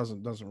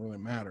doesn't really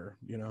matter,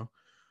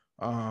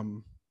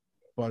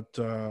 But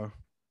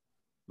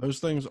those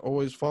things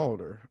always followed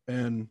her.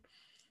 And,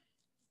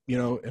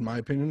 in my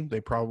opinion,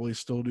 they probably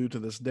still do to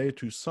this day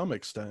to some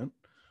extent,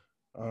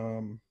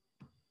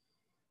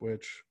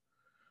 which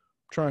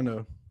I'm trying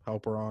to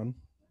help her on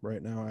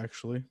right now,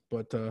 actually.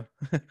 But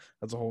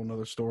that's a whole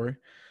nother story.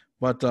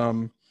 But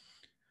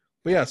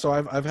yeah, so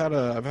I've had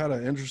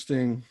an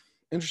interesting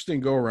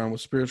go around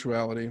with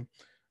spirituality.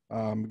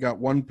 Got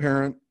one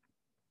parent,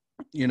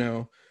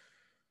 that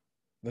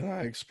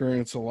I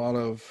experience a lot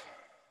of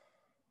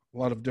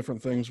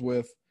different things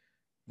with,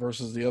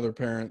 versus the other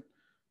parent,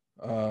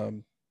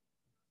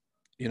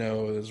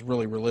 is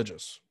really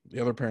religious. The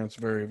other parent's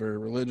very, very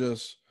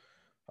religious,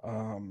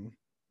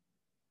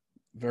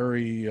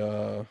 very,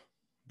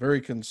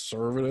 very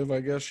conservative, I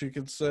guess you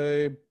could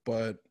say,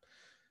 but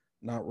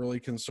not really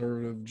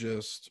conservative,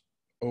 just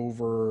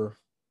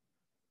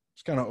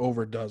kind of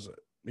overdoes it,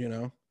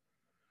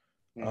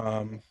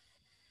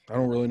 I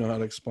don't really know how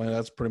to explain it.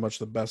 That's pretty much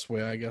the best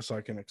way I guess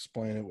I can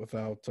explain it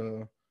without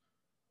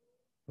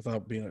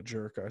being a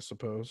jerk, I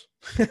suppose.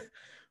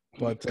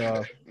 But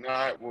I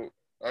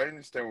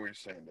understand what you're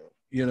saying though.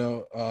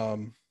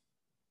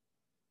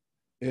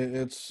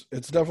 It's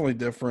definitely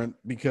different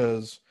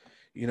because,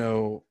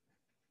 then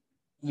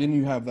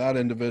you have that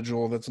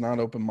individual that's not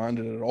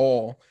open-minded at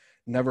all,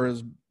 never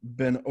has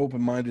been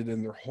open-minded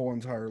in their whole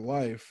entire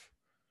life.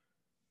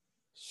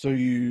 So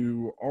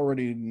you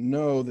already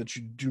know that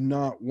you do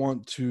not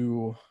want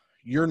to,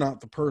 you're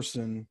not the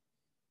person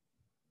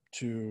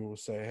to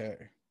say, hey,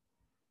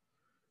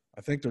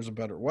 I think there's a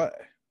better way,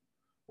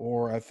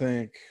 or I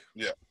think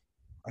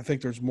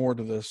there's more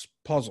to this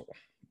puzzle.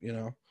 You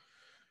know,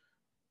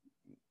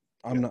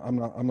 I'm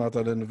not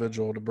that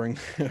individual to bring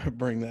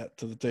bring that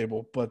to the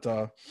table, but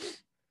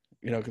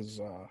you know, because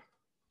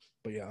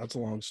but yeah, that's a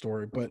long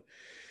story. But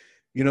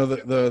you know,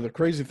 the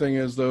crazy thing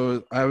is,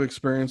 though, I've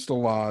experienced a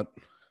lot.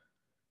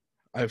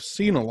 I've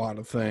seen a lot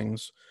of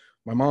things.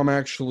 My mom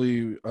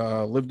actually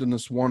lived in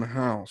this one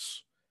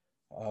house.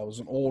 It was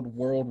an old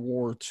World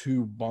War II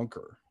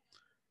bunker.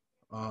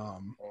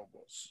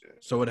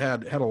 So it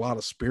had a lot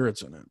of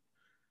spirits in it.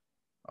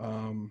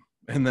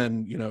 And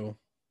then, you know,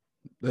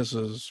 this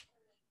is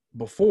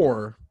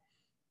before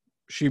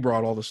she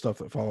brought all the stuff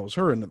that follows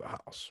her into the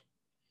house.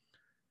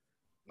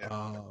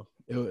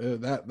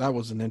 That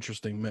was an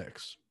interesting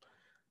mix.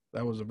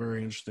 That was a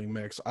very interesting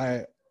mix.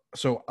 I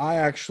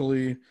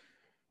actually,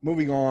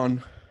 moving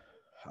on,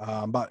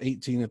 I'm about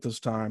 18 at this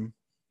time,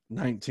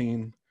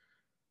 19.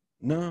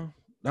 No,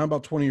 now I'm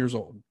about 20 years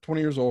old. 20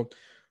 years old.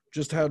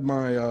 Just had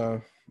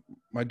my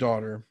my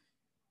daughter,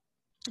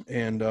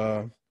 and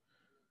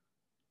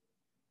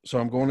so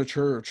I'm going to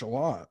church a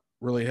lot,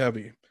 really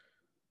heavy.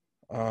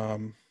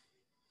 I'm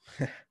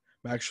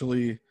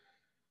actually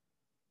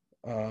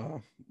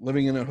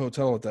living in a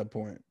hotel at that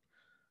point.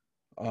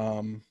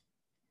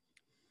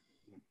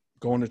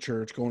 Going to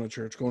church,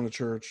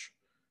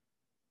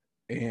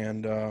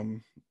 and I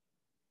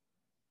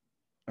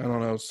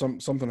don't know,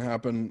 something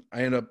happened.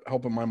 I ended up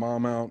helping my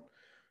mom out.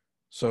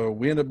 So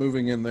we ended up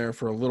moving in there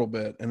for a little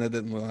bit, and it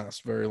didn't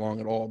last very long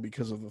at all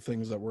because of the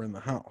things that were in the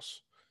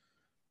house.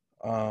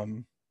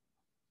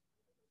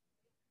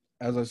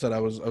 As I said,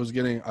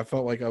 I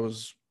felt like I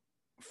was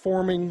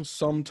forming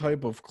some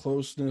type of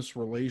closeness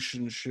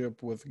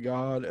relationship with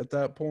God at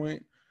that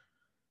point.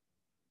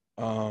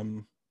 I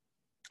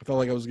felt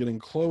like I was getting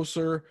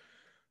closer,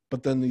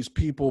 but then these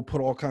people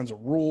put all kinds of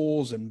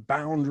rules and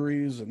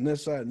boundaries and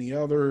this, that, and the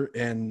other,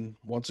 and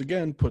once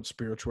again, put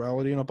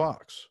spirituality in a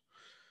box.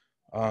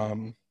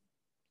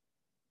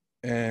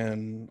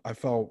 And I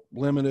felt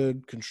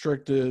limited,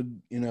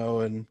 constricted, you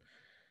know, and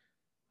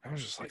I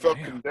was just like, you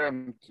felt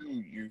condemned too.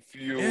 You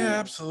feel, yeah,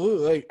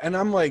 absolutely. And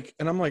I'm like,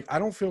 I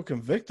don't feel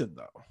convicted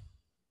though.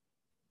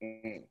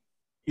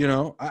 You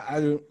know,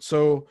 I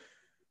so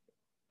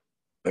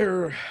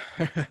there.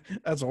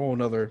 That's a whole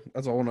nother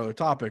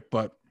topic.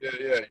 But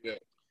yeah.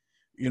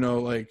 You know,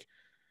 like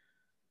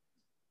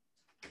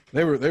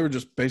they were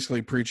just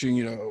basically preaching,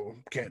 you know,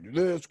 can't do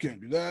this, can't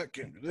do that,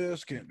 can't do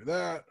this, can't do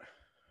that.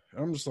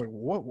 And I'm just like,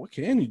 what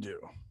can you do?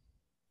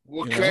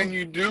 What can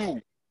you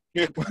do?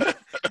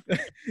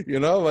 You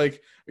know,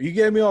 like, you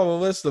gave me all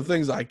the list of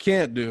things I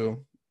can't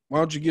do. Why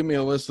don't you give me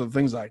a list of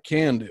things I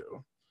can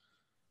do?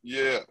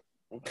 Yeah.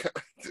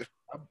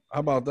 How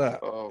about that?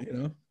 You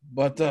know,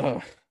 but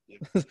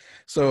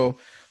so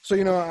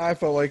you know, I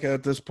felt like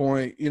at this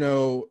point, you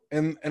know,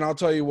 and I'll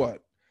tell you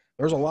what,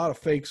 there's a lot of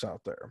fakes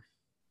out there.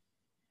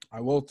 I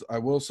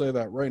will say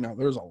that right now.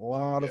 There's a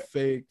lot of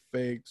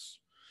fakes,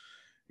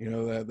 you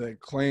know, that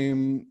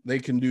claim they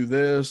can do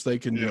this, they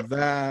can do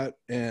that,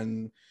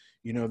 and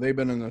you know, they've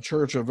been in the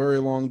church a very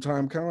long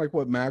time, kind of like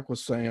what Mac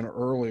was saying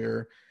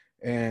earlier,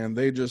 and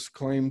they just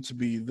claim to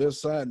be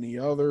this, that, and the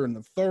other, and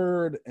the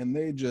third, and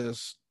they're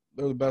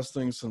the best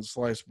thing since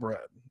sliced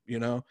bread, you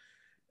know,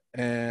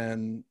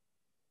 and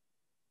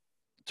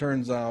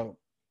turns out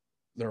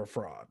they're a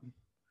fraud.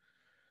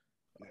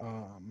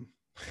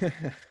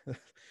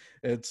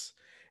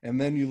 And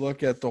then you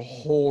look at the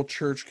whole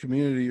church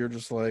community, you're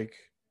just like,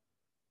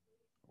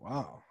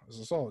 wow, is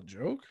this all a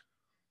joke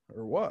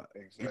or what?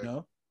 Exactly. You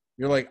know,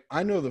 you're like,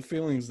 I know the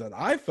feelings that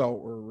I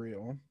felt were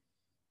real.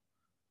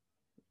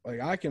 Like,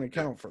 I can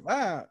account for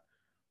that,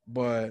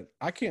 but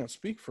I can't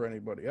speak for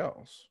anybody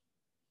else.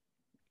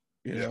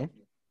 You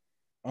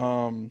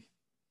know?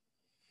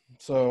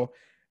 So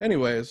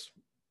anyways,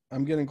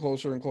 I'm getting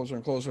closer and closer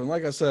and closer. And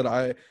like I said,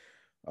 at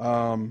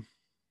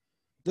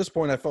this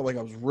point, I felt like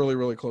I was really,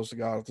 really close to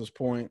God at this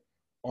point,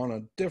 on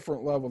a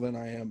different level than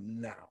I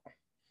am now.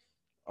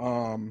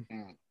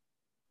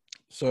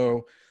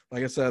 So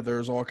like I said,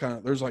 there's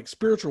like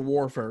spiritual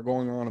warfare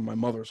going on in my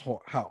mother's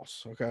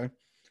house. Okay.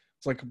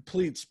 It's like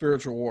complete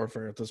spiritual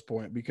warfare at this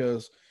point,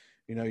 because,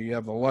 you know, you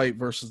have the light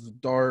versus the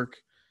dark,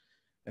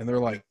 and they're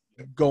like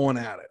going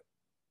at it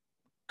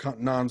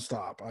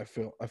nonstop. I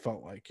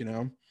felt like, you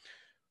know,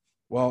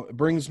 well, it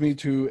brings me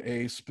to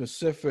a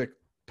specific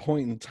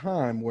point in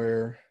time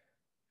where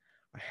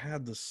I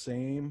had the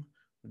same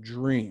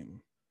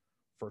dream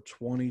for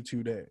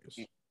 22 days.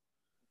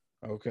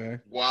 Okay.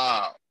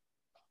 Wow.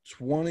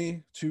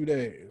 22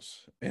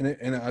 days.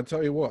 And I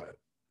tell you what,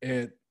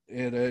 it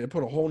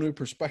put a whole new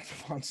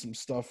perspective on some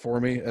stuff for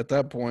me at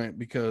that point,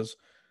 because,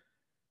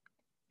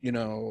 you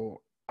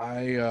know,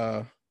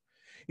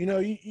 you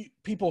know,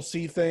 people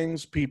see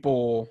things,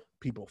 people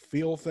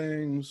feel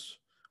things,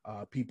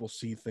 people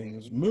see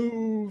things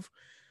move,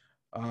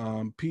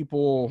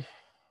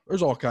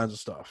 there's all kinds of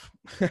stuff.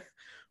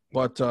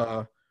 But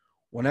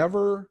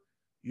whenever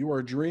you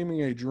are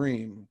dreaming a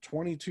dream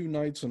 22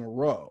 nights in a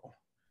row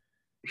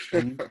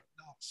and you cannot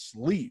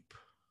sleep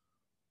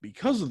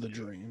because of the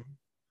dream,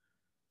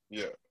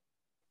 Yeah.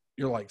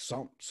 you're like,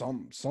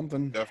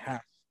 something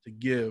has to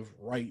give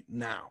right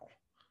now.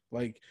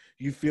 Like,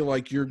 you feel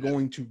like you're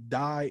going to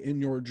die in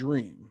your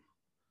dream.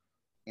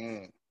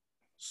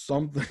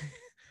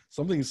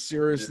 Something's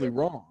seriously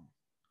wrong.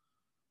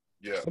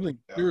 Yeah. Something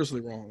seriously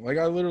wrong. Like,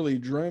 I literally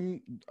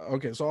dreamed.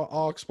 Okay, so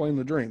I'll explain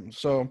the dream.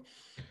 So,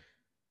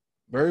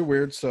 very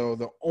weird. So,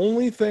 the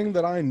only thing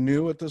that I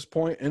knew at this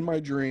point in my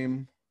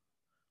dream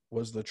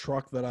was the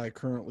truck that I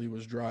currently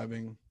was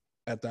driving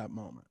at that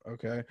moment.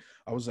 Okay.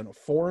 I was in a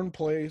foreign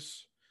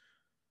place,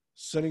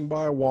 sitting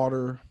by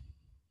water,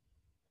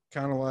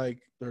 kind of like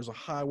there's a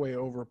highway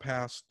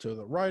overpass to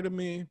the right of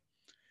me.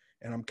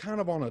 And I'm kind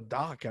of on a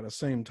dock at the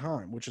same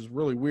time, which is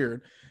really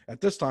weird.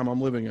 At this time,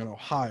 I'm living in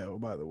Ohio,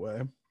 by the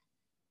way.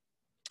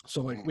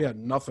 So, like, we had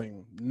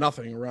nothing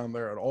around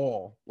there at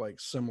all, like,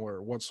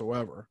 similar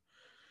whatsoever.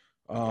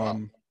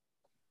 The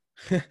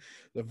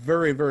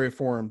very, very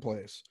foreign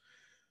place.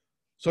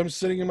 So I'm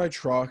sitting in my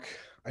truck.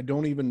 I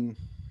don't even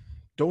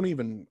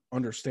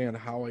understand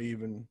how I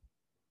even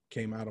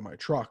came out of my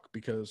truck,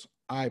 because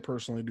I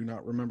personally do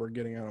not remember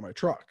getting out of my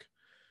truck.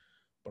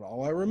 But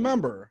all I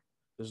remember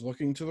is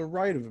looking to the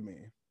right of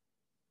me,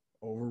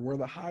 over where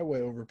the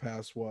highway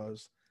overpass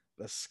was.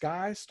 The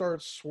sky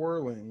starts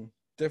swirling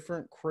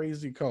different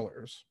crazy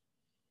colors.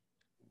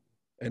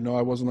 And no,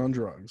 I wasn't on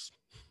drugs.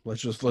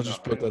 Let's just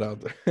put that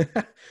out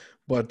there.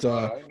 But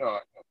I know.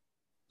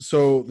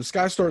 so the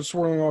sky starts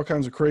swirling all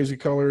kinds of crazy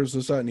colors,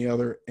 this, that, and the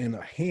other, and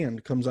a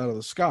hand comes out of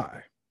the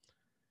sky.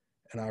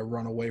 And I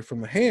run away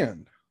from the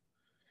hand.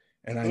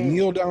 And I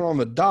kneel down on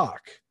the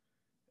dock,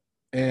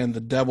 and the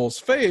devil's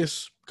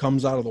face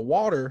comes out of the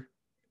water,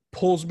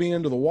 pulls me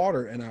into the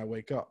water, and I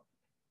wake up.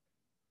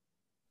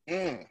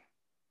 And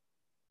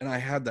I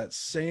had that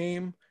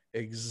same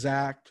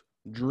exact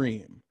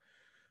dream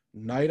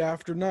night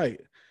after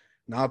night.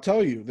 Now, I'll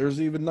tell you, there's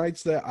even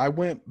nights that I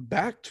went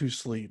back to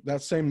sleep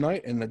that same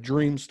night and the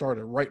dream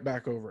started right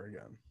back over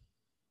again.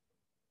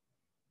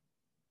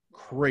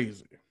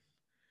 Crazy.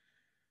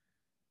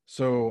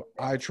 So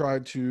I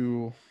tried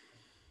to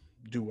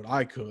do what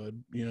I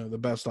could, the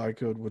best I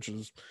could, which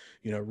is,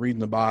 reading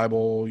the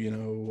Bible,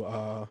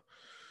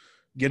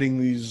 getting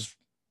these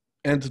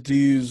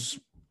entities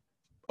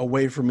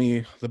away from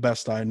me the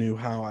best I knew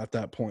how at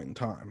that point in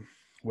time,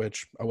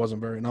 which I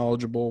wasn't very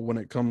knowledgeable when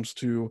it comes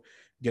to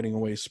getting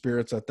away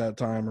spirits at that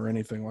time or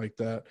anything like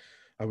that.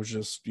 I was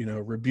just,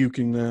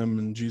 rebuking them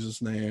in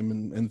Jesus' name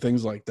and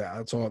things like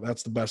that.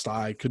 That's the best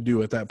I could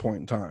do at that point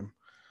in time.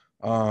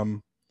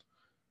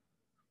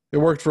 It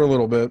worked for a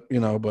little bit,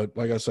 but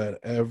like I said,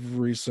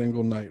 every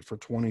single night for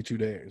 22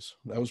 days.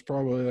 That was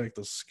probably like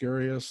the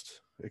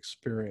scariest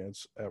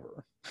experience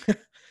ever.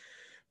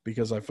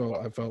 Because I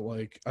felt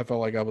like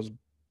I was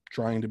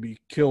trying to be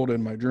killed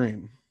in my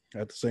dream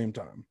at the same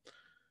time.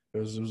 It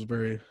was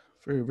very,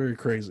 very, very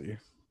crazy.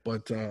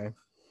 But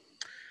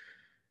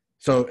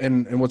so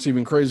and what's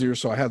even crazier,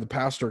 so I had the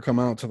pastor come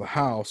out to the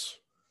house,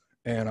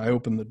 and I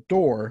opened the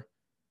door,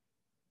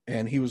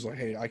 and he was like,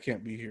 "Hey, I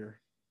can't be here.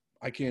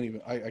 I can't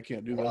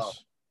do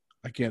this.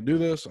 I can't do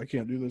this. I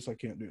can't do this. I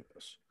can't do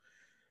this."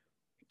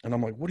 And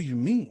I'm like, "What do you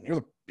mean?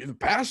 You're the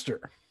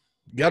pastor.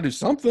 You got to do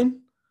something."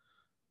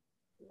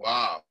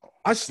 Wow.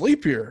 I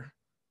sleep here.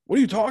 What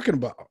are you talking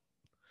about?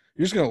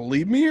 You're just going to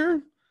leave me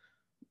here?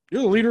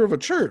 You're the leader of a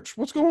church.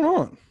 What's going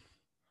on?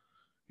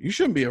 You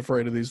shouldn't be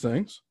afraid of these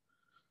things.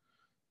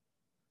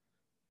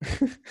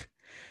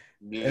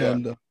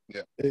 And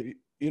it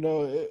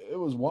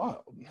was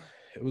wild.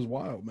 It was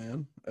wild,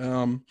 man.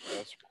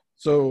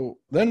 So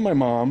then my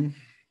mom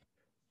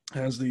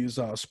has these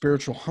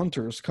spiritual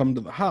hunters come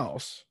to the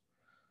house.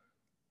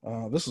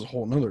 This is a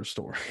whole nother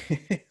story.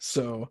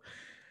 So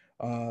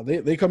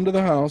they come to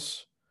the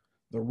house.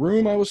 The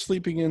room I was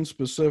sleeping in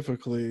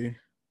specifically,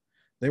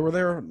 they were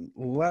there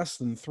less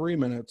than 3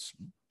 minutes.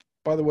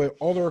 By the way,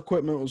 all their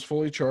equipment was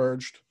fully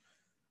charged.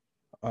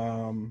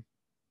 And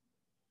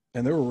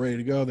they were ready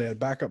to go. They had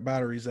backup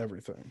batteries,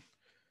 everything.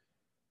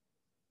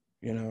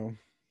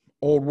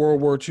 Old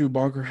World War II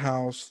bunker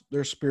house,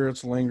 their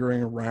spirits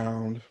lingering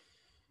around,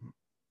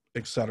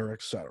 et cetera,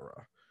 et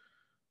cetera.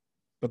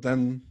 But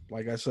then,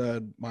 like I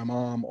said, my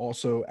mom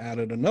also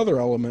added another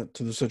element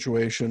to the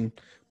situation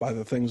by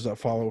the things that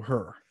follow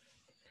her.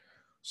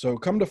 So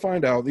come to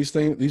find out, these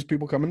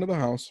people come into the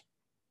house,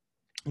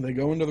 they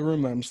go into the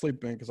room that I'm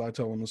sleeping because I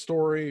tell them the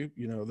story,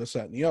 this,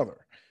 that, and the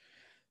other.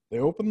 They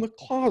open the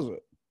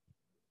closet.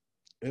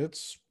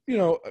 It's,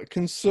 a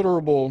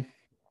considerable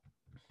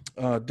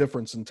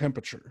difference in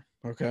temperature,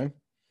 okay?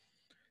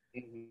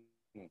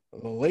 The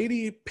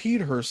lady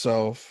peed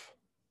herself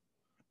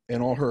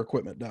and all her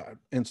equipment died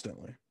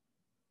instantly.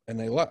 And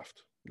they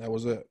left. That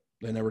was it.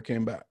 They never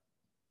came back.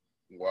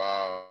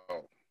 Wow.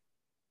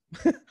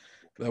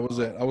 That was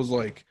it. I was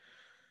like,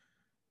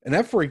 and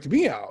that freaked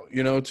me out,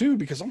 too,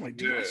 because I'm like,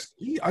 dude,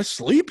 I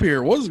sleep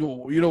here. What's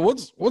going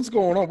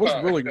on?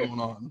 What's really going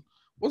on?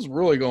 What's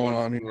really going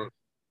on here?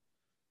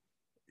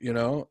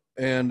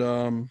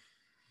 And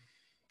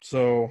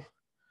so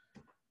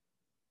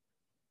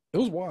it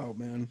was wild,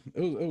 man.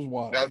 It was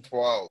wild. That's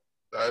wild.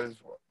 That is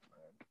wild.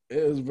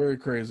 It was very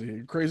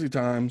crazy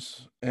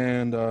times.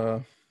 And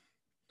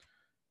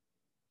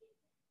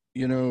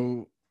you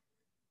know,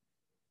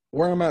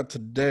 where I'm at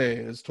today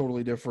is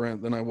totally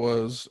different than I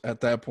was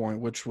at that point,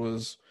 which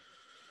was,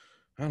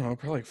 I don't know,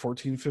 probably like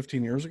 14,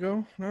 15 years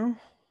ago now,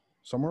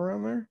 somewhere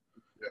around there.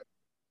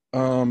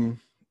 Yeah.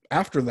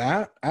 After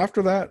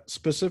that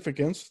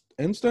specific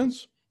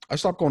instance, I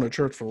stopped going to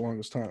church for the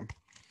longest time.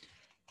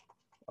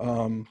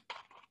 'Cause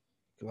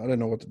I didn't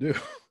know what to do.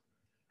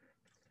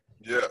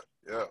 Yeah.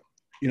 Yeah.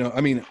 You know,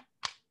 I mean,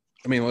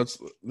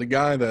 the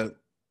guy that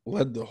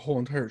led the whole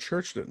entire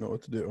church didn't know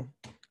what to do.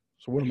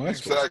 So what am I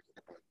supposed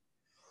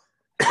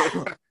to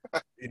do?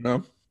 You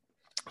know?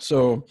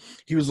 So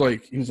he was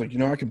like, you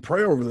know, I can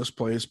pray over this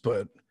place,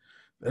 but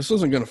this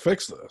isn't going to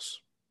fix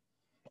this.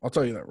 I'll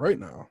tell you that right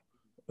now.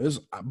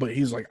 But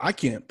he's like, I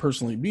can't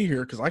personally be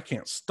here because I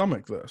can't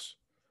stomach this.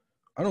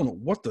 I don't know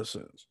what this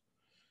is.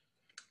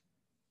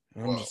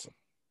 And I'm just like,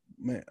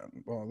 man,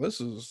 well,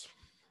 this is,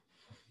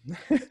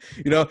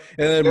 you know.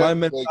 And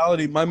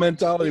then my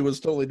mentality was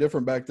totally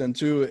different back then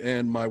too,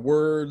 and my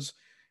words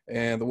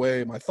and the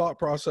way my thought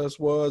process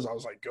was. I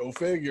was like, go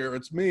figure,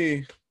 it's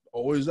me.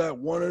 Always that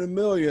one in a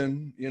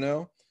million, you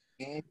know.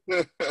 You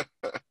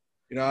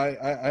know,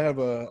 I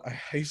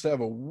used to have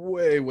a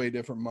way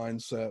different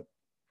mindset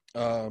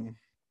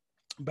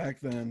back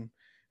then,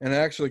 and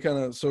actually kind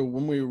of, so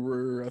when we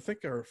were, I think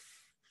our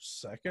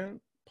second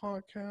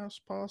podcast,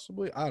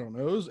 possibly, I don't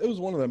know, it was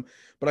one of them,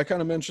 but I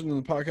kind of mentioned in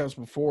the podcast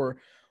before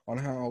on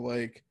how,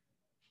 like,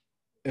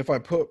 if I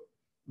put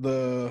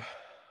the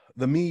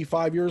me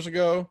 5 years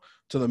ago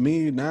to the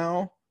me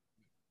now,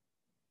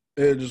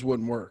 it just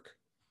wouldn't work.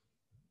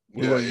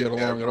 We wouldn't get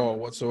along at all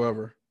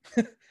whatsoever.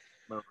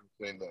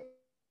 Saying that.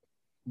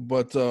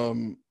 But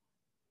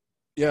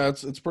yeah,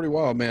 it's pretty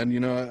wild, man. You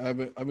know,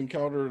 I've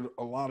encountered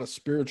a lot of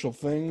spiritual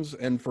things,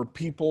 and for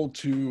people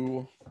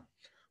to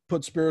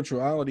put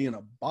spirituality in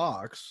a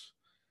box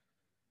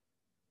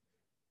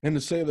and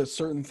to say that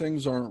certain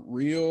things aren't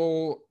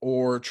real,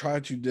 or try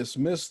to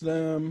dismiss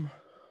them,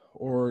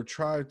 or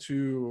try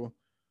to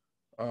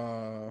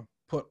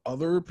put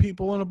other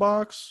people in a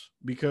box,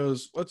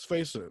 because let's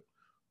face it,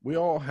 we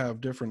all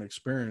have different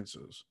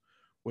experiences.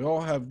 We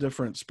all have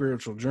different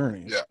spiritual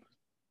journeys.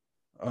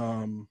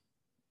 Yeah.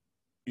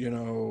 You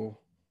know,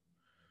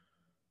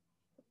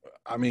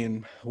 I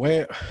mean,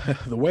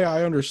 the way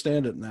I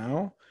understand it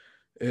now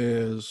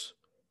is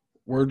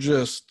we're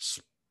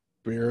just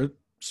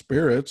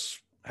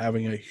spirits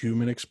having a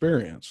human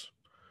experience.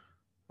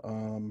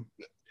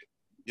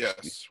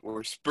 Yes,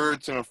 we're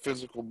spirits in a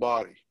physical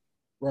body.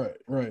 Right.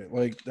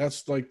 Like,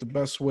 that's like the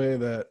best way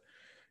that,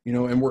 you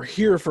know, and we're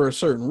here for a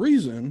certain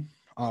reason,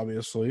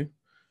 obviously.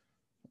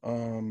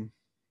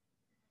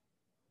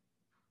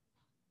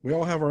 We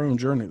all have our own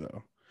journey,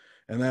 though,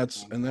 and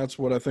that's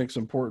what I think is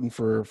important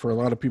for a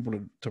lot of people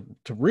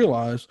to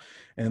realize,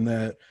 and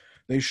that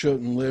they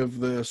shouldn't live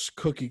this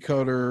cookie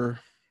cutter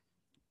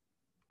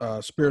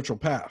spiritual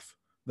path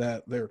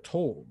that they're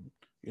told,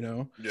 you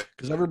know,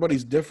 because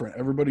everybody's different,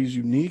 everybody's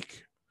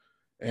unique,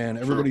 and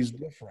everybody's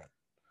different.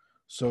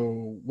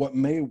 So what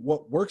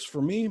works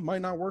for me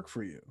might not work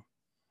for you,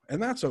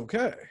 and that's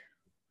okay.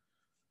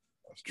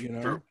 That's true. You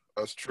know?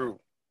 That's true.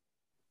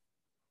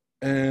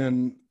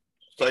 And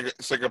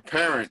it's like a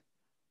parent.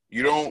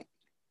 You don't.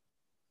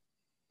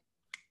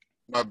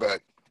 My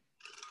bad.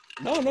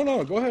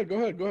 No. Go ahead.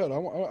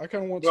 I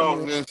kind of want. No, I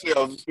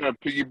was just gonna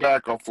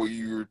piggyback off what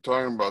you were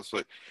talking about.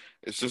 So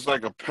it's just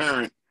like a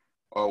parent.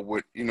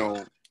 With, you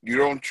know, you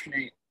don't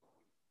treat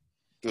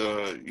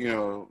the, you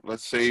know,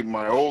 let's say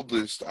my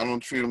oldest, I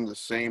don't treat them the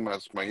same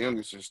as my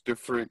youngest. There's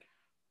different,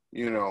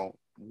 you know,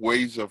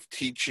 ways of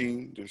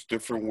teaching. There's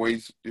different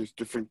ways. There's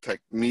different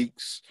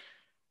techniques.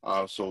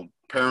 So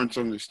parents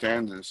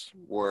understand this,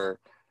 where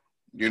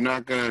you're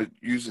not gonna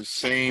use the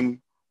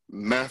same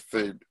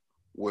method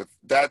with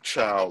that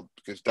child,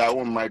 because that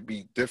one might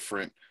be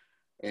different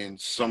in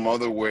some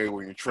other way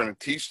when you're trying to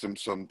teach them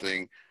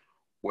something,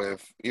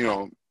 with, you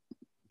know,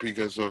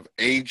 because of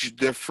age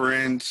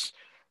difference,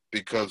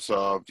 because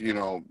of, you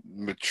know,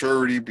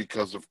 maturity,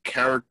 because of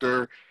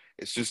character.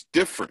 It's just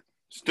different.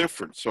 It's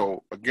different.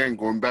 So again,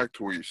 going back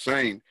to what you're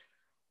saying,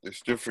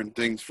 there's different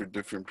things for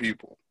different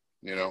people,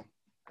 you know.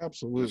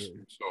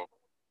 Absolutely. So,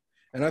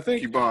 and I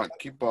think keep on.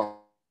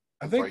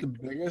 I think the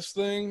biggest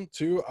thing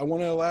too, I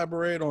want to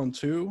elaborate on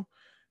too,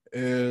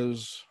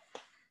 is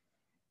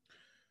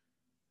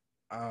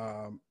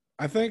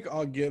I think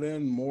I'll get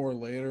in more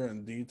later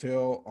in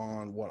detail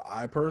on what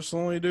I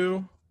personally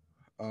do.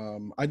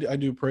 I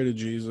do pray to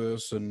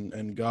Jesus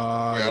and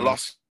God.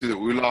 Wait,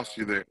 we lost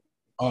you there.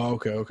 Oh,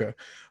 okay.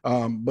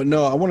 But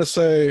no, I want to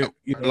say,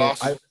 you know,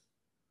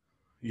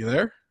 you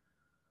there?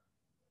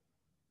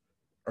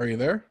 Are you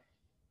there?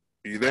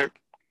 Are you there?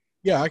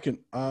 Yeah, I can.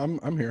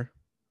 I'm here.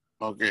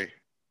 Okay.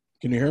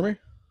 Can you hear me?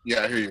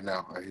 Yeah, I hear you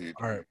now. I hear you.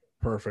 All right.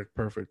 Perfect.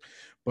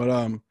 But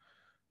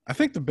I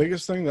think the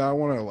biggest thing that I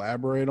want to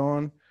elaborate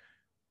on,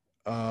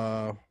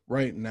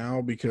 right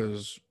now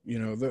because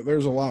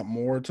there's a lot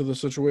more to the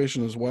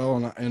situation as well,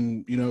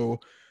 and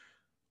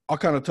I'll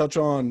kind of touch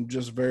on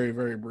just very,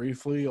 very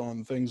briefly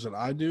on things that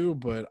I do,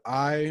 but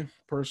I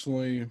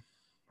personally,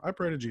 I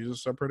pray to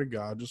Jesus, I pray to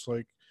God, just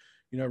like,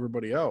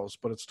 everybody else,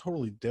 but it's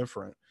totally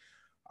different.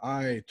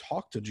 I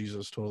talk to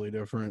Jesus totally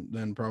different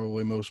than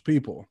probably most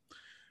people.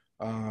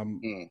 Um,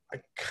 Mm.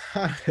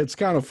 it's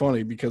kind of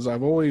funny because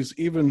I've always,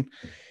 even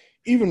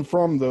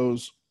from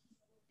those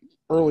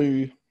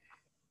early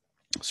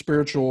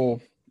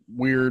spiritual,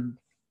 weird,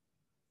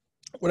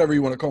 whatever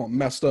you want to call them,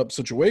 messed up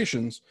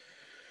situations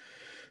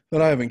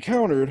that I have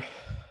encountered,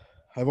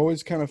 I've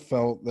always kind of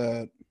felt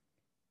that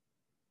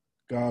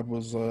God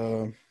was,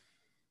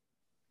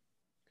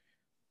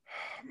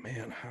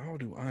 man, how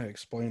do I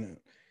explain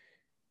it?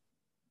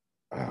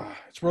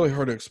 It's really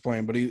hard to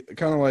explain, but he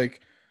kind of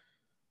like,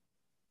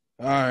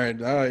 all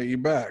right, you're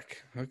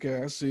back.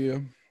 Okay, I see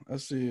you. I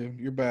see you.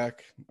 You're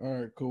back.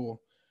 All right,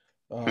 cool.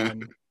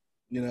 Um,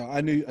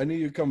 I knew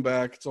you'd come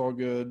back. It's all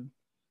good.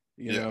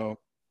 You Yeah.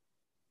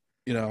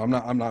 know, I'm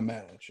not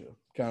mad at you.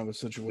 Kind of a Yeah.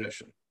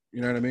 situation.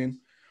 You know what I mean?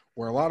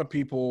 Where a lot of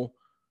people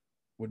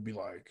would be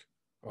like,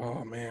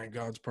 oh man,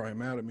 God's probably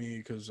mad at me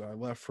because I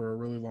left for a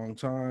really long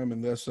time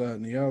and this, that,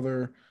 and the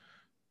other.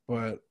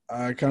 But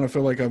I kind of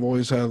feel like I've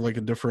always had like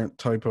a different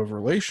type of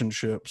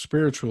relationship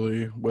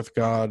spiritually with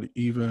God,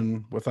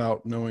 even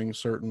without knowing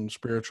certain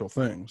spiritual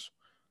things.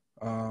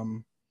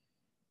 Um,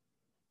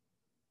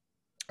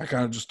 I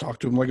kind of just talk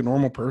to him like a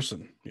normal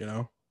person,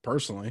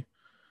 personally,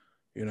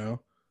 you know,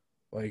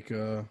 like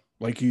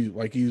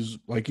he's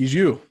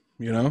you,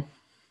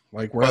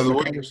 like we're By having the a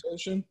way,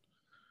 conversation.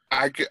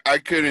 I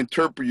could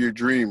interpret your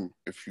dream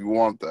if you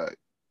want that.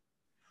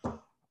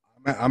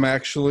 I'm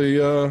actually,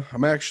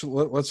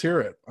 let's hear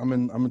it. I'm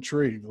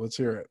intrigued. Let's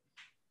hear it.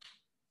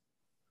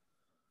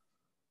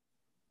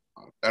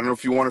 I don't know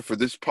if you want it for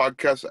this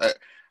podcast.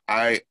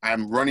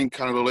 I'm running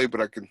kind of late,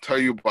 but I can tell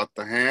you about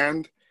the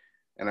hand,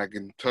 and I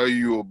can tell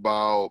you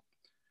about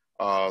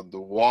the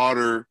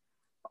water,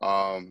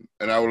 and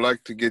I would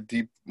like to get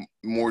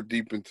more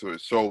deep into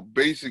it. So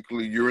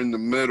basically, you're in the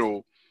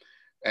middle,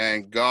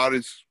 and God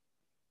is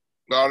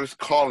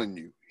calling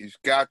you. He's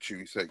got you.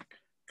 He's like,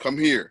 "Come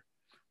here,"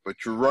 but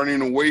you're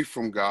running away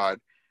from God,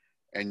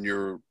 and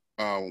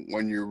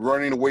when you're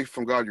running away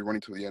from God, you're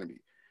running to the enemy.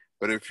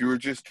 But if you were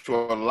just to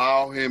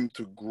allow Him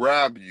to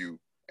grab you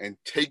and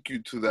take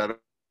you to that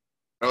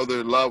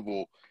other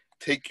level,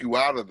 take you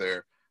out of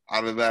there,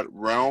 out of that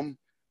realm,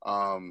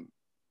 um,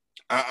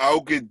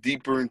 I'll get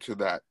deeper into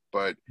that.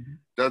 But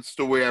that's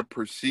the way I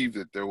perceived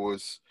it.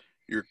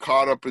 You're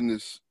caught up in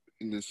this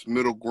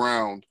middle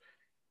ground,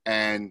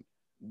 and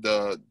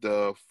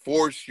the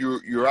force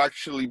you're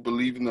actually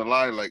believing the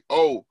lie, like,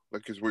 oh,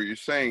 like is where you're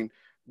saying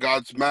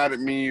God's mad at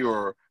me,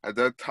 or at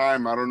that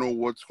time I don't know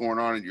what's going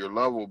on at your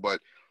level,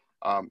 but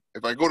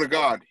if I go to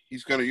God,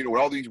 He's gonna,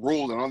 with all these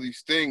rules and all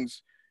these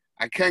things,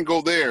 I can't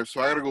go there, so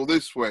I gotta go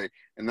this way,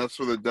 and that's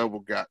where the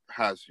devil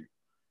has you.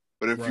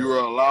 But if Right. you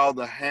allow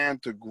the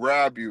hand to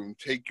grab you and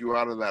take you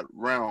out of that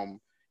realm,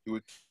 He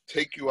would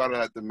take you out of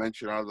that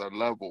dimension, out of that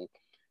level,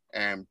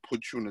 and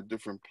put you in a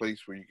different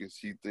place where you can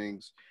see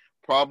things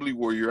probably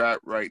where you're at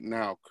right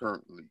now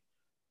currently.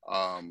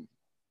 Um,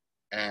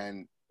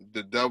 and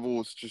the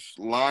devil is just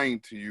lying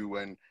to you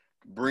and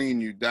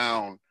bringing you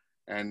down,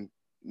 and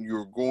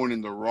you're going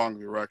in the wrong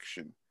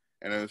direction.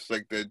 And it's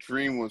like the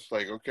dream was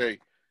like, okay,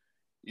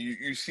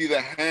 you see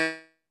the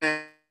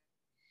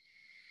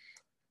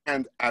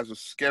hand as a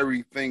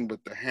scary thing,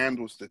 but the hand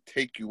was to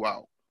take you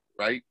out,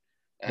 right?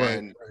 Right.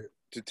 And Right.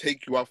 to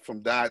take you out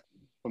from that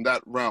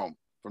realm,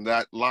 from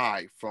that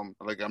lie, from,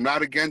 like, I'm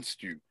not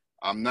against you.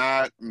 I'm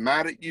not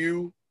mad at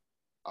you.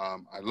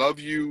 I love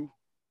you,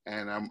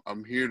 and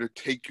I'm here to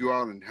take you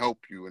out and help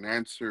you and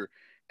answer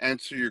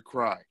your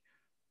cry.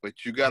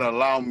 But you gotta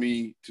allow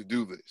me to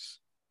do this.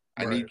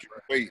 I Right. need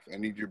your faith. I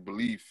need your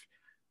belief,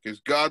 because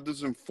God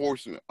doesn't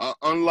force it.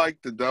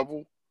 Unlike the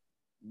devil,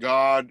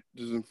 God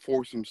doesn't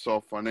force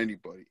Himself on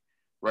anybody,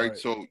 right? Right.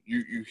 So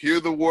you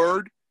hear the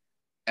word,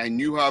 and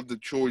you have the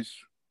choice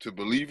to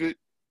believe it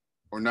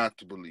or not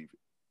to believe it.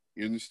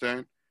 You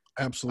understand? I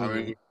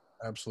Absolutely. mean,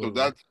 so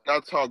Absolutely.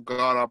 that's how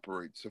God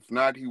operates. If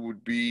not, he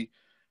would be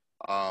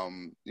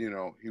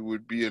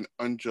an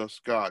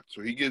unjust God.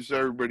 So He gives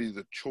everybody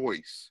the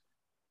choice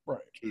Right.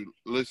 to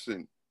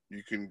listen.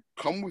 You can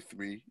come with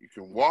me, you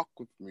can walk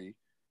with me,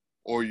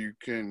 or you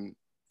can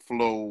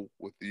flow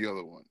with the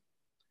other one.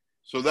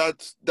 So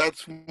that's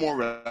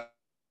more.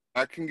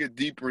 I can get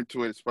deeper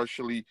into it,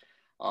 especially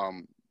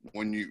um,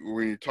 when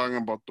you're talking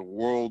about the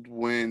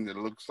whirlwind. It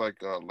looks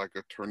like a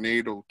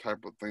tornado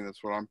type of thing.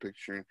 That's what I'm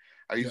picturing.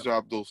 I used Yep. to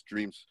have those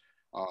dreams,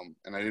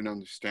 and I didn't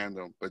understand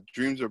them. But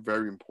dreams are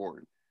very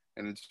important,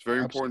 and it's very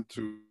important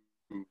Absolutely.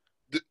 to.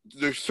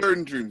 There's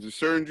certain dreams. There's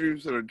certain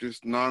dreams that are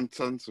just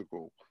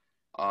nonsensical,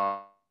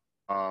 uh,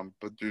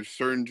 but there's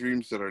certain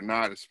dreams that are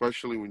not,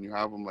 especially when you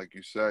have them, like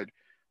you said,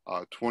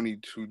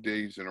 22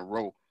 days in a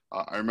row.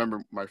 I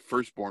remember my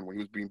firstborn, when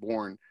he was being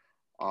born.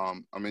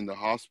 I'm in the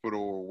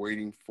hospital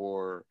waiting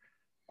for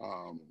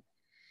um,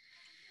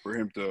 for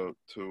him to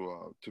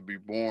be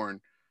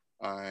born,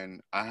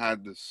 and I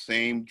had the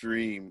same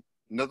dream.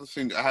 Another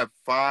thing, I had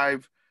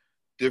five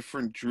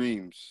different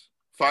dreams,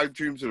 5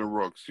 dreams in a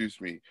row. Excuse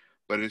me,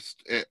 but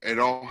it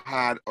all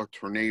had a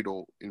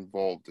tornado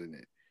involved in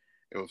it.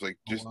 It was like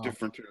Oh, just wow.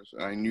 different.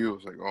 And I knew it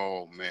was like,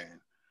 oh man.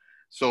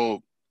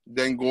 So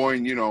then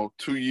going,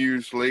 2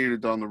 years later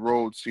down the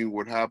road, seeing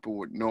what happened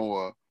with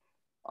Noah,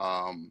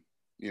 um,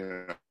 you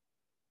know,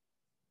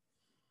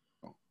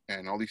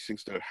 and all these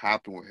things that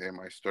happened with him,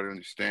 I started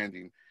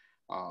understanding.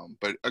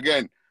 But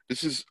again,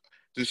 there's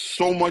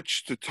so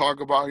much to talk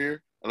about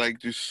here.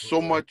 Like there's so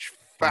Absolutely. much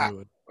fat,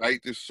 Absolutely.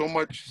 right? There's so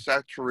much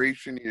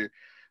saturation here.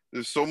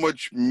 There's so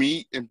much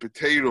meat and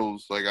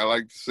potatoes, like I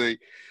like to say,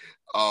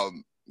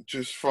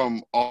 just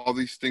from all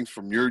these things,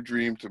 from your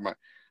dream to my,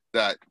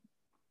 that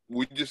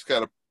we just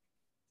gotta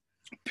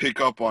pick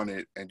up on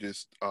it and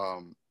just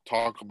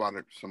talk about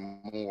it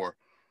some more.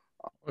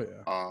 Oh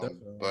yeah,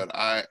 definitely. But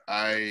I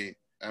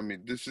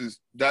mean, this is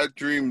that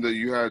dream that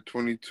you had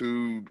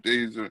 22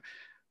 days or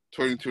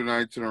 22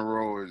 nights in a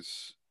row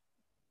is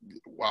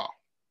wow,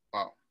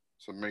 wow,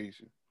 it's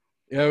amazing.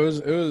 Yeah, it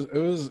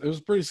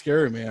was pretty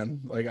scary,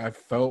 man. Like I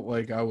felt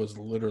like I was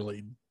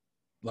literally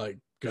like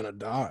gonna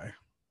die.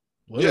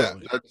 Yeah,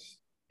 Literally.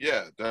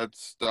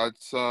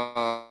 that's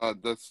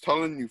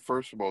telling you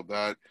first of all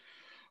that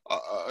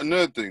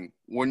another thing,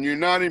 when you're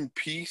not in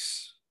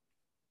peace,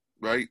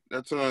 right?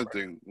 That's another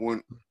thing.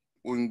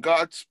 When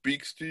God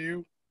speaks to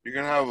you, you're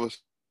gonna have a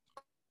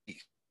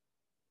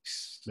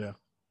Yeah.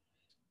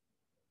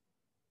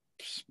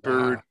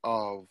 spirit Ah,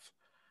 of,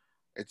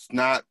 it's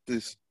not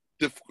this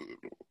difficult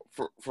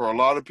for a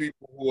lot of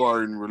people who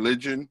are in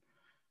religion,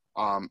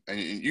 and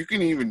you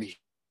can even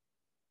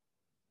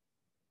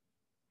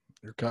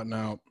you're cutting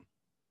out.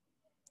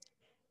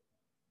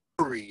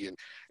 worry, and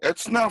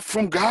that's not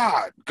from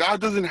God.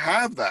 God doesn't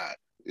have that.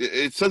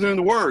 It says it in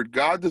the word.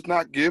 God does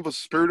not give a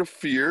spirit of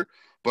fear,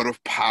 but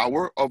of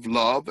power, of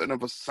love, and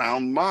of a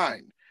sound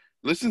mind.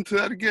 Listen to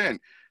that again.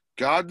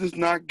 God does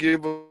not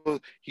give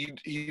he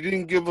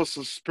didn't give us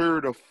a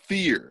spirit of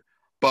fear,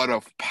 but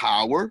of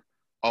power,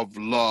 of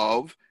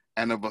love,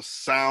 and of a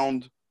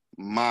sound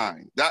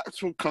mind.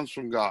 That's what comes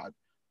from God.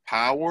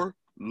 Power,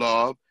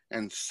 love,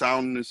 and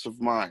soundness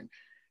of mind.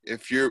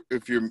 If you're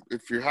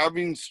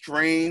having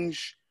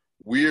strange,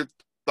 weird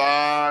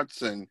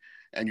thoughts, and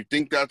you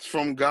think that's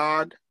from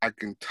God, I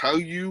can tell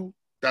you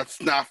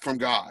that's not from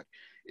God.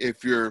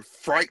 If you're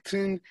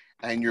frightened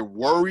and you're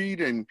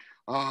worried and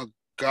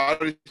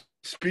God is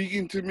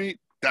speaking to me,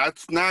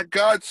 that's not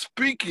God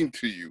speaking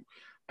to you,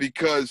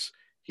 because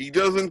he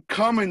doesn't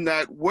come in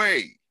that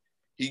way.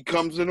 He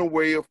comes in a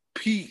way of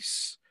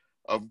peace,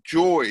 of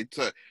joy.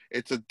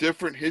 It's a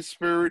different, his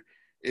spirit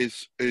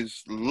is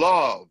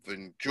love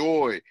and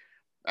joy.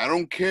 I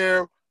don't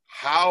care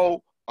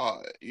how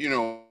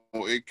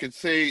it could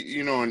say,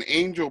 an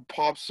angel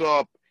pops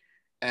up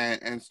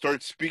and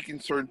starts speaking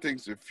certain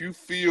things. If you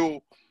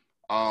feel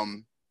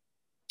um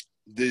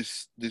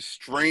this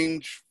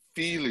strange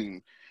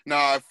feeling.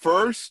 Now at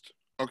first,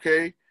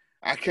 okay,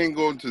 I can't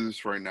go into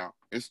this right now.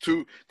 It's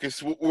too,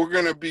 because we're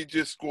gonna be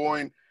just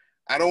going.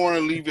 I don't want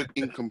to leave it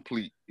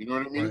incomplete. You know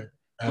what I mean?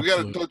 Right. We got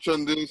to Absolutely. touch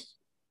on this,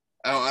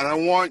 and I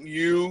want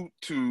you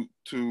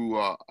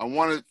I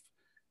want it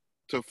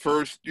to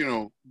first,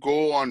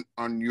 go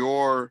on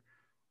your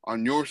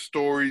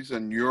stories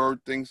and your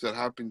things that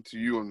happened to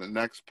you on the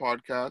next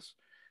podcast,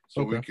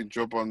 so we Okay. can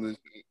jump on this,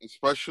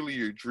 especially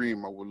your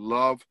dream. I would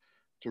love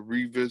to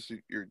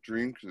revisit your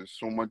dream because there's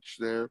so much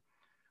there.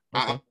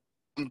 I, Okay.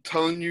 I'm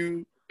telling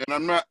you,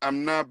 and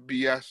I'm not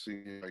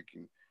BSing you, like,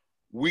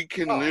 we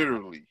can Oh,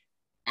 literally,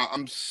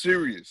 I'm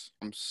serious.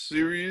 I'm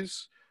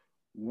serious.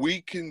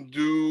 We can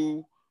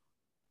do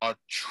a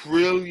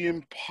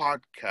trillion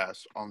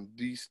podcasts on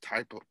these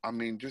type of, I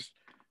mean, just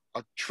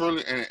a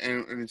trillion,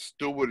 and it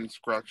still wouldn't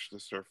scratch the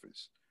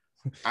surface.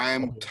 I oh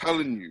am yeah.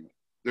 telling you,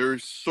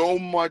 there's so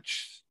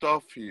much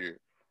stuff here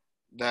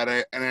that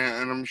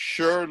and I'm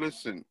sure.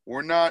 Listen,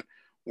 we're not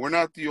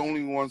the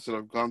only ones that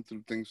have gone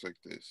through things like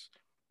this.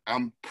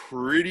 I'm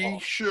pretty Oh,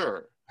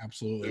 sure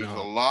absolutely there's a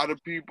not. lot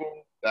of people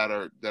that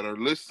are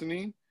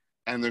listening,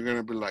 and they're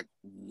gonna be like,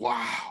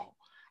 "Wow,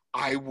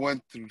 I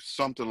went through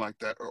something like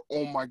that," or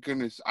 "Oh my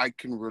goodness, I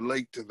can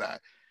relate to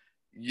that."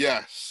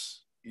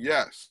 Yes,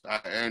 yes,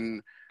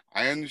 and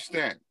I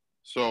understand.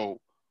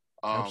 So,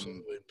 um,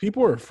 Absolutely.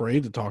 People are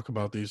afraid to talk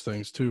about these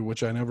things too,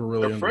 which I never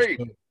they're really afraid.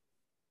 understood.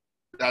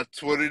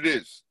 That's what it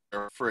is.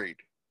 They're afraid.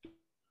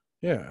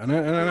 Yeah, and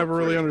I They're never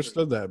really afraid.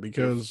 understood that They're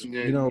because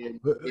they're,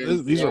 they're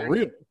these are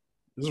real.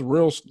 This is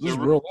real. This is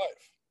they're real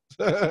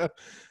life.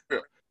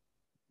 real.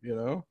 you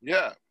know.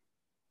 Yeah,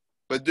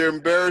 but they're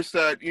embarrassed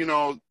that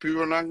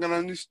people are not gonna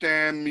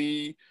understand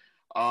me.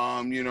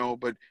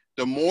 But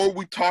the more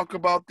we talk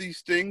about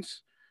these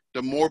things,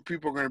 the more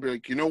people are gonna be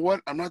like, you know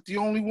what? I'm not the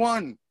only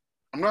one.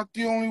 I'm not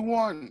the only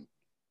one.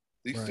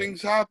 These Right.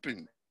 things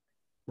happen.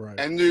 Right.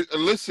 And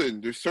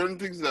listen, there's certain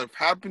things that have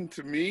happened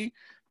to me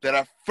that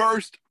at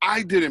first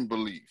I didn't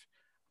believe.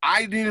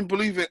 I didn't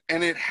believe it,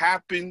 and it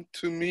happened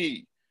to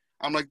me.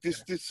 I'm like, this,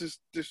 Yeah. this is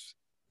this.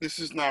 This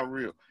is not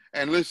real.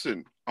 And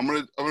listen, I'm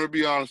gonna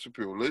be honest with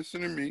people.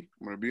 Listen to me.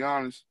 I'm gonna be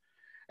honest.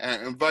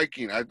 And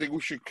Viking, I think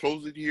we should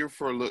close it here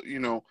for a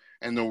little,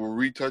 and then we'll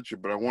retouch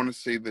it. But I want to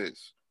say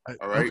this.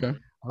 All right. Okay.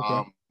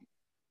 Okay.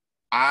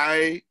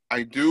 I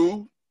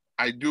do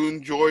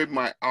enjoy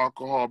my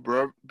alcohol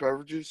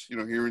beverages,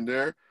 here and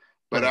there,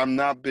 but Right. I'm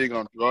not big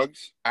on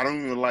drugs. I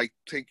don't even like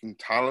taking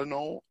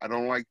Tylenol. I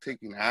don't like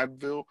taking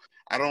Advil.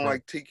 I don't Right.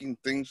 like taking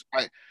things.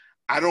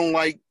 I don't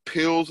like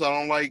pills. I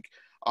don't like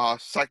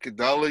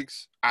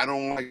psychedelics. I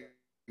don't like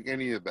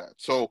any of that.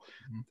 So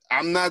Mhm.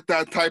 I'm not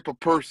that type of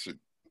person.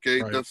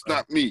 Okay, Right. that's Right.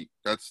 not me.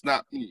 That's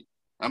not me.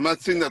 I'm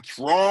not saying that's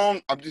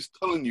wrong. I'm just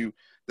telling you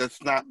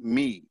that's not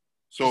me.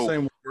 Just So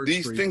saying what works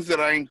these for you. things that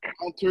I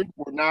encountered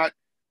were not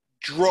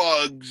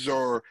drugs,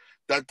 or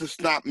that's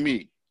not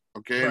me.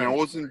 Okay, and I Right.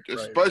 wasn't, Right.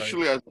 Right.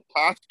 especially as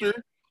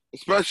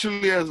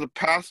a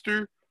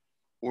pastor,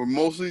 where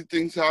mostly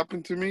things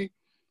happened to me.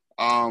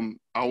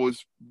 I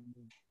was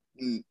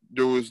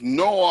there was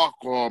no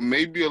alcohol,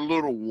 maybe a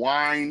little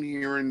wine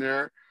here and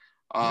there,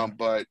 Yeah.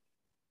 but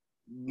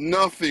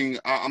nothing.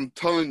 I'm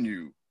telling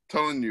you,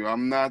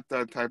 I'm not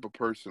that type of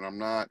person. I'm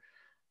not,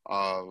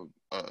 uh,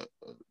 uh,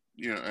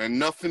 and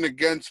nothing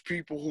against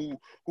people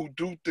who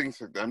do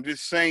things like that. I'm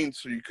just saying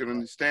so you can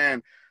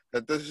understand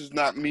that this is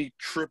not me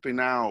tripping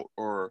out,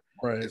 or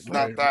Right. it's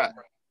not Right. that.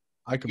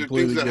 I There are things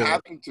completely that get it.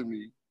 happen to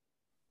me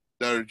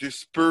that are just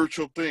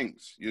spiritual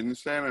things. You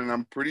understand? And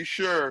I'm pretty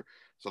sure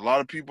there's a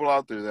lot of people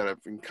out there that have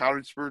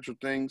encountered spiritual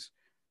things,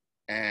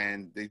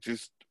 and they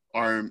just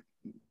are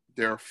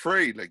they're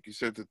afraid, like you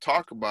said, to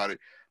talk about it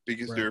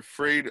because Right. they're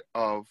afraid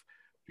of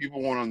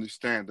people won't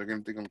understand. They're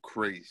gonna think I'm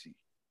crazy.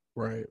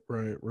 Right,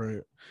 right,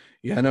 right.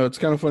 Yeah, I know it's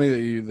kind of funny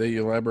that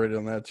you elaborated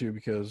on that too,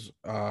 because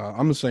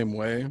I'm the same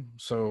way.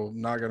 So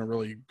not gonna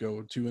really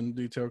go too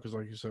into detail because,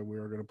 like you said, we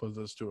are gonna put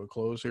this to a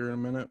close here in a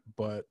minute.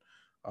 But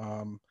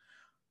um,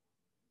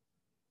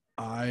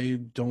 I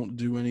don't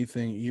do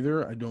anything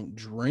either. I don't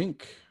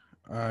drink.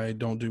 I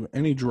don't do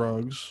any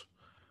drugs.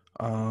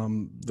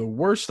 The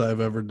worst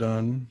I've ever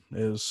done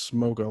is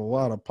smoke a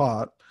lot of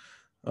pot.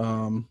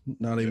 Not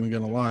Yeah. even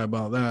gonna lie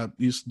about that.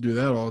 Used to do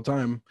that all the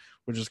time,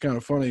 which is kind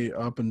of funny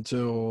up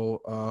until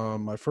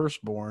my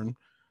firstborn.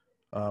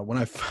 When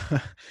I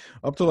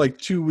up to like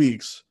 2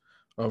 weeks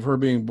of her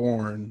being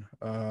born,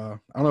 I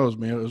don't know,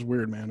 it was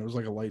weird, man. It was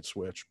like a light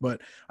switch.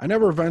 But I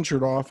never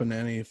ventured off into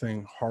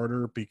anything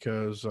harder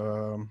because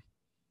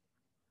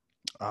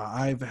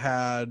I've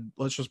had,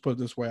 let's just put it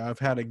this way, I've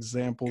had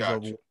examples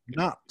of Gotcha.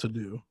 not to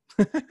do.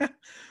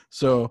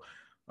 So,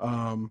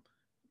 um,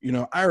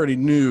 I already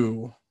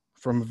knew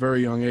from a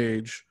very young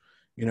age,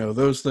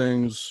 those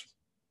things,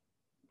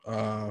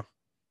 uh,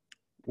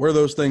 where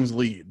those things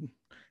lead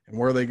and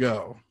where they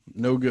go.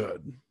 No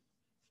good.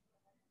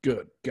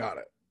 Good. Got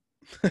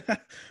it.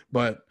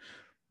 But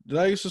did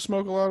I used to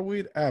smoke a lot of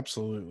weed?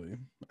 Absolutely.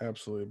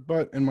 Absolutely.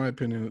 But in my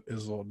opinion, it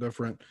is a little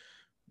different.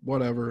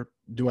 Whatever.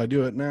 Do I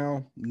do it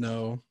now?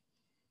 No.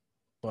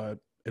 But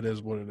it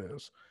is what it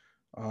is.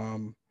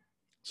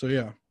 So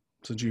yeah,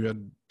 since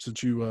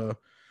you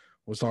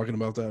was talking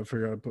about that, I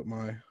figured I'd put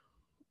my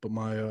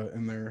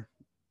in there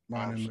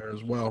mine in Awesome. there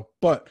as well.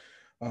 But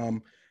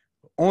um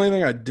only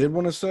thing I did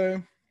want to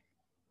say,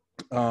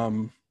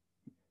 um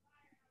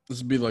this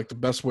would be like the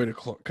best way to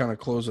kind of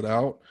close it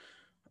out.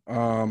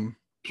 Um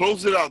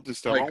Close it out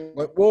this time.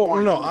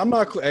 well, no, I'm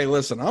not. Hey,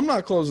 listen, I'm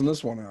not closing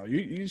this one out.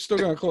 You still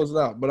gonna close it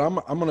out, but I'm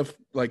gonna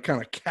like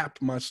kind of cap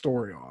my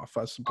story off,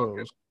 I Okay.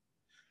 suppose.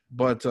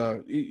 But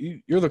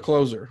you're the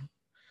closer.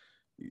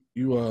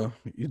 You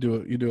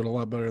do it a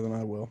lot better than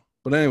I will.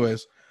 But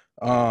anyways,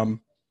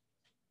 um,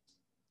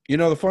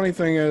 the funny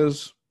thing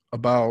is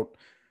about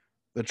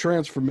the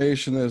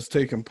transformation that has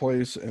taken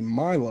place in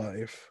my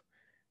life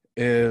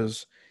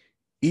is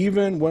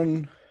even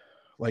when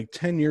like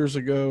 10 years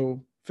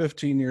ago,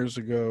 15 years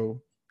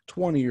ago,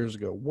 20 years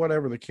ago,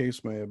 whatever the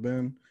case may have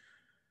been,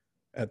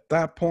 at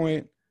that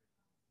point,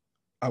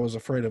 I was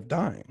afraid of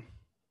dying.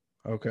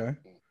 Okay.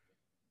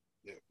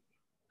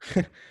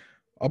 Yeah.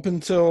 Up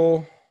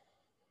until,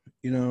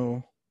 you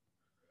know,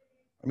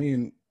 I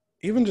mean,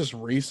 even just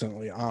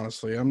recently,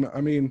 honestly,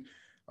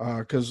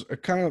 because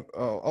kind of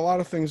a lot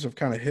of things have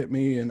kind of hit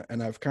me,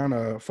 and I've kind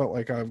of felt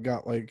like I've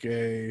got like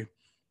a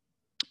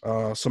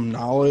some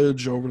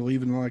knowledge over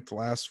even like the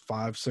last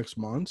 5 6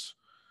 months.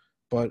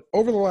 But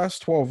over the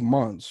last 12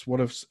 months,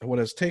 what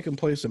has taken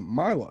place in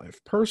my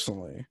life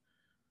personally,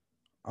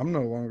 I'm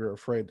no longer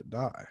afraid to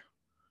die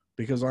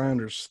because I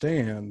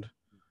understand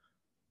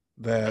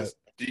that That's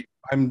deep.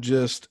 I'm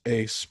just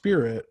a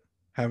spirit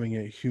having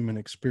a human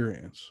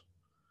experience.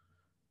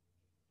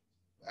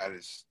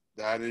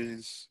 That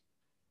is,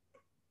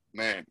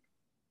 man.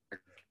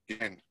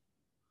 Again,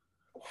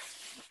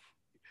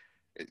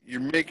 you're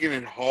making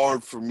it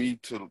hard for me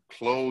to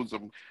close.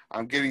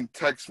 I'm getting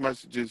text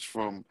messages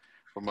from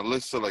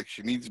Alyssa like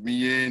she needs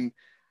me in.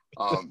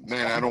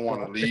 Man, I I'm don't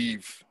want to sorry.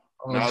 leave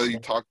I'm now that sorry. you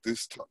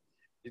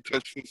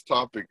touched this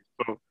topic.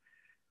 So,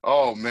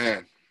 oh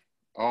man,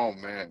 oh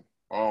man,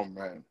 oh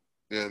man.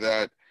 Yeah,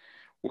 that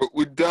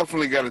we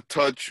definitely got to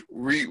touch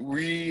re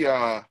re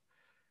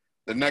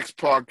the next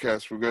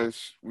podcast,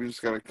 we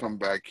just got to come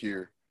back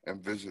here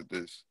and visit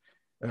this.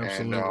 And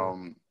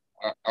Absolutely.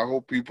 I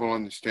hope people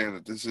understand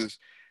that this is,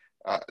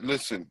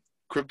 listen,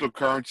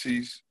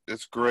 cryptocurrencies,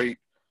 it's great,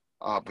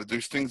 but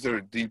there's things that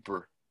are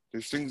deeper.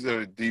 There's things that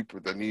are deeper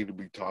that need to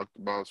be talked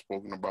about,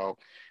 spoken about.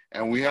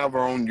 And we have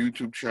our own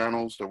YouTube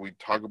channels that we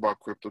talk about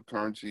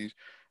cryptocurrencies.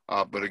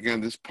 But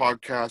again, this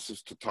podcast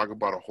is to talk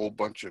about a whole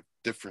bunch of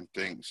different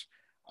things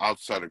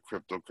outside of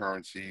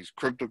cryptocurrencies,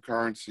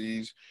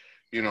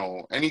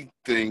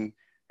 anything.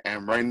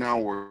 And right now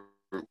we're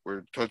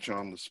touching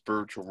on the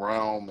spiritual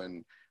realm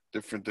and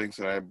different things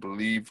that I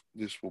believe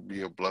this will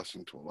be a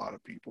blessing to a lot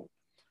of people.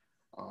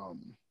 But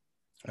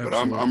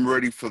Absolutely. I'm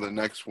ready for the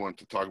next one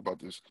to talk about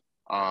this.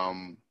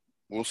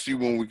 We'll see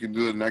when we can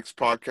do the next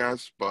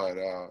podcast, but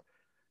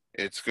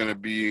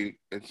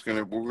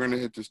we're gonna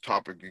hit this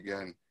topic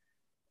again,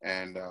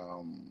 and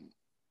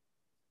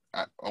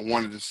I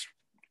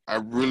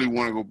really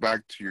want to go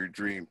back to your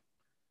dream,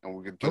 and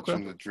we can touch Okay.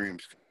 on the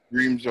dreams.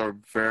 Dreams are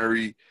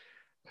very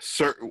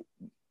certain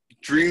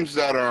dreams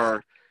that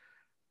are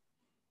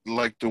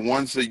like the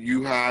ones that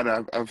you had.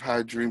 I've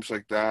had dreams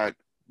like that.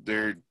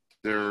 They're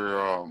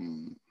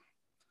there's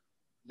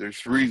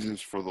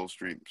reasons for those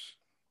dreams,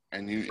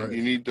 and Right.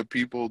 you need there's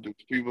people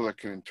that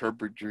can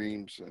interpret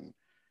dreams, and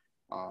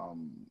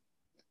um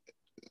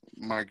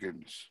my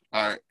goodness.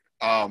 I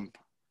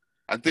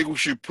think we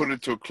should put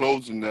it to a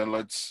close, and then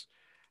let's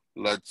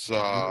Sounds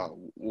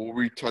good. we'll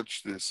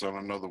retouch this on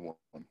another one.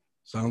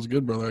 Sounds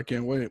good, brother. I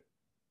can't wait.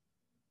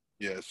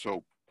 Yeah,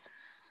 so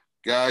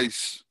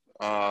guys,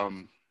 I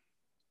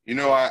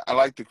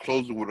like to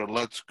close it with a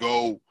let's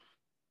go.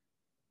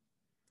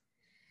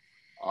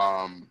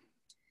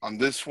 On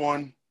this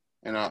one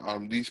and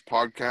on these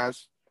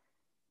podcasts,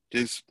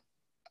 just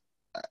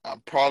I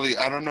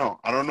don't know.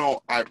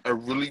 I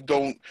really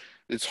don't.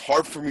 It's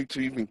hard for me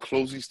to even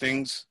close these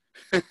things.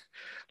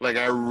 Like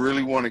I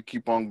really want to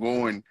keep on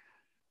going.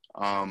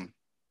 Um,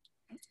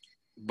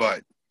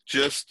 but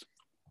just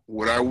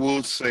what I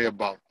will say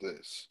about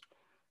this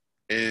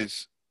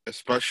is,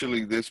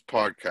 especially this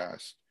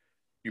podcast,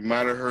 you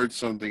might have heard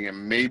something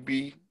and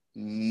maybe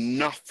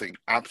nothing,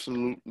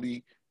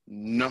 absolutely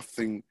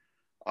nothing,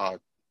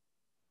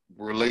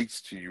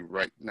 relates to you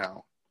right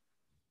now.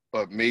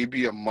 But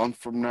maybe a month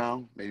from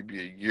now, maybe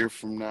a year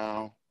from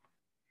now,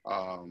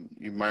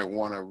 you might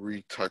want to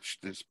retouch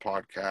this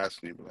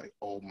podcast and you'll be like,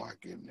 oh my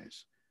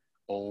goodness,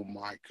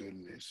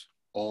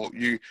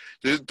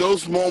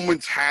 those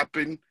moments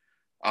happen,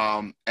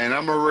 and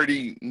I'm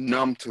already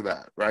numb to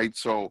that, right?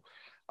 So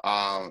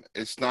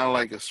it's not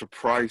like a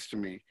surprise to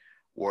me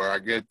where I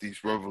get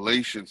these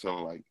revelations of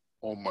like,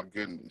 oh my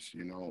goodness,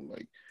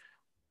 like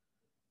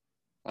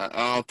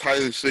I'll tie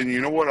this in.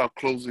 You know what? I'll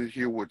close it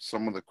here with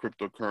some of the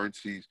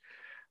cryptocurrencies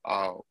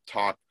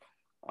talk,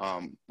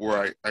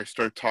 where I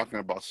start talking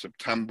about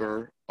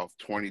September of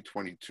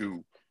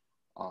 2022.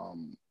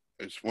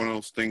 It's one of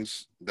those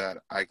things that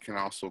I can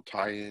also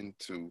tie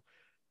into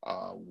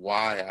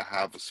why I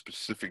have a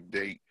specific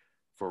date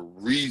for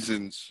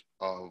reasons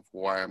of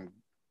why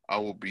I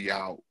will be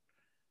out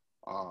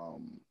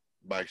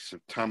by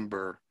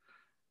September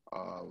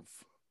of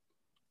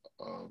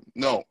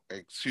no,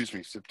 excuse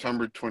me,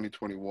 September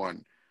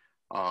 2021,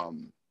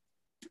 on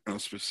a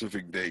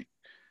specific date.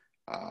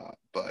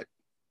 But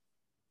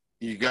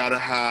you gotta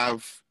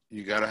have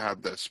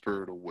that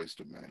spirit of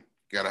wisdom, man.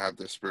 You gotta have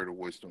that spirit of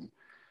wisdom.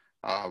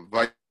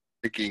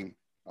 Viking,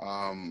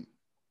 I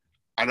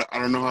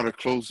don't know how to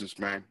close this,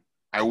 man.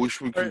 I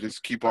wish we All can right.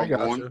 just keep I on got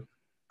going. you.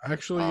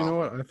 Actually, you Uh, know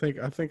what?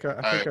 I I think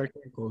I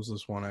can close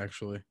this one.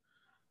 Actually.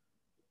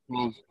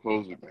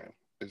 close it, man.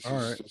 It's All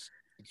right. just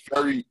it's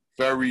very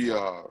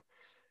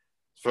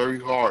it's very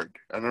hard.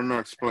 I don't know how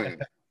to explain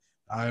it.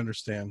 I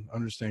understand.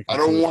 Understand I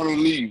don't completely. want to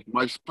leave.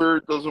 My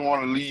spirit doesn't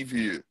want to leave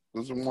here.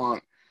 Doesn't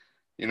want,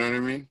 you know what I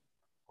mean?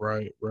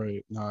 Right,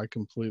 right. No, I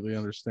completely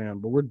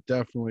understand. But we're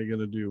definitely going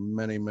to do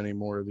many, many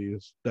more of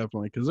these.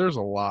 Definitely, because there's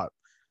a lot.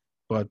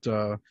 But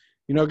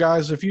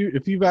guys, if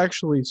you've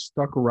actually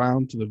stuck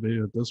around to the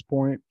video at this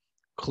point,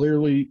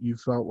 clearly you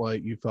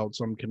felt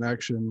some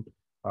connection.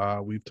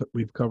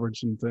 We've covered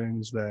some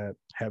things that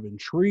have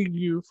intrigued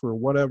you for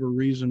whatever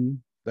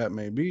reason that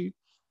may be.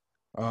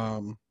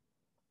 Um,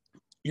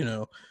 you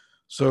know,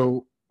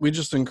 so we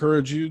just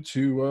encourage you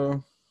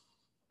to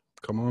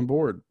come on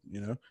board.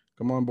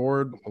 Come on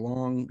board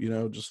along.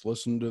 Just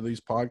listen to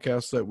these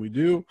podcasts that we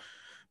do.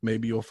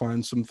 Maybe you'll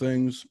find some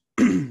things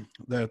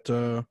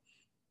that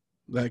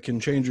that can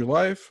change your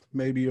life.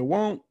 Maybe you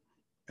won't,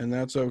 and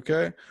that's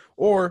okay.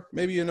 Or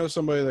maybe you know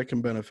somebody that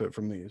can benefit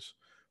from these.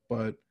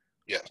 But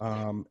Yes.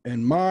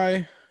 in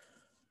my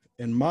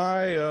in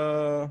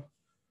my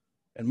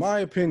in my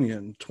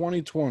opinion,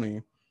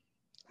 2020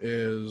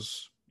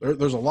 there's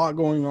a lot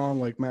going on.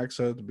 Like Max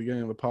said at the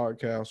beginning of the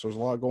podcast, there's a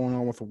lot going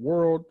on with the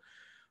world.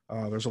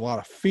 There's a lot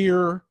of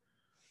fear,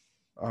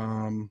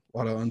 a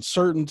lot of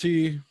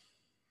uncertainty,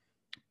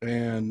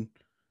 and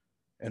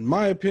in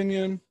my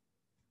opinion,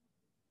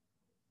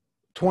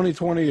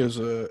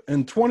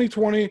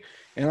 2020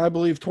 and I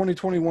believe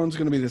 2021 is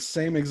going to be the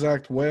same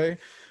exact way.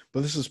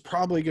 but this is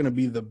probably going to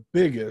be the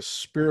biggest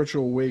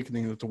spiritual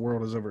awakening that the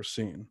world has ever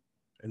seen,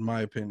 in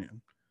my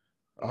opinion.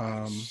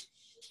 Nice.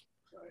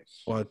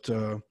 But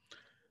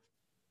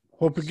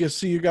hope to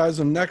see you guys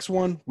in the next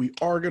one. We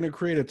are going to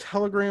create a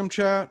Telegram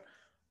chat.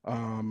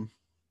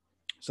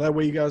 So that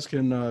way you guys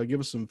can give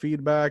us some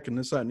feedback and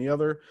this, that, and the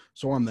other.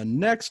 So on the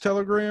next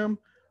Telegram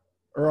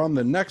or on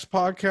the next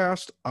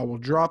podcast, I will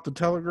drop the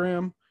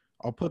Telegram.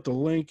 I'll put the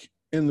link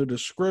in the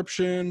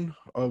description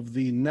of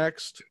the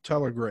next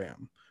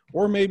Telegram,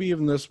 or maybe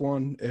even this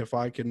one if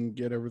I can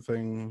get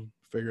everything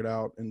figured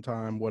out in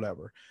time,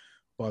 whatever.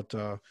 But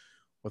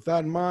with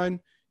that in mind,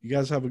 you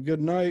guys have a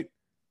good night,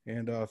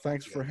 and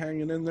thanks for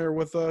hanging in there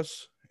with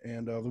us,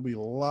 and there'll be a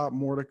lot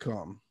more to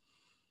come.